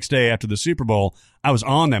 The next day after the Super Bowl, I was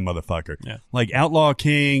on that motherfucker. Yeah. Like Outlaw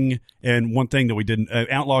King, and one thing that we didn't,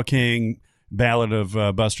 Outlaw King, Ballad of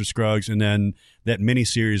Buster Scruggs, and then that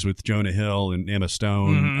miniseries with Jonah Hill and Emma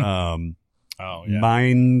Stone,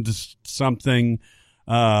 Mind Something.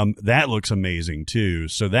 That looks amazing too.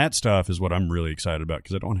 So that stuff is what I'm really excited about,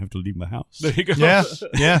 because I don't have to leave my house. There you go. Yeah.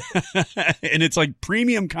 And it's like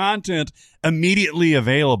premium content immediately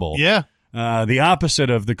available. Yeah. The opposite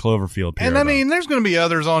of the Cloverfield paradox. And I mean, there's going to be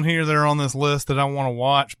others on here that are on this list that I want to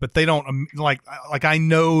watch, but they don't like I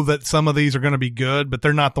know that some of these are going to be good, but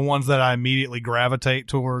they're not the ones that I immediately gravitate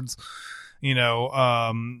towards. You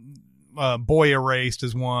know, Boy Erased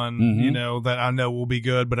is one, you know, that I know will be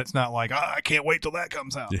good, but it's not like, I can't wait till that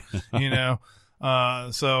comes out, you know?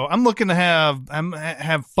 So I'm looking to have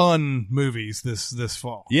fun movies this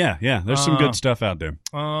fall. Yeah. There's some good stuff out there.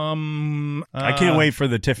 I can't wait for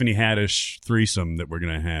the Tiffany Haddish threesome that we're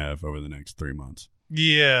going to have over the next 3 months.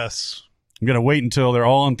 Yes. I'm going to wait until they're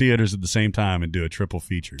all in theaters at the same time and do a triple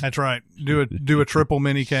feature. That's right. Do a triple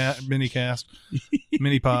mini cast, mini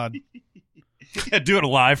pod. Yeah, do it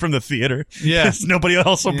live from the theater. Yes. Nobody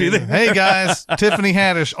else will be there. Hey, guys, Tiffany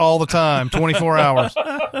Haddish all the time, 24 hours.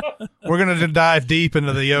 We're going to dive deep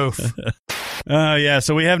into the oath. Yeah,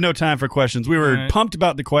 so we have no time for questions. We were pumped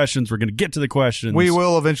about the questions. We're going to get to the questions. We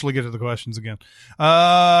will eventually get to the questions again.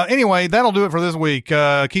 Anyway, that'll do it for this week.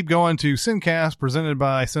 Keep going to Sincast, presented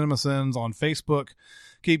by CinemaSins on Facebook.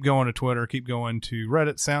 Keep going to Twitter. Keep going to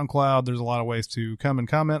Reddit, SoundCloud. There's a lot of ways to come and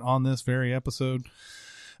comment on this very episode.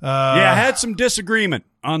 I had some disagreement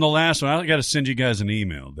on the last one. I got to send you guys an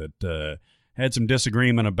email that had some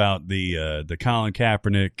disagreement about the Colin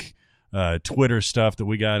Kaepernick Twitter stuff that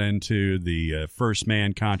we got into, the first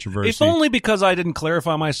man controversy. If only because I didn't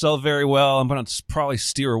clarify myself very well. I'm going to probably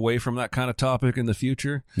steer away from that kind of topic in the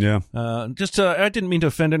future. Yeah. I didn't mean to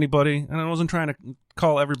offend anybody, and I wasn't trying to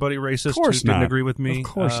call everybody racist who didn't agree with me. Of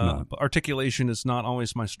course not. But articulation is not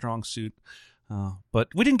always my strong suit. But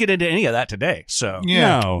we didn't get into any of that today, so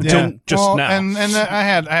no. Just now. And I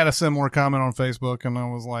had a similar comment on Facebook, and I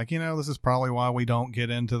was like, this is probably why we don't get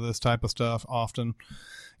into this type of stuff often,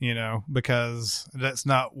 because that's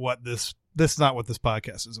not what this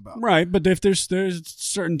podcast is about. Right, but if there's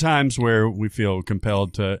certain times where we feel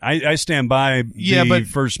compelled to, I stand by the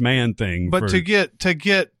first man thing. But to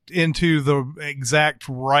get into the exact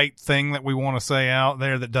right thing that we want to say out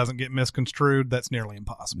there that doesn't get misconstrued, that's nearly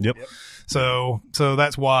impossible. Yep. So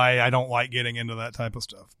that's why I don't like getting into that type of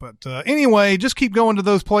stuff. But anyway, just keep going to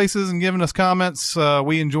those places and giving us comments.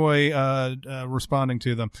 We enjoy responding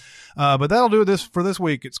to them. But that'll do it for this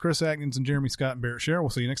week. It's Chris Atkins and Jeremy Scott and Barrett Sher. We'll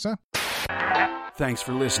see you next time. Thanks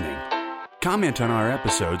for listening. Comment on our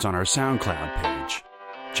episodes on our SoundCloud page.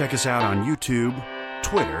 Check us out on YouTube,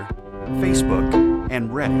 Twitter, Facebook, and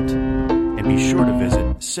Reddit. And be sure to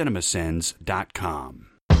visit cinemasins.com.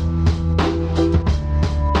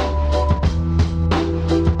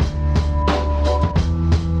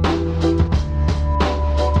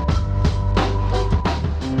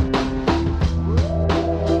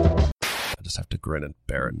 I just have to grin and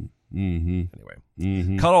bear it. Anyway,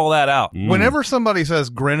 cut all that out. Whenever somebody says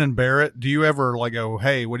grin and bear it, do you ever go,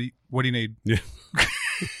 hey, what do you need? Yeah.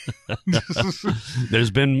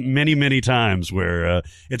 There's been many times where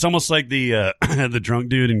it's almost like the the drunk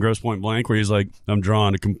dude in Grosse Pointe Blank, where he's like, I'm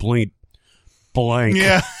drawing a complete blank.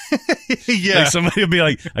 Yeah. Yeah. Like somebody will be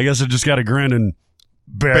like, I guess I just got to grin and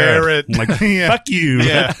bear it. I'm like, fuck you.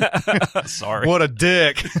 Yeah. Sorry. What a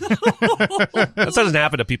dick. That doesn't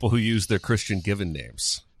happen to people who use their Christian given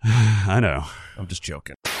names. I know. I'm just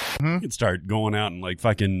joking. You can start going out and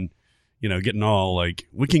fucking, getting all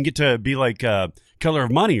we can get to be like Color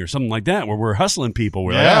of Money or something like that, where we're hustling people.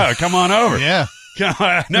 We're like, come on over. Yeah. Come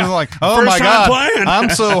on. No. Like, oh my God, playing. I'm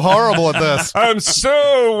so horrible at this. I'm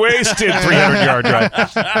so wasted. 300-yard drive.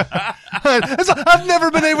 I've never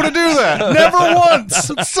been able to do that. Never once.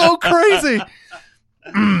 It's so crazy.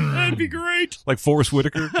 That'd be great. Like Forrest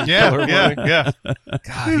Whitaker. Yeah.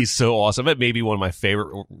 God, he's so awesome. That may be one of my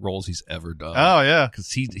favorite roles he's ever done. Oh yeah,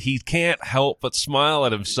 because he can't help but smile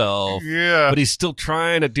at himself. Yeah, but he's still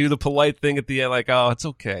trying to do the polite thing at the end, like, oh, it's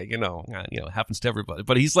okay, it happens to everybody.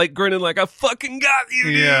 But he's like grinning, like, I fucking got you,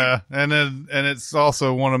 dude. Yeah, and it's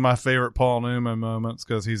also one of my favorite Paul Newman moments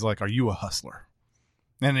because he's like, "Are you a hustler?"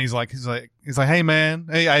 And he's like, hey man,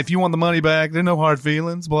 hey, if you want the money back, there's no hard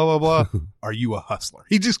feelings, blah, blah, blah. Are you a hustler?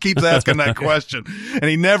 He just keeps asking that question and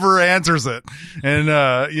he never answers it. And,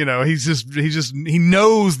 he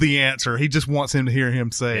knows the answer. He just wants him to hear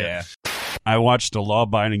him say it. I watched A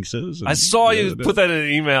Law-Abiding Citizen. I saw you put that in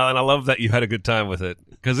an email, and I love that you had a good time with it.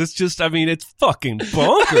 Because it's just, it's fucking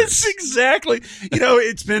bonkers. It's exactly.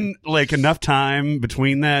 It's been enough time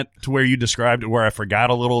between that to where you described it where I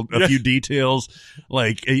forgot a few details,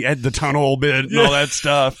 like at the tunnel bit and all that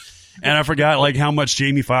stuff. And I forgot how much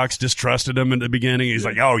Jamie Foxx distrusted him in the beginning. He's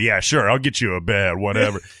like, oh yeah, sure, I'll get you a bed,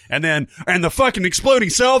 whatever. And the fucking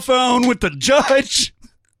exploding cell phone with the judge.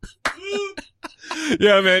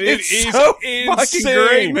 Yeah, man, It's so insane. fucking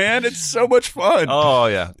great, man. It's so much fun. Oh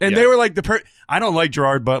yeah, And yeah. they were like I don't like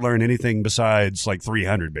Gerard Butler in anything besides like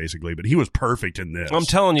 300, basically, but he was perfect in this. I'm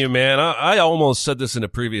telling you, man, I almost said this in a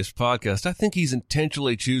previous podcast. I think he's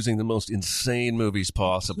intentionally choosing the most insane movies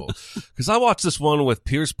possible. Because I watched this one with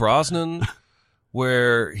Pierce Brosnan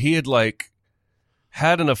where he had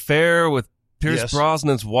had an affair with Pierce Yes.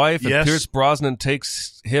 Brosnan's wife, and Yes. Pierce Brosnan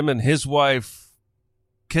takes him and his wife,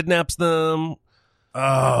 kidnaps them.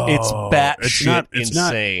 Oh, It's batshit it's not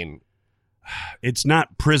insane. It's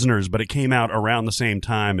not Prisoners, but it came out around the same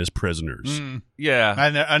time as Prisoners. Yeah.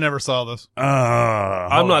 I never saw this.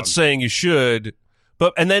 I'm not saying you should,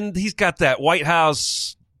 and then he's got that White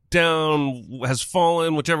House down has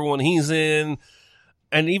fallen, whichever one he's in,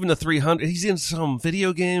 and even the 300. He's in some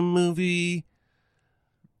video game movie.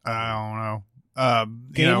 I don't know.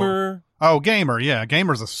 Gamer. Gamer. Yeah,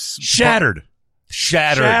 Gamer's a Shattered.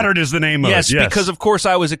 Shattered. Shattered is the name of Yes, it. Yes, because of course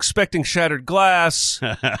I was expecting Shattered Glass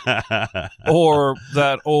or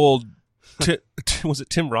that old. Was it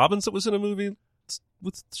Tim Robbins that was in a movie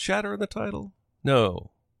with Shatter in the title?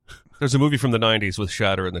 No. There's a movie from the 90s with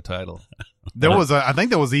Shatter in the title. There was I think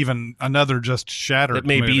there was even another just Shattered. It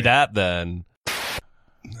may movie. be that then.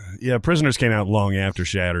 Yeah, Prisoners came out long after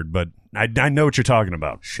Shattered, but I know what you're talking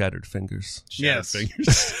about. Shattered Fingers. Yes.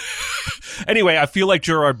 Fingers. Anyway, I feel like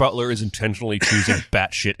Gerard Butler is intentionally choosing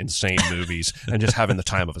batshit insane movies and just having the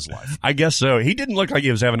time of his life. I guess so. He didn't look like he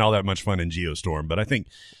was having all that much fun in Geostorm, but I think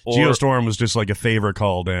Or- Geostorm was just like a favor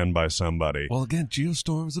called in by somebody. Well, again,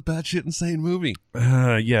 Geostorm is a batshit insane movie.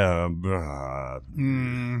 Yeah.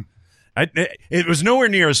 It was nowhere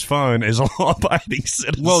near as fun as a law-abiding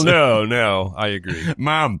citizen. Well, no, I agree.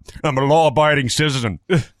 Mom, I'm a law-abiding citizen.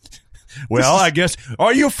 Well, I guess.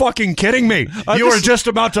 Are you fucking kidding me? You were just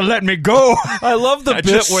about to let me go. I love the I bit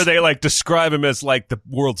just- where they describe him as the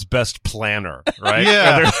world's best planner, right?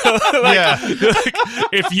 Yeah. Yeah.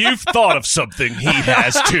 If you've thought of something, he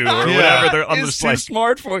has too, or Yeah. whatever. I'm It's just too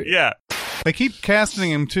smart for you. yeah. They keep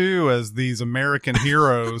casting him too as these American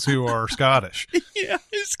heroes who are Scottish. Yeah,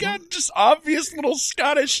 he's got just obvious little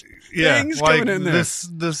Scottish things like coming in there. this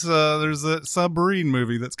there's a submarine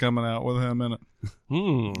movie that's coming out with him in it,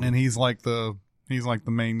 and he's like the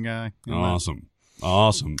main guy. in that.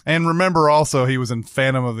 Awesome. And remember, also he was in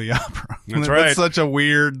Phantom of the Opera. That's right. That's such a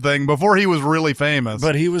weird thing. Before he was really famous,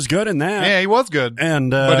 But he was good in that. yeah, he was good.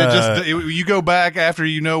 And But you go back after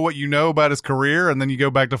you know what you know about his career, and then you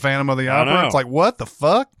go back to Phantom of the I Opera. know. It's like, what the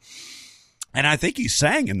fuck? and I think he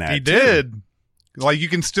sang in that. He too. did. Like, you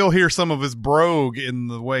can still hear some of his brogue in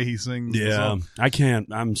the way he sings. the Yeah, song. I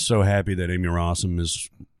can't. I'm so happy that Amy Rossum is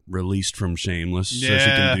released from Shameless, so she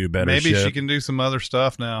can do better. Maybe shit. she can do some other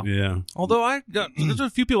stuff now. Yeah, Although there's a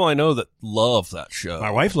few people I know that love that show.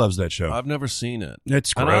 my wife loves that show. I've never seen it.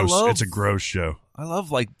 It's And I gross. love- It's a gross show. I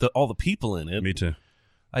love all the people in it. Me too.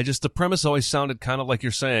 The premise always sounded kind of like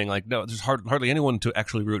you're saying, no, there's hardly anyone to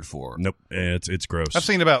actually root for. Nope, it's gross. I've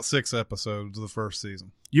seen about 6 episodes of the first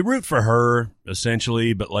season. You root for her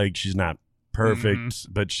essentially, but she's not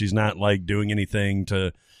perfect, but she's not doing anything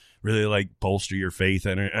to really bolster your faith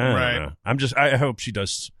in her. I don't know. I hope she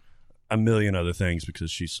does a million other things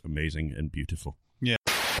because she's amazing and beautiful.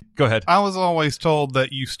 Go ahead. I was always told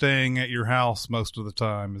that you staying at your house most of the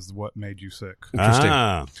time is what made you sick, Interesting.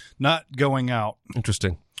 not going out.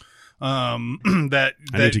 Interesting. That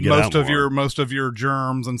I need to get out more. most of your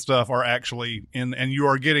germs and stuff are actually in, and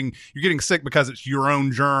you're getting sick because it's your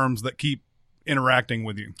own germs that keep interacting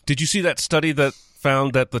with you. Did you see that study that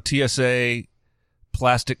found that the TSA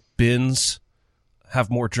plastic bins have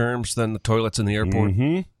more germs than the toilets in the airport?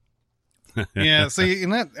 Mm-hmm. Yeah, see,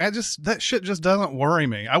 and that shit just doesn't worry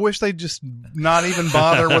me. I wish they'd just not even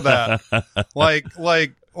bother with that.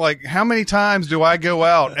 Like how many times do I go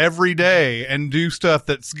out every day and do stuff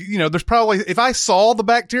that's, there's probably, if I saw the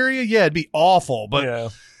bacteria, yeah, it'd be awful.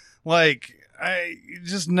 But I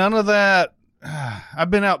just none of that.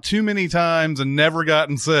 I've been out too many times and never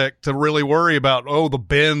gotten sick to really worry about, the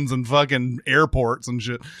bins and fucking airports and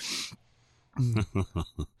shit.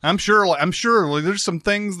 I'm sure there's some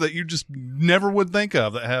things that you just never would think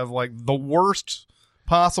of that have the worst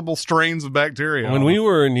possible strains of bacteria. When we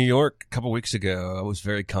were in New York a couple weeks ago, I was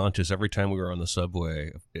very conscious every time we were on the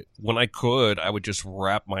subway. When I could, I would just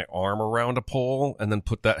wrap my arm around a pole and then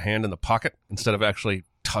put that hand in the pocket instead of actually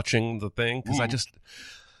touching the thing. Because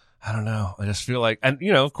I don't know. I just feel like, and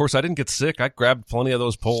of course, I didn't get sick. I grabbed plenty of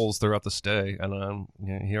those poles throughout the stay, and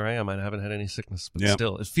here I am. I haven't had any sickness, but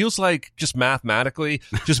still, it feels like just mathematically,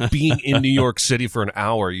 just being in New York City for an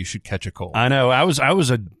hour, you should catch a cold. I know. I was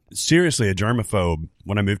seriously a germaphobe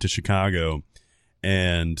when I moved to Chicago,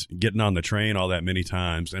 and getting on the train all that many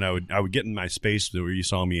times. And I would get in my space where you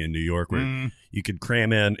saw me in New York, where you could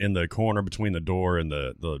cram in the corner between the door and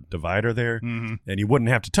the divider there, and you wouldn't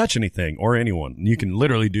have to touch anything or anyone. You can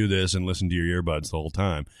literally do this and listen to your earbuds the whole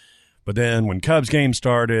time. But then when Cubs games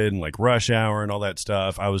started and like rush hour and all that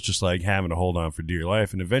stuff, I was just like having to hold on for dear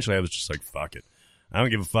life. And eventually I was just like, fuck it. I don't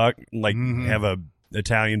give a fuck. Like have a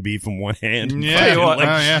Italian beef in one hand.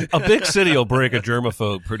 Yeah, A big city will break a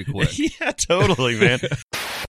germaphobe pretty quick. Yeah, totally, man.